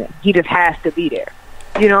John Cena. He just has to be there.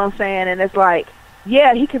 You know what I'm saying? And it's like,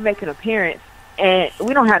 yeah, he can make an appearance, and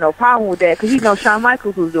we don't have no problem with that because Shawn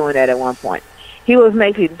Michaels was doing that at one point. He was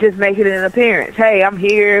making an appearance. Hey, I'm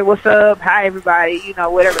here. What's up? Hi, everybody.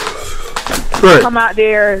 Whatever. Right. Come out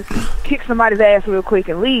there, kick somebody's ass real quick,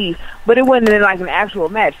 and leave. But it wasn't like an actual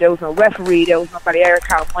match. There was no referee. There was nobody air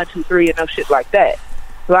count 1, 2, 3, and no shit like that.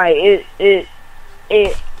 Like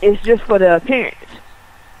it's just for the appearance.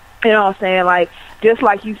 You know what I'm saying? Like, just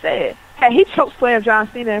like you said, had he chokeslammed John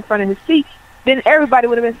Cena in front of his seat, then everybody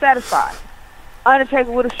would have been satisfied.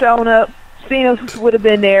 Undertaker would have shown up. Cena would have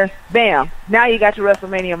been there. Bam. Now you got your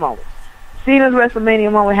WrestleMania moment. Cena's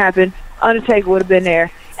WrestleMania moment happened. Undertaker would have been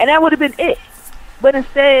there. And that would have been it. But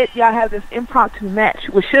instead, y'all have this impromptu match,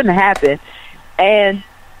 which shouldn't have happened. And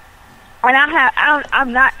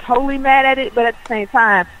I'm not totally mad at it, but at the same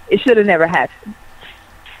time, it should have never happened.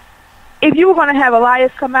 If you were going to have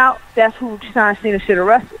Elias come out, that's who John Cena should have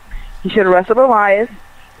wrestled. He should have wrestled Elias.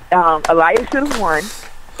 Elias should have won.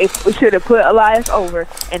 We should have put Elias over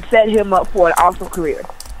and set him up for an awesome career.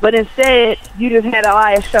 But instead, you just had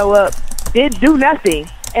Elias show up, didn't do nothing,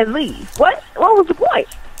 and leave. What was the point?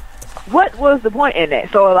 What was the point in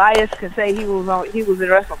that? So Elias can say he was in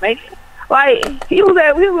WrestleMania? Like, he was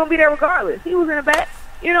going to be there regardless. He was in the back.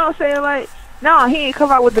 You know what I'm saying? Like, no, he ain't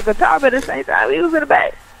come out with the guitar, but at the same time, he was in the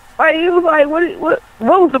back. Like, he was like, what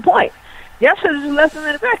was the point? Y'all should have just left him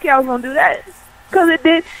in the back. Y'all was going to do that. Because it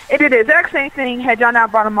did the exact same thing had y'all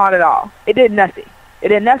not brought him out at all. It did nothing. It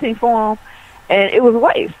did nothing for him, and it was a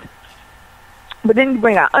waste. But then you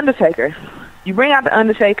bring out Undertaker. You bring out the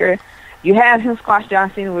Undertaker. You have him squash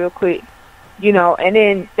John Cena real quick, and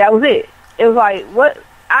then that was it. It was like, what?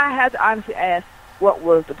 I had to honestly ask, what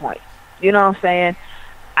was the point? You know what I'm saying?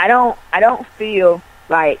 I don't feel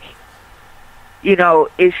like,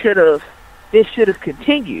 this should have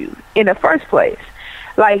continued in the first place.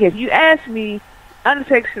 Like, if you ask me,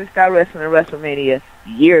 Undertaker should have started wrestling in WrestleMania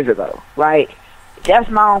years ago. Like, that's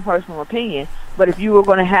my own personal opinion. But if you were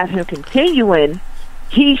going to have him continuing,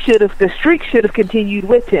 the streak should have continued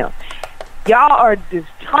with him. Y'all are just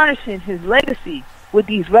tarnishing his legacy with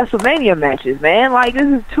these WrestleMania matches, man. Like,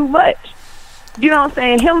 this is too much. You know what I'm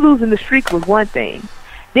saying? Him losing the streak was one thing.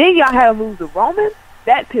 Then y'all had him lose to Roman.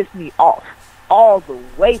 That pissed me off. All the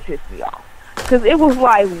way pissed me off. Because it was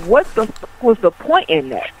like, what the fuck was the point in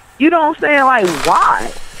that? You know what I'm saying? Like,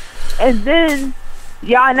 why? And then,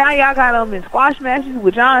 y'all got him in squash matches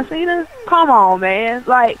with John Cena? Come on, man.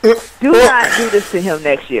 Like, do not do this to him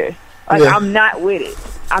next year. Like, yeah. I'm not with it.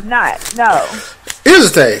 I'm not. No.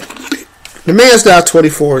 Here's the thing. The man's now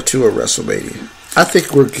 24-2 at WrestleMania. I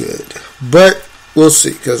think we're good. But we'll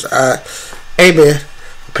see. Because hey, man,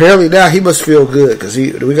 apparently now he must feel good. Because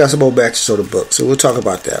we got some more matches on the book. So we'll talk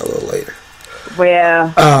about that a little later.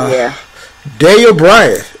 Well, yeah. Daniel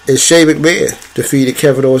Bryan and Shane McMahon defeated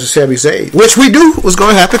Kevin Owens and Sami Zayn, which we knew was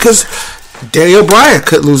going to happen because Daniel Bryan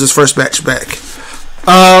couldn't lose his first match back.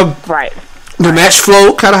 Right. The match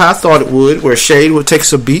flowed kind of how I thought it would, where Shane would take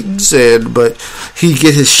some beatings, but he'd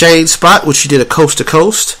get his Shane spot, which he did a coast to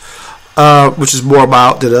coast, which is more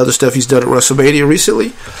about than the other stuff he's done at WrestleMania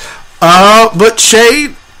recently. But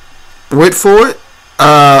Shane went for it.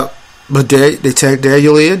 But they tagged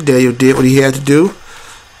Daniel in. Daniel did what he had to do.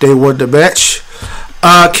 They won the match.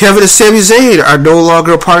 Kevin and Sami Zayn are no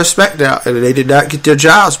longer a part of SmackDown, and they did not get their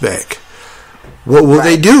jobs back. What will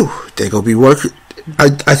they do? They're going to be working.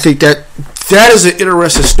 I think that is an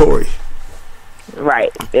interesting story.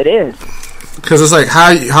 Right, it is. Because it's like,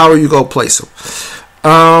 how are you going to place them?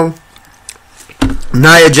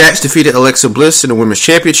 Nia Jax defeated Alexa Bliss in the Women's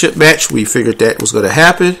Championship match. We figured that was going to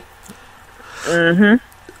happen.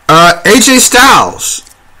 AJ Styles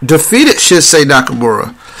defeated Shinsuke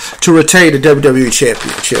Nakamura to retain the WWE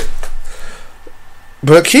Championship.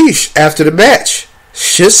 But Keish, after the match,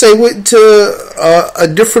 Shinsuke went into a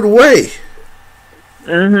different way.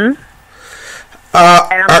 And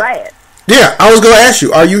I'm glad. Yeah, I was going to ask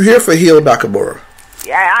you, are you here for heel Nakamura?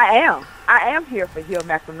 Yeah, I am. I am here for heel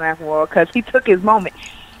Nakamura because he took his moment.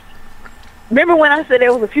 Remember when I said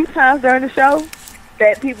there was a few times during the show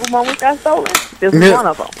that people's moments got stolen? This was one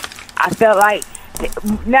of them. I felt like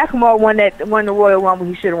Nakamura won the Royal Rumble.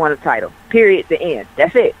 He should have won the title. Period. The end.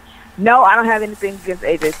 That's it. No, I don't have anything against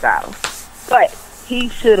AJ Styles, but he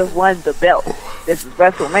should have won the belt. This is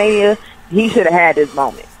WrestleMania. He should have had this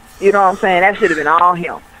moment. You know what I'm saying? That should have been all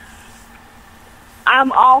him.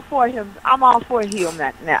 I'm all for him. I'm all for heel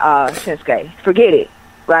Shinsuke. Forget it.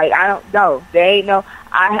 Like, I don't know. There ain't no...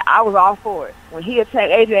 I was all for it. When he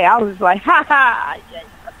attacked AJ, I was just like, ha ha.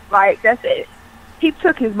 Like, that's it. He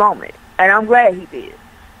took his moment, and I'm glad he did.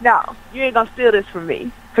 No, you ain't gonna steal this from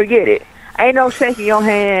me. Forget it. Ain't no shaking your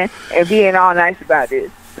hand and being all nice about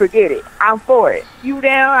this. Forget it. I'm for it. You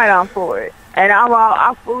damn right I'm for it. And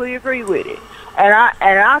I fully agree with it. And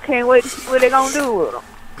I can't wait to see what they're gonna do with him.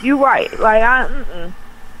 You right. Like,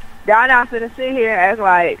 y'all not finna sit here and act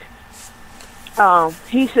like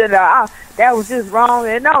he should have, that was just wrong.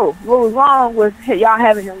 And no, what was wrong was y'all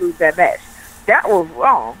having him lose that match. That was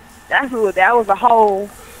wrong. That was the whole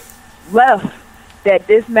left that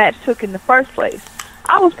this match took in the first place.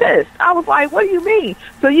 I was pissed. I was like, what do you mean?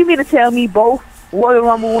 So you mean to tell me both Royal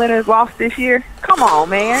Rumble winners lost this year? Come on,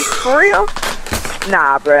 man. For real?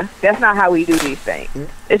 Nah, bruh. That's not how we do these things.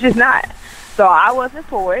 It's just not. So I wasn't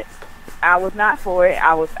for it. I was not for it.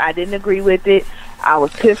 I didn't agree with it. I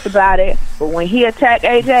was pissed about it. But when he attacked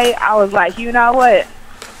AJ, I was like, you know what?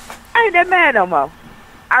 I ain't that mad no more.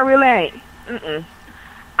 I really ain't.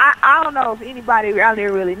 I don't know if anybody out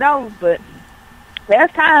there really knows, but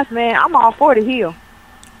there's times, man, I'm all for the heel.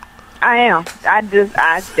 I am.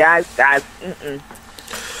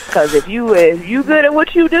 Because if you good at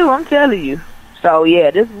what you do, I'm telling you. So yeah,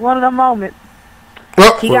 this is one of the moments.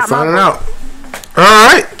 Well, we're finding out. All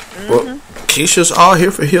right. Well, Keisha's all here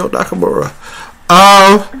for heel Nakamura.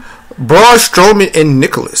 Braun Strowman and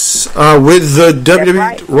Nicholas with the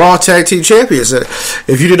WWE Raw Tag Team Champions.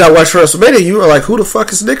 If you did not watch WrestleMania, you were like, who the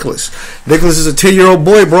fuck is Nicholas? Nicholas is a 10-year-old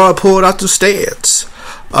boy Braun pulled out the stands.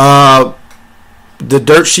 The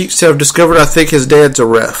dirt sheets have discovered, I think, his dad's a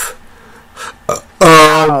ref.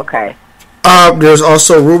 Okay. There's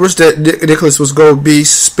also rumors that Nicholas was going to be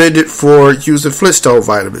suspended for using Flintstone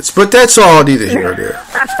vitamins. But that's all neither here nor there.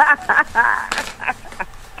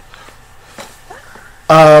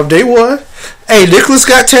 They won. Hey, Nicholas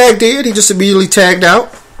got tagged in. He just immediately tagged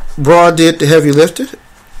out. Braun did the heavy lifting.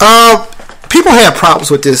 People had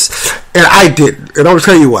problems with this, and I didn't. And I'll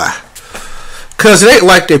tell you why. Because it ain't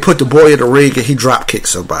like they put the boy in the ring and he drop kicked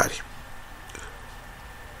somebody.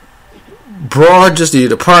 Braun just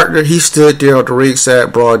needed a partner. He stood there on the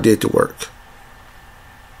ringside. Braun did the work.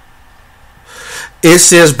 It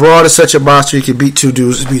says Braun is such a monster he can beat two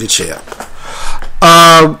dudes and be the champ.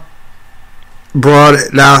 Braun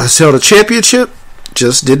now has held a championship,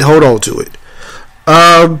 just didn't hold on to it.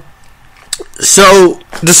 So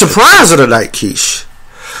the surprise of the night, Keish,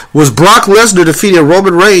 was Brock Lesnar defeating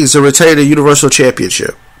Roman Reigns to retain the Universal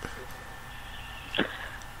Championship.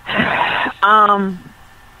 I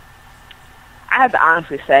have to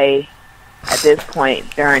honestly say, at this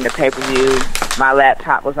point during the pay-per-view, my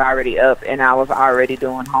laptop was already up and I was already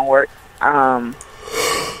doing homework.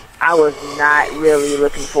 I was not really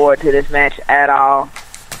looking forward to this match at all.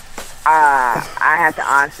 I have to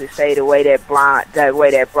honestly say the way that Brock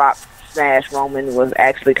smashed Roman was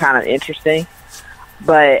actually kind of interesting,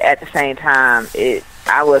 but at the same time,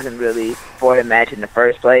 I wasn't really for the match in the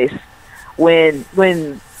first place. When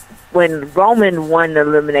Roman won the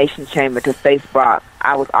Elimination Chamber to face Brock,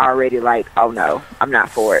 I was already like, oh no, I'm not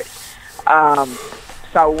for it.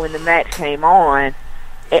 So when the match came on,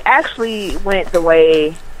 it actually went the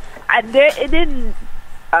way it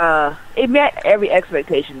met every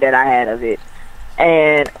expectation that I had of it.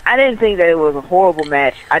 And I didn't think that it was a horrible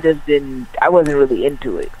match. I wasn't really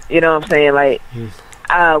into it. You know what I'm saying? Like,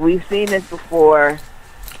 we've seen this before.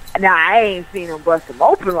 Now, I ain't seen him bust him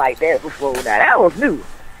open like that before. Now, that was new.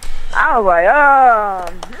 I was like,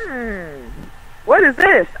 what is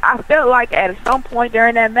this? I felt like at some point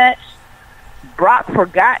during that match, Brock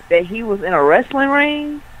forgot that he was in a wrestling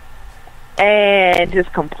ring and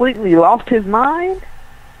just completely lost his mind.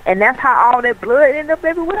 And that's how all that blood ended up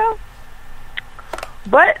everywhere.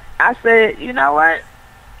 But I said, you know what?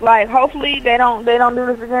 Like, hopefully they don't do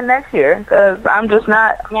this again next year, because I'm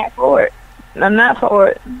not for it. I'm not for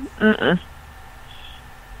it.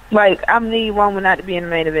 Like, I need Roman not to be in the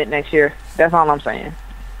main event next year. That's all I'm saying.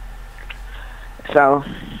 So,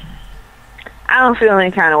 I don't feel any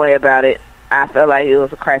kind of way about it. I felt like it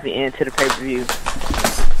was a crappy end to the pay-per-view.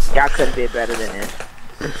 Y'all could have did better than this.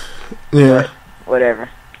 Yeah. But whatever.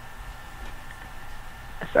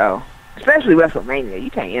 So, especially WrestleMania. You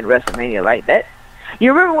can't end WrestleMania like that.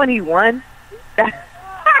 You remember when he won?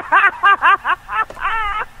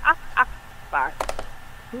 Sorry.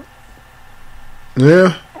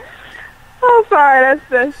 Yeah. I'm sorry,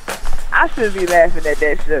 I shouldn't be laughing at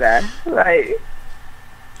that, should I? Like,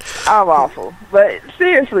 I'm awful. But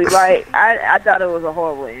seriously, like, I thought it was a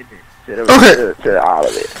horrible ending to all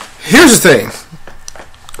of it. Here's the thing.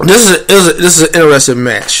 This is an interesting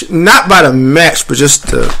match. Not by the match, but just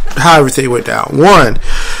how everything went down. One,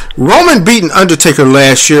 Roman beating Undertaker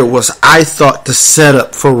last year was, I thought, the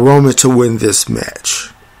setup for Roman to win this match.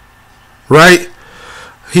 Right?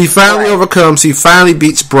 He finally overcomes. He finally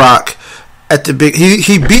beats Brock at the big.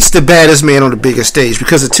 He beats the baddest man on the biggest stage,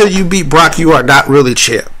 because until you beat Brock, you are not really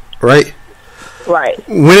champ. Right? Right.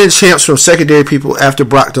 Winning champs from secondary people after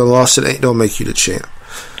Brock done lost it don't make you the champ.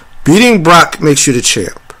 Beating Brock makes you the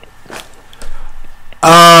champ.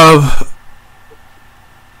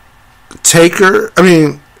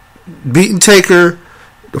 Beating Taker,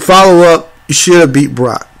 the follow-up, you should have beat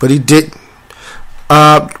Brock, but he didn't.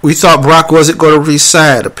 We thought Brock wasn't going to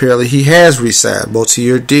re-sign. Apparently he has re-signed,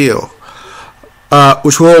 multi-year deal,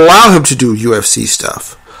 which will allow him to do UFC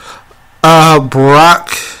stuff.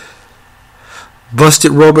 Brock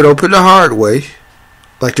busted Roman open the hard way,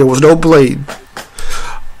 like there was no blade.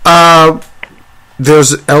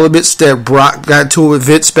 There's elements that Brock got into with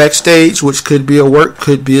Vince backstage, which could be a work,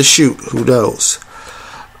 could be a shoot. Who knows?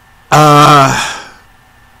 My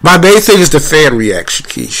main thing is the fan reaction,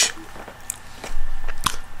 Keish.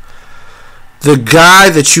 The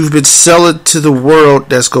guy that you've been selling to the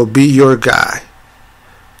world that's going to be your guy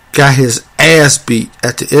got his ass beat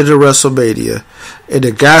at the end of WrestleMania, and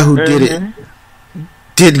the guy who did it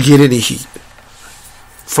didn't get any heat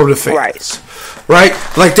from the fans. Right?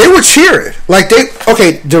 Like, they were cheering. Like,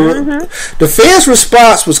 the fans'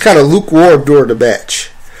 response was kind of lukewarm during the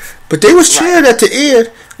match. But they was cheering at the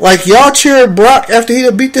end. Like, y'all cheering Brock after he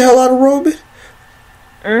done beat the hell out of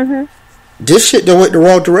Roman? This shit done went the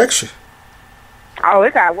wrong direction. Oh,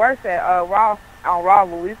 it got worse at Raw. On Raw,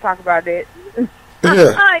 when we talk about that.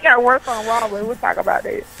 Yeah. It got worse on Raw, when we talk about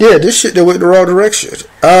that. Yeah, this shit done went the wrong direction.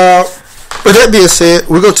 With that being said,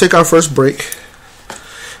 we're going to take our first break.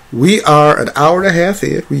 We are an hour and a half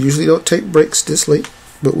in. We usually don't take breaks this late,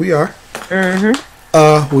 but we are.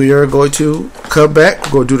 We are going to come back.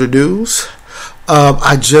 We're going to do the news.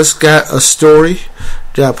 I just got a story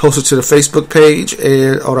that I posted to the Facebook page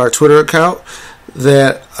and on our Twitter account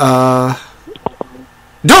that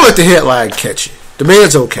don't let the headline catch you. The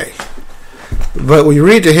man's okay. But when you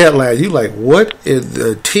read the headline, you're like, what in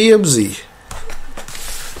the TMZ?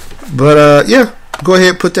 But, yeah, go ahead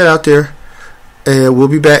and put that out there. And we'll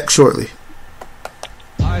be back shortly.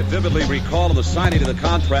 I vividly recall the signing of the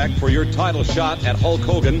contract for your title shot at Hulk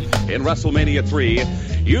Hogan in WrestleMania 3.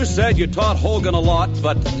 You said you taught Hogan a lot,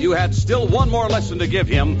 but you had still one more lesson to give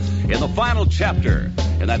him in the final chapter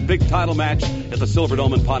in that big title match at the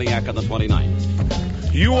Silverdome in Pontiac on the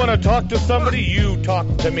 29th. You want to talk to somebody? You talk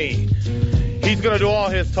to me. He's going to do all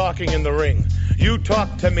his talking in the ring. You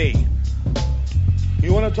talk to me.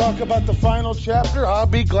 You want to talk about the final chapter? I'll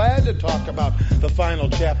be glad to talk about the final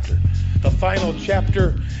chapter. The final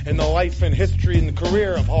chapter in the life and history and the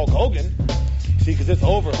career of Hulk Hogan. See, because it's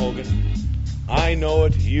over, Hogan. I know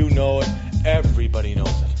it, you know it, everybody knows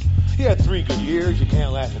it. You had 3 good years, you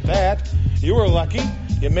can't laugh at that. You were lucky,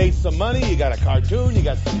 you made some money, you got a cartoon, you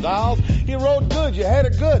got some dolls, you rode good, you had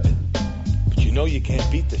it good. But you know you can't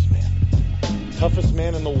beat this man. Toughest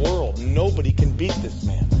man in the world, nobody can beat this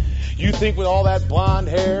man. You think with all that blonde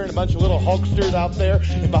hair and a bunch of little Hulksters out there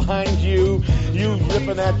and behind you, you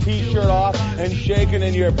ripping that t-shirt off and shaking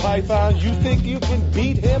in your pythons, you think you can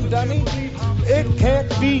beat him, dummy? It can't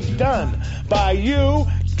be done by you,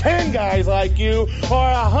 10 guys like you,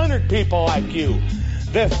 or 100 people like you.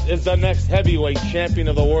 This is the next heavyweight champion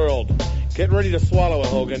of the world. Get ready to swallow it,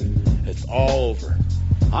 Hogan. It's all over.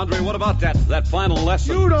 Andre, what about that final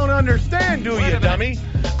lesson? You don't understand, do you, dummy?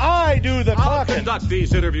 I do the I'll talking. conduct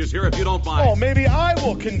these interviews here if you don't mind. Oh, maybe I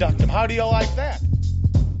will conduct them. How do you like that?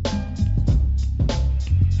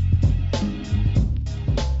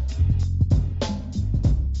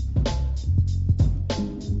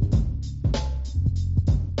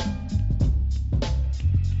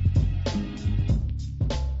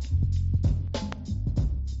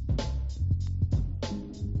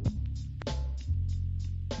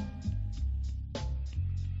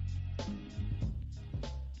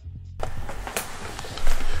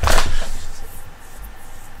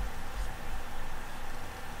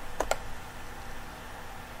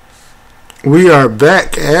 We are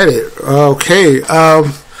back at it. Okay.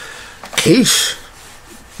 Keish.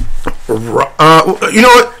 You know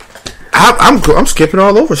what? I'm skipping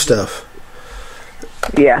all over stuff.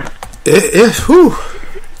 Yeah. Whew.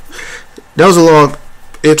 That was a long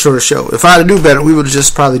intro to the show. If I'd knew better, we would have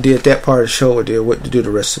just probably did that part of the show and then what to do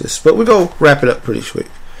the rest of this. But we're going to wrap it up pretty quick.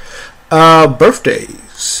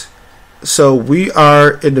 Birthdays. So we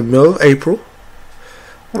are in the middle of April.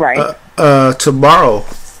 Right. Tomorrow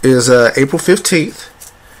is April 15th.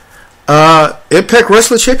 Impact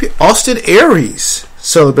Wrestling Champion Austin Aries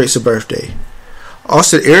celebrates a birthday.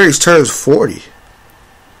 Austin Aries turns 40.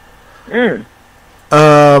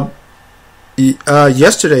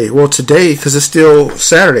 Yesterday, well today, because it's still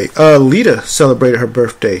Saturday, Lita celebrated her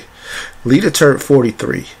birthday. Lita turned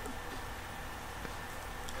 43.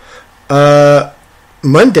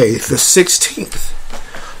 Monday, the 16th,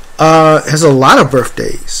 has a lot of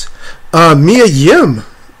birthdays. Mia Yim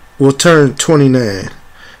will turn 29.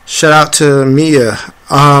 Shout out to Mia.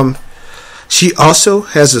 She also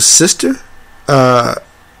has a sister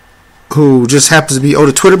who just happens to be on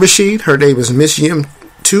the Twitter machine. Her name is Miss Yim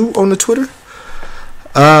 2 on the Twitter.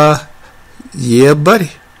 Yeah,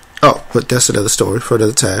 buddy. Oh, but that's another story for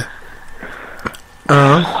another time.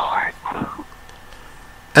 I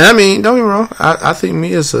mean, don't get me wrong. I think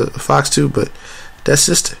Mia's a fox too, but that's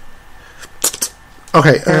sister.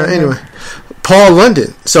 Okay. Anyway. Paul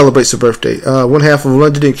London celebrates a birthday. One half of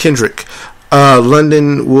London and Kendrick.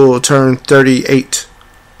 London will turn 38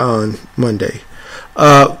 on Monday.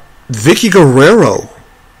 Vicky Guerrero.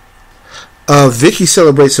 Vicky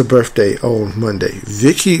celebrates a birthday on Monday.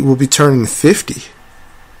 Vicky will be turning 50.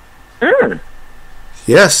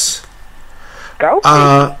 Yes. Go.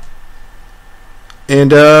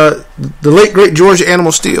 And the late great George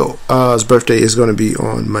Animal Steel, his birthday is going to be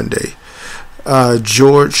on Monday.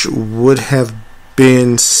 George would have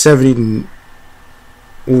been 71.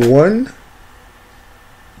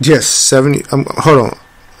 Yes, 70. Hold on.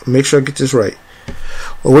 Make sure I get this right.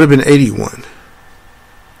 Or would have been 81.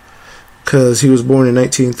 Because he was born in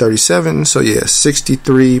 1937. So, yeah,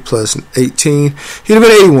 63 plus 18. He'd have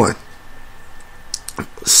been 81.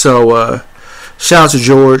 So, shout out to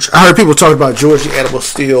George. I heard people talking about George the Animal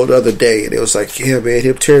Steel the other day, and it was like, yeah, man,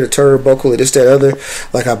 him tearing the turnbuckle and this, that, other.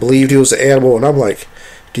 Like, I believed he was an animal, and I'm like,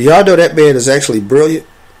 do y'all know that man is actually brilliant?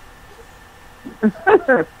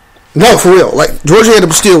 No, for real. Like, George the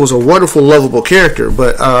Animal Steel was a wonderful, lovable character,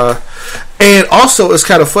 but, and also it's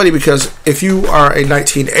kind of funny because if you are a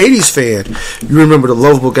 1980s fan, you remember the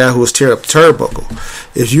lovable guy who was tearing up the turnbuckle.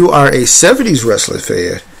 If you are a 70s wrestling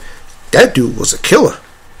fan, that dude was a killer.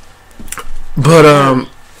 But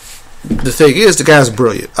the thing is, the guy's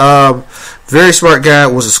brilliant. Very smart guy.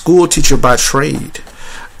 Was a school teacher by trade.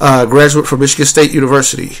 Graduate from Michigan State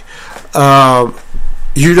University.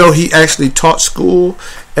 You know, he actually taught school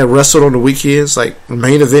and wrestled on the weekends, like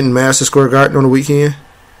main event in Madison Square Garden on the weekend.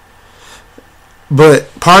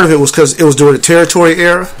 But part of it was because it was during the territory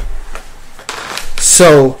era.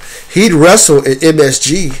 So he'd wrestle at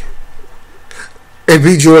MSG and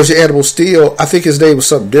be George the Animal Steel. I think his name was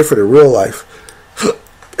something different in real life.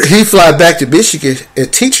 He'd fly back to Michigan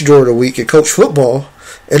and teach during the week and coach football,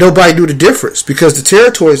 and nobody knew the difference because the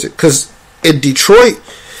territories, because in Detroit,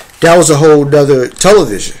 that was a whole nother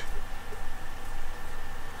television.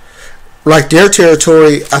 Like their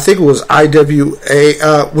territory, I think it was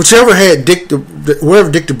IWA, whichever had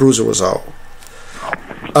wherever Dick the Bruiser was on.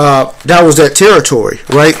 That was that territory,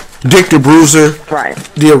 right? Dick the Bruiser, right?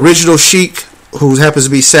 The original Sheik, who happens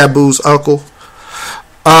to be Sabu's uncle.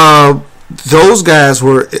 Those guys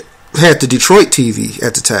had the Detroit TV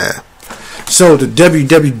at the time. So the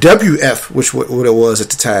WWF, which what it was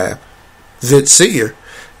at the time, Vince Sr.,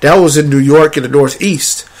 that was in New York in the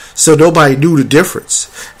Northeast. So nobody knew the difference.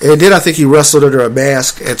 And then I think he wrestled under a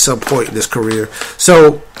mask at some point in his career.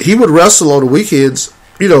 So he would wrestle on the weekends,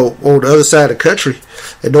 you know, on the other side of the country,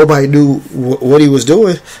 and nobody knew what he was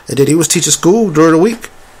doing. And then he was teaching school during the week.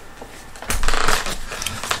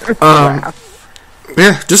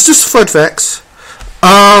 Yeah, just fun facts.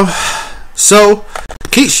 So,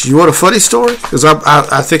 Keish, you want a funny story? Because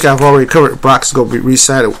I think I've already covered Brock's going to be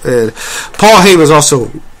re-signed. And Paul Heyman's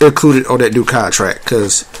also included on that new contract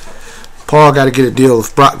because Paul got to get a deal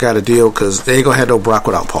if Brock got a deal because they ain't going to have no Brock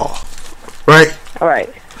without Paul. Right? All right.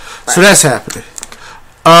 So that's happening.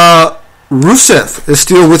 Rusev is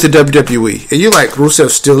still with the WWE. And you're like, Rusev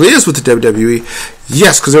still is with the WWE?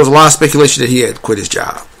 Yes, because there was a lot of speculation that he had quit his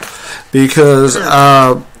job. Because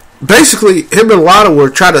basically, him and Lana were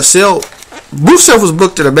trying to sell. Rusev was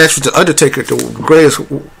booked in a match with The Undertaker, the greatest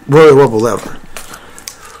Royal Rumble ever.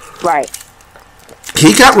 Right.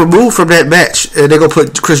 He got removed from that match, and they're going to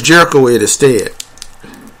put Chris Jericho in instead.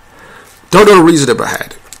 Don't know the reason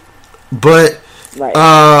behind it. But right.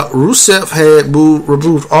 Rusev had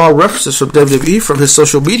removed all references from WWE from his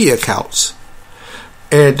social media accounts.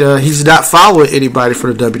 And he's not following anybody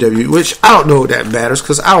from the WWE, which I don't know that matters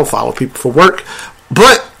because I don't follow people for work.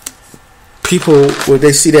 But people, when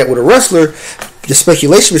they see that with a wrestler, the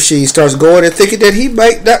speculation machine starts going and thinking that he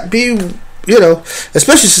might not be,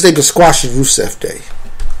 especially since they've been squashing Rusev Day.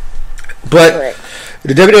 But right.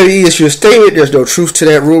 The WWE issued a statement. There's no truth to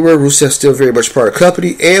that rumor. Rusev's still very much part of the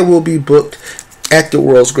company and will be booked at the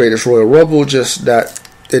world's greatest Royal Rumble, just not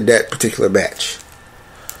in that particular match.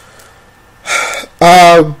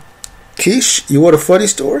 Keish, you want a funny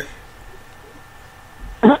story?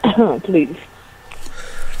 Please.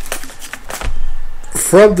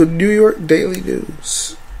 From the New York Daily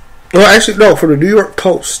News. Well, actually, no, from the New York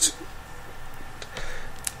Post.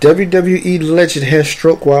 WWE legend has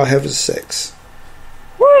stroke while having sex.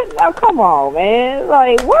 What? Now, come on, man.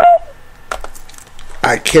 Like, what?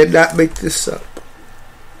 I cannot make this up.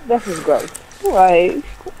 This is gross. Like,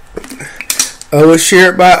 I was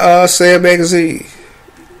shared by Cien magazine.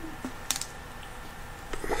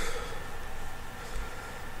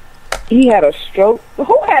 he had a stroke.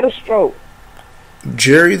 Who had a stroke?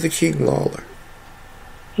 Jerry the King Lawler.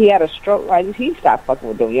 He had a stroke. Like, he stopped fucking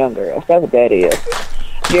with them young girls. That's what that is.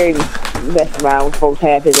 Jerry messed around with folks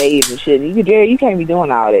half his age and shit. Jerry, you can't be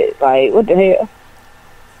doing all that. Like, what the hell?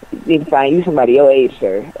 You need to find you somebody your age,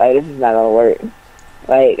 sir. Like, this is not gonna work.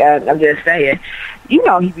 Like, I'm just saying. You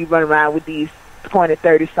know he be running around with these 20,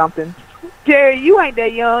 30-somethings. Jerry, you ain't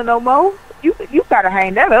that young no more. You gotta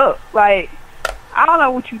hang that up. Like, I don't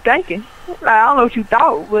know what you thinking. Like, I don't know what you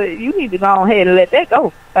thought, but you need to go ahead and let that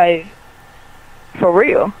go. Like, for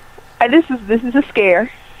real. And this is a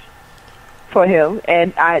scare for him,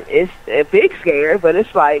 and it's a big scare. But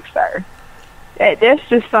it's like, sir, that's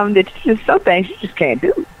just something that some things you just can't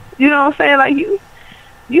do. You know what I'm saying? Like, you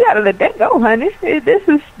gotta let that go, honey. This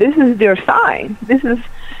is your sign. This is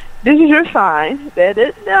your sign that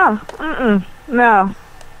no.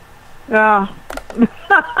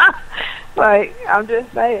 Like, I'm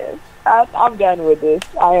just saying, I'm done with this.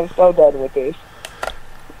 I am so done with this.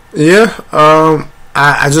 Yeah,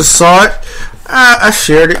 I just saw it. I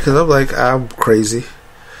shared it because I'm like, I'm crazy.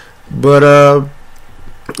 But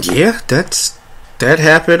yeah, that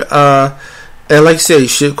happened. And like I said, you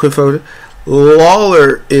should quit voting.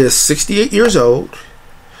 Lawler is 68 years old.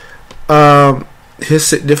 His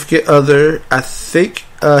significant other, I think,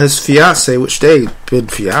 his fiance, which they've been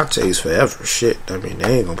fiancés forever. Shit, I mean,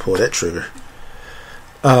 they ain't gonna pull that trigger.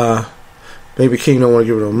 Maybe King don't want to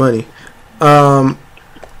give her no money.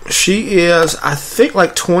 She is, I think,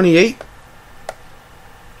 like 28.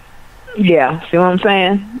 Yeah, see what I'm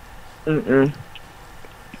saying?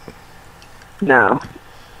 No.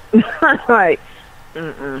 Like,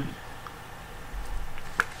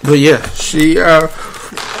 But yeah, she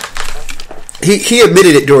he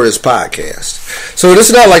admitted it during his podcast. So this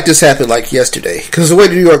is not like this happened like yesterday, because the way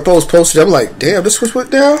the New York Post posted, I'm like, damn, this was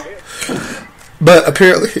went down. But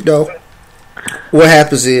apparently, no. What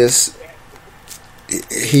happens is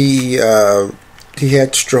he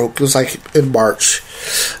had stroke. It was like in March.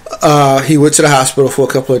 He went to the hospital for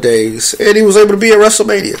a couple of days, and he was able to be at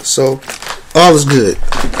WrestleMania. So all is good,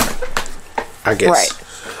 I guess. Right.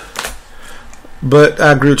 But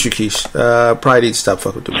I agree with you, Keish. Probably need to stop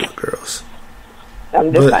fucking with the little girls.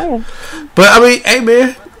 I'm just saying. But I mean, hey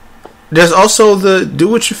man, there's also the do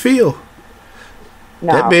what you feel.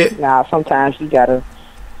 No, sometimes you gotta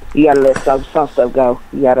let some stuff go.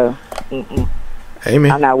 You gotta. Hey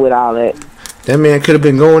man, I'm not with all that. That man could have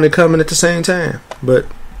been going and coming at the same time, but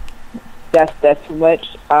that's too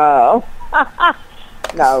much. No,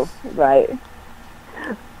 right.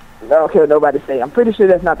 I don't care what nobody say. I'm pretty sure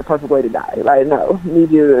that's not the perfect way to die. Like, no,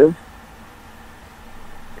 need you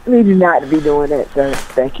not to be doing that, sir.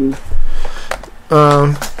 Thank you.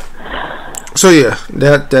 So yeah,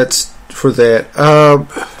 that's for that.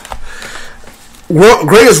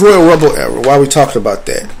 Greatest Royal Rumble ever. Why are we talking about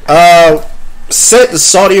that? Set in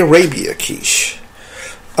Saudi Arabia, Keish.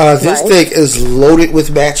 This thing is loaded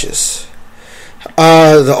with matches.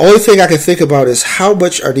 The only thing I can think about is how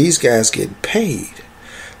much are these guys getting paid?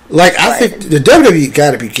 Like, I think the WWE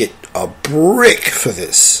got to be getting a brick for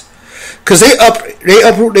this, because they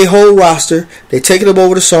uproot their whole roster. They taking them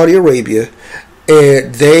over to Saudi Arabia,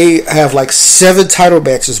 and they have like 7 title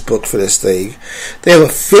matches booked for this thing. They have a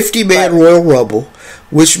 50-man Royal Rumble,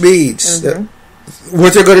 which means that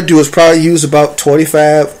what they're going to do is probably use about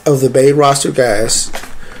 25 of the main roster guys,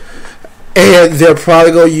 and they're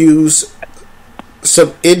probably going to use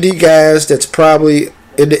some indie guys that's probably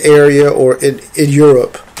in the area or in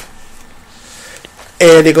Europe,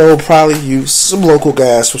 and they're going to probably use some local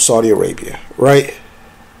guys from Saudi Arabia, right?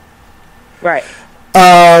 Right.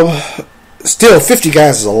 Still, 50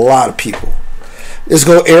 guys is a lot of people. It's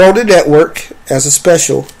going to air on the network as a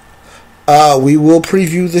special. We will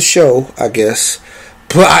preview the show, I guess.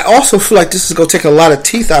 But I also feel like this is going to take a lot of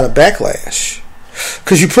teeth out of Backlash.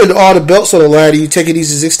 Because you're putting all the belts on the line and you're taking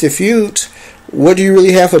these existing feuds. What do you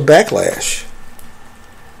really have for Backlash?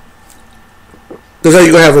 Because are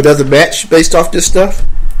you going to have another match based off this stuff?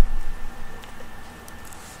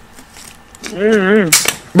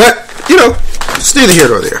 But, you know, it's neither here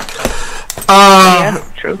nor there.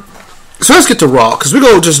 True. So let's get to Raw, because we're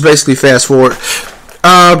going to just basically fast forward.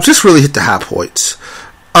 Just really hit the high points.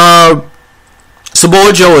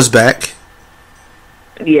 Samoa Joe is back.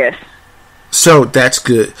 Yes. So that's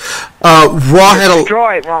good. Raw had a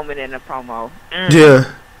destroyed Roman in the promo.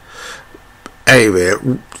 Yeah. Hey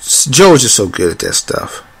man, Joe is just so good at that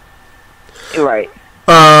stuff. Right.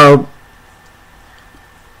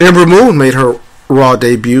 Ember Moon made her Raw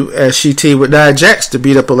debut as she teamed with Nia Jax to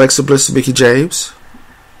beat up Alexa Bliss and Mickie James.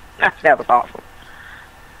 That was awesome.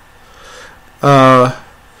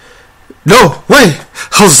 No way,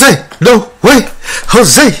 Jose! No way,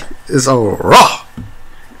 Jose is on Raw.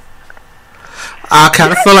 I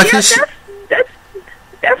kind of feel like that's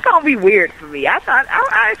gonna be weird for me. I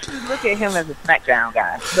actually look at him as a SmackDown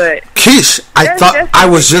guy, but Keish, I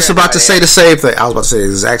was just about to say the same thing. I was about to say the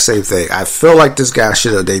exact same thing. I feel like this guy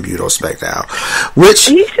should have debuted on SmackDown, which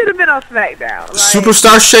he should have been on SmackDown. Like,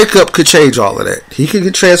 Superstar Shakeup could change all of that. He could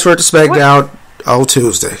get transferred to SmackDown on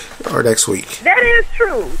Tuesday or next week. That is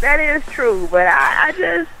true. But I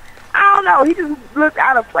don't know. He just looked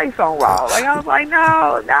out of place on Raw. Like, I was like,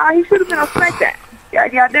 no, he should have been on SmackDown. Yeah,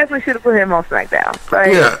 y'all definitely should have put him on SmackDown.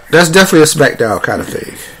 Right? Yeah, that's definitely a SmackDown kind of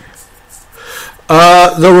thing.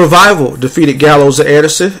 The Revival defeated Gallows and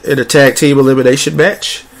Anderson in a tag team elimination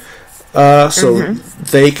match. So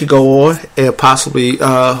they could go on and possibly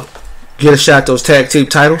get a shot at those tag team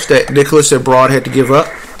titles that Nicholas and Braun had to give up.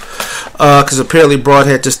 Because apparently Braun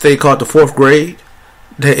had this thing called the Fourth Grade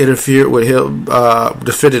that interfered with him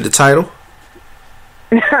defending the title.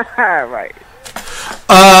 Right.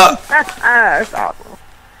 That's awesome.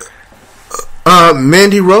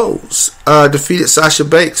 Mandy Rose defeated Sasha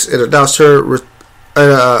Banks and announced her.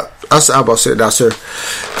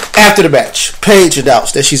 After the match, Paige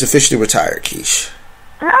announced that she's officially retired. Keish.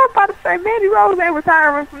 I was about to say Mandy Rose ain't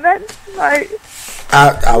retiring from that. Like,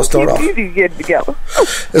 I was thrown off. You need to get it together.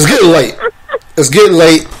 It's getting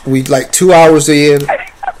late. We like 2 hours in.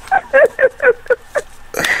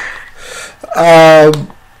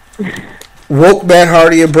 Woke Matt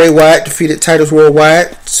Hardy and Bray Wyatt defeated Titles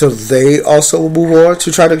Worldwide, so they also will move on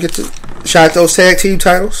to try to get the shot at those tag team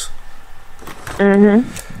titles. Bobby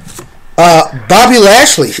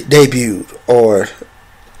Lashley debuted on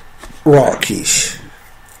Raw, Keish.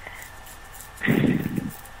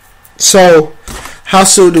 So, how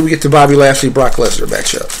soon do we get the Bobby Lashley Brock Lesnar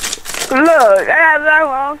matchup? Look, that's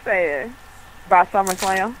what I'm saying. By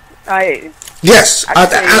SummerSlam. Yes, I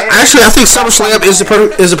think SummerSlam is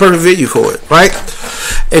the perfect venue for it, right?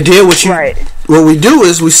 And then what we do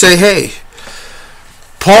is we say, hey,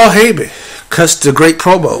 Paul Heyman cuts the great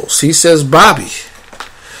promos. He says, Bobby,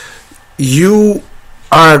 you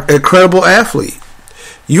are an incredible athlete.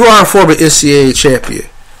 You are a former NCAA champion.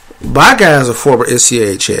 My guy is a former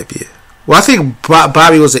NCAA champion. Well, I think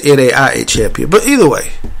Bobby was an NAIA champion, but either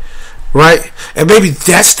way. Right? And maybe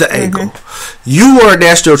that's the angle. You were a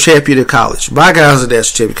national champion in college. My guy was a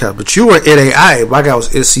national champion in college. But you were NAIA. My guy was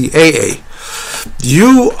NCAA.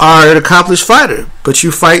 You are an accomplished fighter. But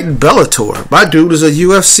you fight in Bellator. My dude is a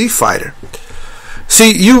UFC fighter.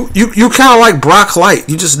 See, you kind of like Brock Light.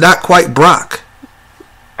 You just not quite Brock.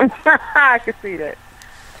 I can see that.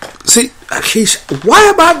 See, why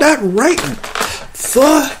am I not writing?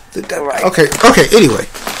 Okay, anyway.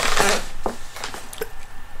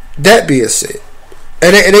 That being said,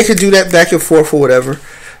 and they can do that back and forth or whatever.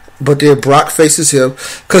 But then Brock faces him.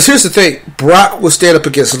 Because here's the thing. Brock will stand up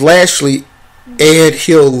against Lashley, and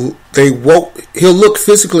he'll look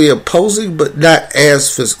physically imposing, but not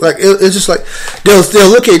as physical. Like, it's just like, they'll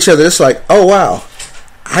look at each other. It's like, oh, wow.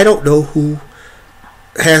 I don't know who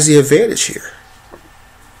has the advantage here.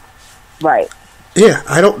 Right. Yeah,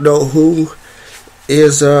 I don't know who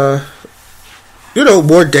is, more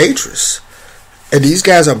dangerous. And these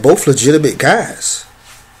guys are both legitimate guys.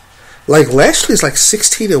 Like, Lashley's like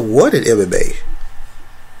 16-1 in MMA.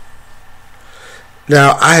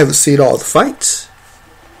 Now, I haven't seen all the fights,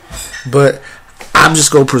 but I'm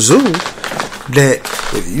just going to presume that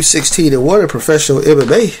if you 16-1 in professional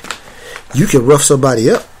MMA, you can rough somebody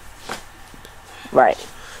up. Right.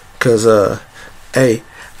 Because, hey,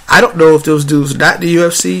 I don't know if those dudes not in the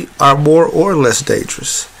UFC are more or less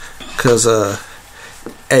dangerous. Because,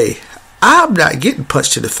 hey, I'm not getting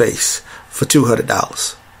punched in the face for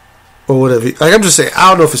 $200 or whatever. Like, I'm just saying, I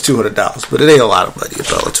don't know if it's $200, but it ain't a lot of money in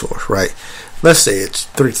Bellator, right? Let's say it's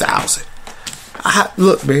 $3,000.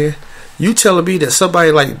 Look, man, you telling me that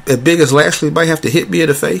somebody like as big as Lashley might have to hit me in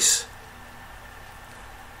the face?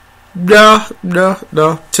 No.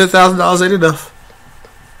 $10,000 ain't enough.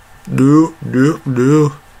 No.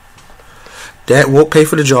 That won't pay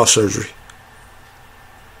for the jaw surgery.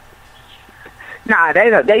 Nah,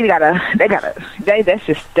 that's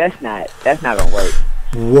not gonna work.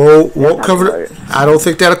 Won't cover it. I don't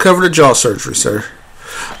think that'll cover the jaw surgery, sir.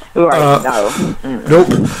 Right, no. Nope.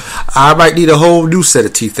 I might need a whole new set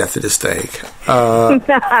of teeth after this thing.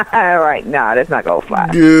 Right, no, that's not gonna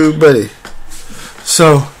fly. Yeah, buddy.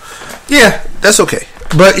 So, yeah, that's okay.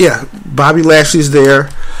 But yeah, Bobby Lashley's there.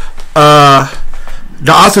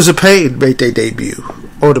 The Authors of Pain made their debut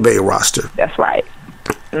on the main roster. That's right.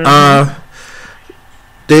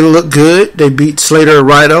 They look good. They beat Slater and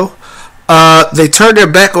Rhino. They turned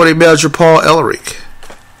their back on their manager Paul Ellering.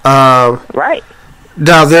 Right.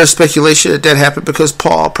 Now, there's speculation that happened because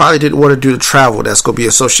Paul probably didn't want to do the travel that's going to be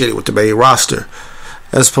associated with the main roster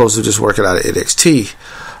as opposed to just working out of NXT.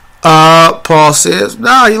 Paul says,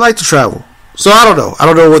 nah, he liked to travel. So, I don't know. I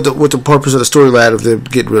don't know what the purpose of the storyline of them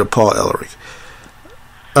getting rid of Paul Ellering.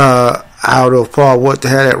 I don't know if Paul wanted to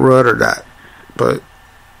have that run or not. But,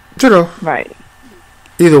 Right.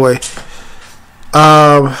 Either way.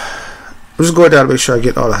 I'm just going down to make sure I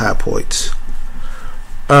get all the high points.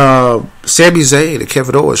 Sami Zayn and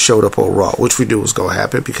Kevin Owens showed up on Raw, which we knew was going to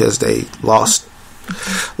happen because they lost.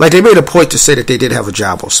 Like, they made a point to say that they didn't have a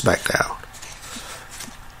job on SmackDown.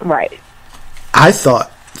 Right. I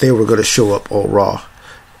thought they were going to show up on Raw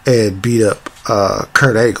and beat up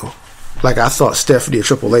Kurt Angle. Like, I thought Stephanie and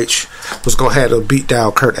Triple H was going to have to beat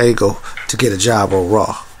down Kurt Angle to get a job on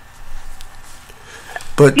Raw.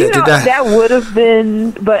 But they did not. That would have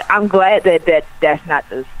been, but I'm glad that's not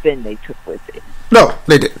the spin they took with it. No,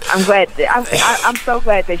 they didn't. I'm glad. I'm so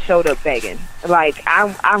glad they showed up begging. Like,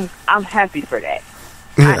 I'm happy for that.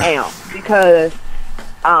 Yeah. I am, because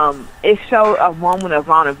it showed a moment of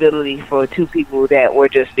vulnerability for two people that were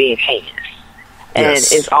just being hands, and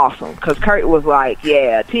it's awesome. Because Kurt was like,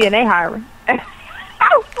 "Yeah, TNA hiring." I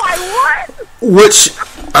was like, "What?" Which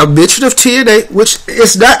a mention of TNA, which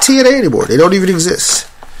it's not TNA anymore. They don't even exist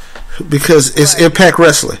because it's Impact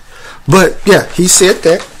Wrestling. But yeah, he said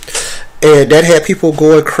that. And that had people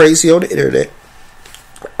going crazy on the internet.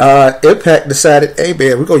 Impact decided, hey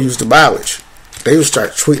man, we're going to use the mileage. They would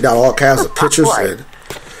start tweeting out all kinds of pictures and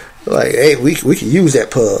like, hey, we can use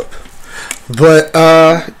that pub. But,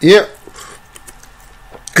 yeah.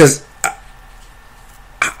 Because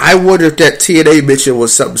I wonder if that TNA mention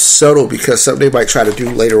was something subtle because something they might try to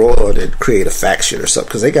do later on and create a faction or something.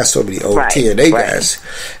 Because they got so many old TNA guys.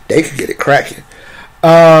 They could get it cracking.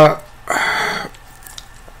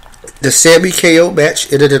 The Sammy KO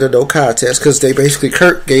match ended in a no contest because they basically,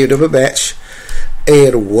 Kurt gave them a match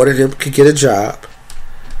and one of them could get a job.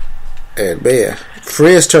 And man,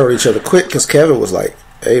 friends turned each other quick because Kevin was like,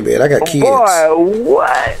 hey man, I got kids. Boy,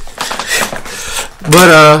 what?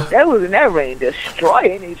 But that was never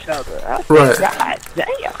destroying each other. I said, God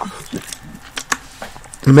damn.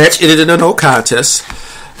 The match ended in a no contest.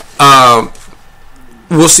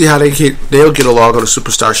 We'll see how they'll get along on the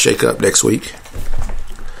Superstar Shake-Up next week.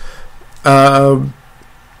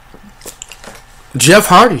 Jeff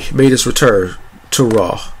Hardy made his return to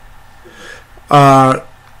Raw.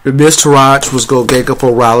 Miz Taraj was going to gang up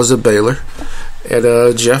on Rollins and Balor,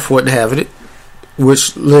 and Jeff wasn't having it,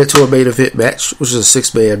 which led to a main event match, which was a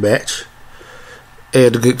 6-man match,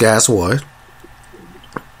 and the good guys won.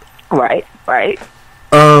 Right.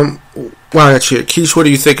 Wow, that's here. Keish, what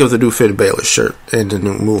do you think of the new Finn Balor shirt and the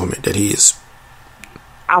new movement that he is?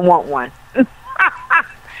 I want one.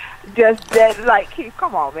 just that, like,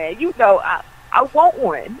 come on, man. You know, I want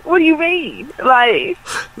one. What do you mean? Like,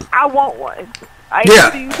 I want one. Like,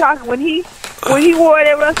 what are you talking when he wore it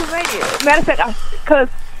at WrestleMania? Matter of fact, because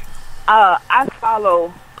I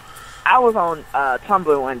was on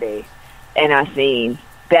Tumblr one day, and I seen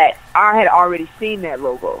that I had already seen that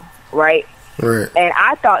logo, right? Right. And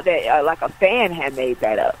I thought that like a fan had made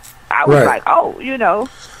that up. I was like, oh, you know,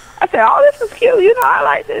 I said, oh, this is cute. You know, I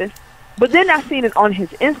like this. But then I seen it on his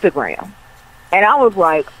Instagram, and I was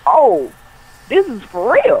like, oh, this is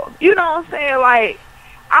for real. You know what I'm saying? Like,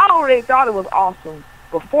 I already thought it was awesome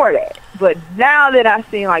before that, but now that I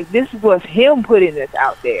seen like this was him putting this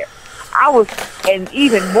out there, I was and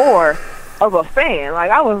even more of a fan.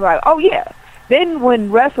 Like, I was like, oh yeah. Then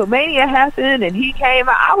when WrestleMania happened and he came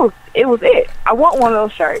out, it was it. I want one of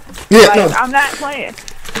those shirts. Yeah, like, no. I'm not playing.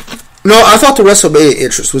 No, I thought the WrestleMania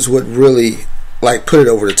interest was what really like put it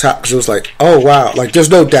over the top, because it was like, oh wow, like there's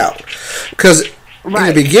no doubt. Because in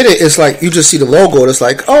the beginning, it's like you just see the logo and it's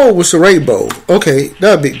like, oh, it's a rainbow. Okay,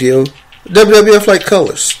 not a big deal. WWF like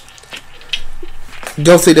colors.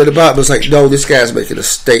 Don't think that about it, but it's like, no, this guy's making a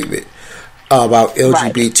statement about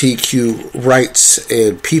LGBTQ rights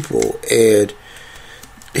and people, and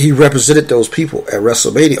he represented those people at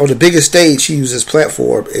WrestleMania on the biggest stage. He used his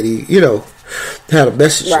platform, and he, you know, had a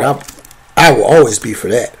message. And I will always be for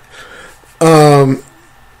that.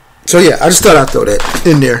 So yeah, I just thought I'd throw that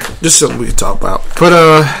in there, just something we can talk about. But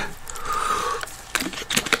I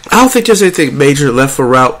don't think there's anything major left for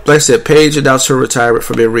Route. Like I said, Paige announced her retirement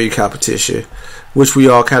from in-ring competition, which we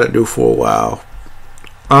all kind of knew for a while.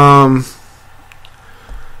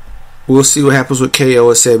 We'll see what happens with KO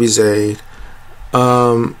and Sami Zayn.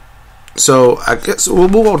 So I guess we'll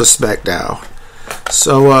move on to SmackDown.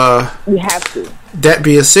 So you have to. That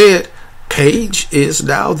being said, Paige is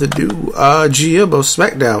now the new GM of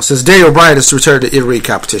SmackDown since Daniel Bryan has returned to in-ring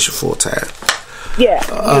competition full time. Yeah,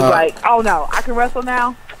 he was like, oh no, I can wrestle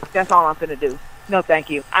now? That's all I'm finna do. No, thank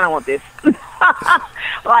you. I don't want this.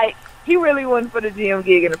 Like, he really wasn't for the GM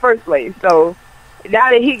gig in the first place. So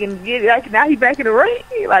now that he can get it, like, now he's back in the ring,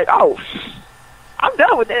 he's like, oh, I'm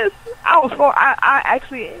done with this. I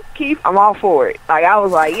actually, Keith, I'm all for it. Like, I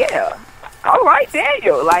was like, yeah, all right,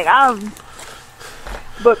 Daniel. Like,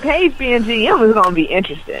 but Paige being GM is going to be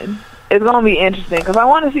interesting. It's going to be interesting because I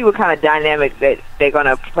want to see what kind of dynamic that they're going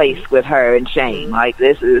to place with her and Shane. Like,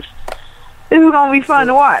 this is going to be fun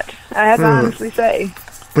to watch. I have to honestly say.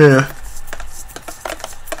 Yeah.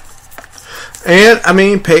 And, I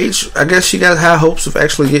mean, Paige, I guess she got high hopes of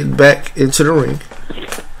actually getting back into the ring.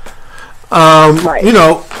 You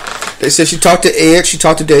know, they said she talked to Ed, she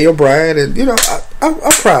talked to Daniel Bryan, and, you know, I'm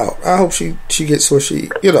proud. I hope she gets where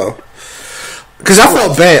she, you know. Because I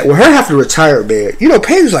felt bad. With her having to retire, man, you know,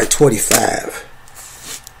 Paige was like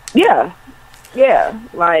 25. Yeah. Yeah.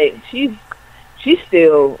 Like, she's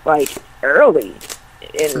still, like, early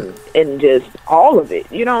in just all of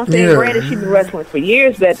it. You know what I'm saying? Yeah. Granted, she's been wrestling for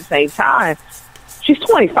years, but at the same time, she's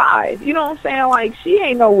 25. You know what I'm saying? Like, she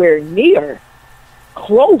ain't nowhere near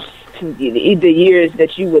close to the years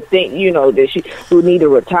that you would think, you know, that she would need to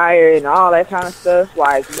retire and all that kind of stuff.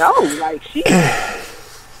 Like, no. Like,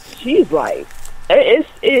 she's like,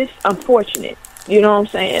 it's unfortunate. You know what I'm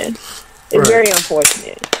saying? It's very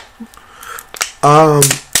unfortunate.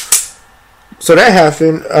 So that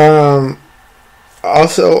happened.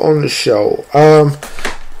 Also on the show,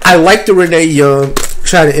 I like the Renee Young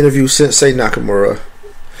trying to interview Sensei Nakamura,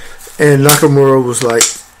 and Nakamura was like,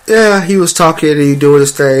 yeah, he was talking and he doing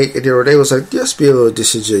his thing, and then Renee was like, just be a little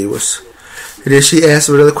disingenuous. And then she asked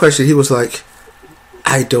him another question. He was like,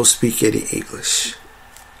 I don't speak any English.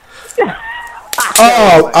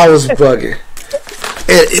 Oh, I was bugging.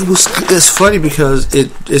 And it's funny because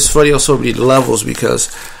it's funny on so many levels,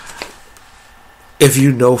 because if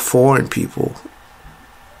you know foreign people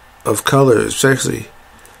of color, especially,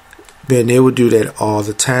 man, they would do that all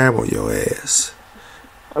the time on your ass.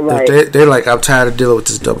 Right. They're like, I'm tired of dealing with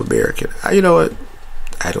this dumb American. You know what?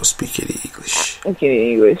 I don't speak any English.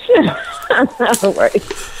 Okay, English.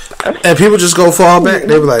 Right. And people just go fall back.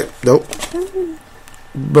 They were like, nope.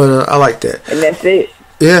 But I like that. And that's it.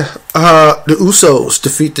 Yeah. The Usos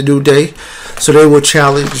defeat the New Day, so they will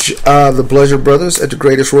challenge the Bludgeon Brothers at the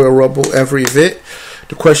Greatest Royal Rumble ever event.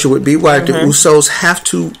 The question would be, why did the Usos have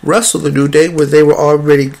to wrestle the New Day when they were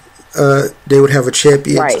already, they would have a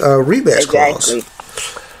champions rematch clause?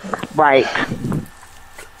 Right.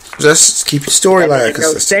 Just keep your storyline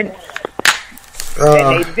consistent.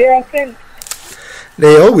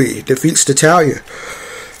 Naomi defeats Natalya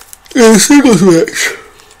in a singles match.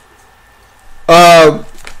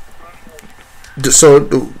 So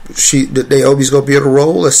Naomi's gonna be on a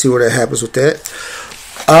roll. Let's see what happens with that.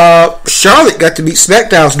 Charlotte got to meet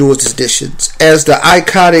SmackDown's newest additions as the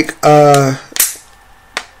iconic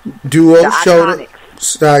duo showed up.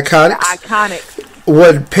 The Iconics.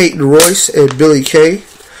 One Peyton Royce and Billy Kay.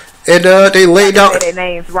 And they laid out their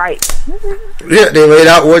names right. Yeah, they laid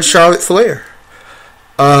out one Charlotte Flair.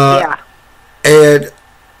 And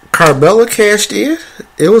Carmella cashed in.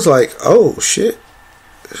 It was like, oh shit.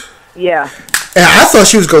 Yeah. And I thought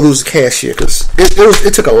she was gonna lose the Keshia because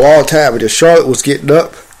it took a long time, and then Charlotte was getting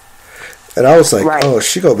up, and I was like, oh,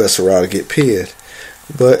 she gonna mess around and get pinned.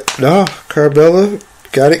 But no, Carmella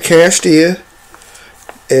got it cashed in,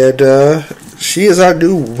 and she is our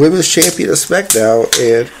new women's champion of SmackDown.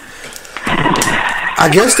 And I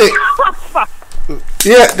guess they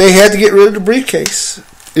had to get rid of the briefcase.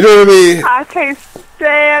 You know what I mean? I can't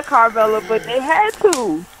stand Carmella, but they had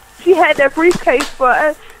to. She had that briefcase,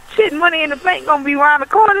 but shit, Money in the Bank gonna be around the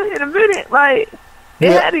corner in a minute. Like, they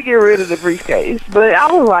had to get rid of the briefcase. But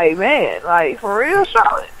I was like, man, like, for real,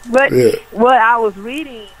 Charlotte. But what I was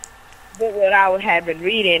reading, what I had been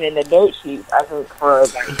reading in the dirt sheets, I think for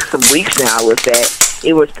like some weeks now, was that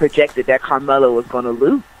it was projected that Carmella was gonna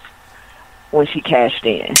lose when she cashed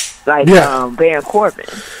in, like Baron Corbin.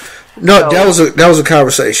 No, so, that was a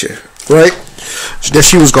conversation, right? That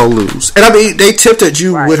she was gonna lose, and I mean they tempted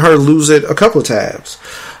you with her losing a couple of times.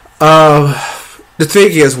 The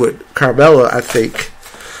thing is with Carmella, I think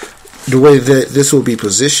the way that this will be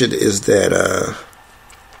positioned is that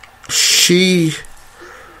she'll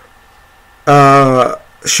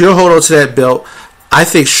hold on to that belt. I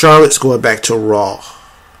think Charlotte's going back to Raw.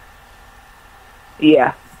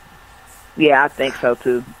 Yeah, I think so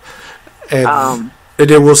too. And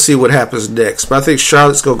then we'll see what happens next. But I think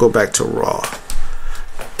Charlotte's going to go back to Raw.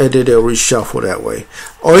 And then they'll reshuffle that way.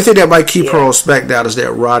 Only thing that might keep her on SmackDown is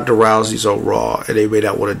that Ronda Rousey's on Raw. And they may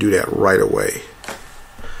not want to do that right away.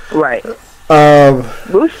 Right.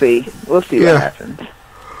 We'll see. We'll see what happens.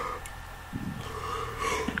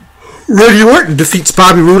 Randy Orton defeats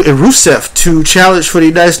Bobby Roode and Rusev to challenge for the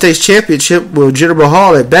United States Championship with Jinder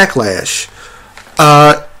Mahal at Backlash.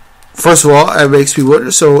 First of all, it makes me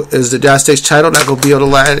wonder, so is the United States title not going to be on the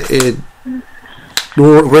line in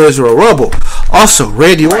the Women's Royal Rumble? Also,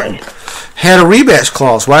 Randy Orton had a rematch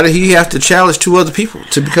clause. Why did he have to challenge two other people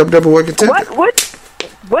to become number one contender?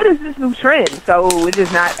 What is this new trend? So we're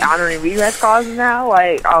just not honoring rematch clauses now?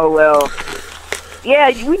 Like, oh, well, yeah,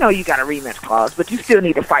 we know you got a rematch clause, but you still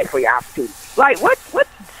need to fight for your opportunity. Like, what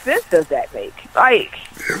sense does that make? Like,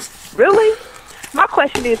 really? My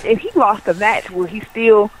question is, if he lost a match, will he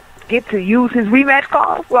still get to use his rematch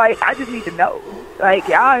clause? Like, I just need to know. Like,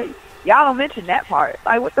 y'all don't mention that part.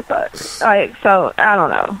 Like, what the fuck? Like, so I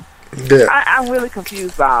don't know. Yeah. I'm really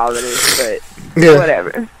confused by all of this, but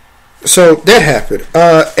whatever. So that happened.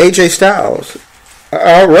 AJ Styles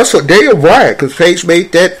wrestled Daniel Bryan because Paige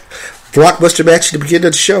made that blockbuster match at the beginning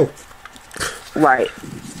of the show. Right.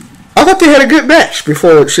 I thought they had a good match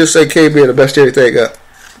before Shinsuke came in and messed everything up.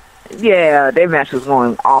 Yeah, their match was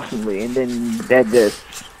going awesomely, and then that just,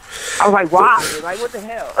 I was like, wow, like, what the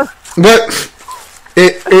hell? But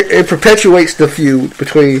it perpetuates the feud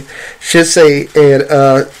between Shinsuke and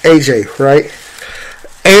AJ, right?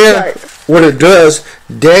 And what it does,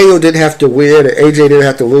 Daniel didn't have to win and AJ didn't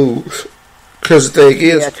have to lose. Because the thing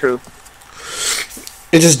is, true.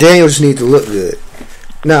 Daniel just needs to look good.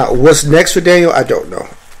 Now, what's next for Daniel? I don't know.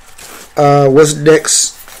 What's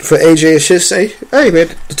next for AJ and Shinsuke? Hey,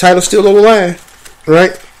 man, the title's still on the line,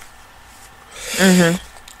 right? Mm-hmm.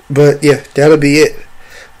 But yeah, that'll be it.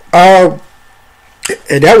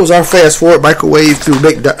 And that was our fast forward microwave through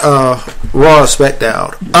Raw and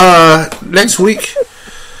SmackDown. Next week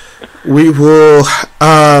we will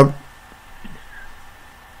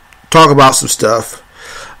talk about some stuff.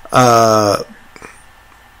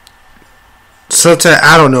 Sometime,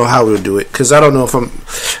 I don't know how we'll do it because I don't know if we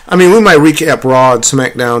might recap Raw and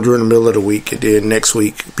SmackDown during the middle of the week, and then next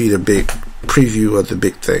week be the big preview of the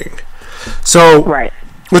big thing. So,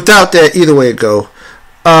 without that, either way it go.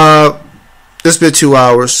 It's been 2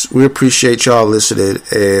 hours. We appreciate y'all listening,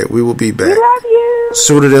 and we will be back. We love you.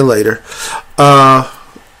 Sooner than later. Have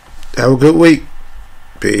a good week.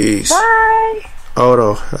 Peace. Bye. Oh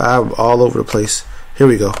no, I'm all over the place. Here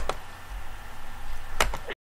we go.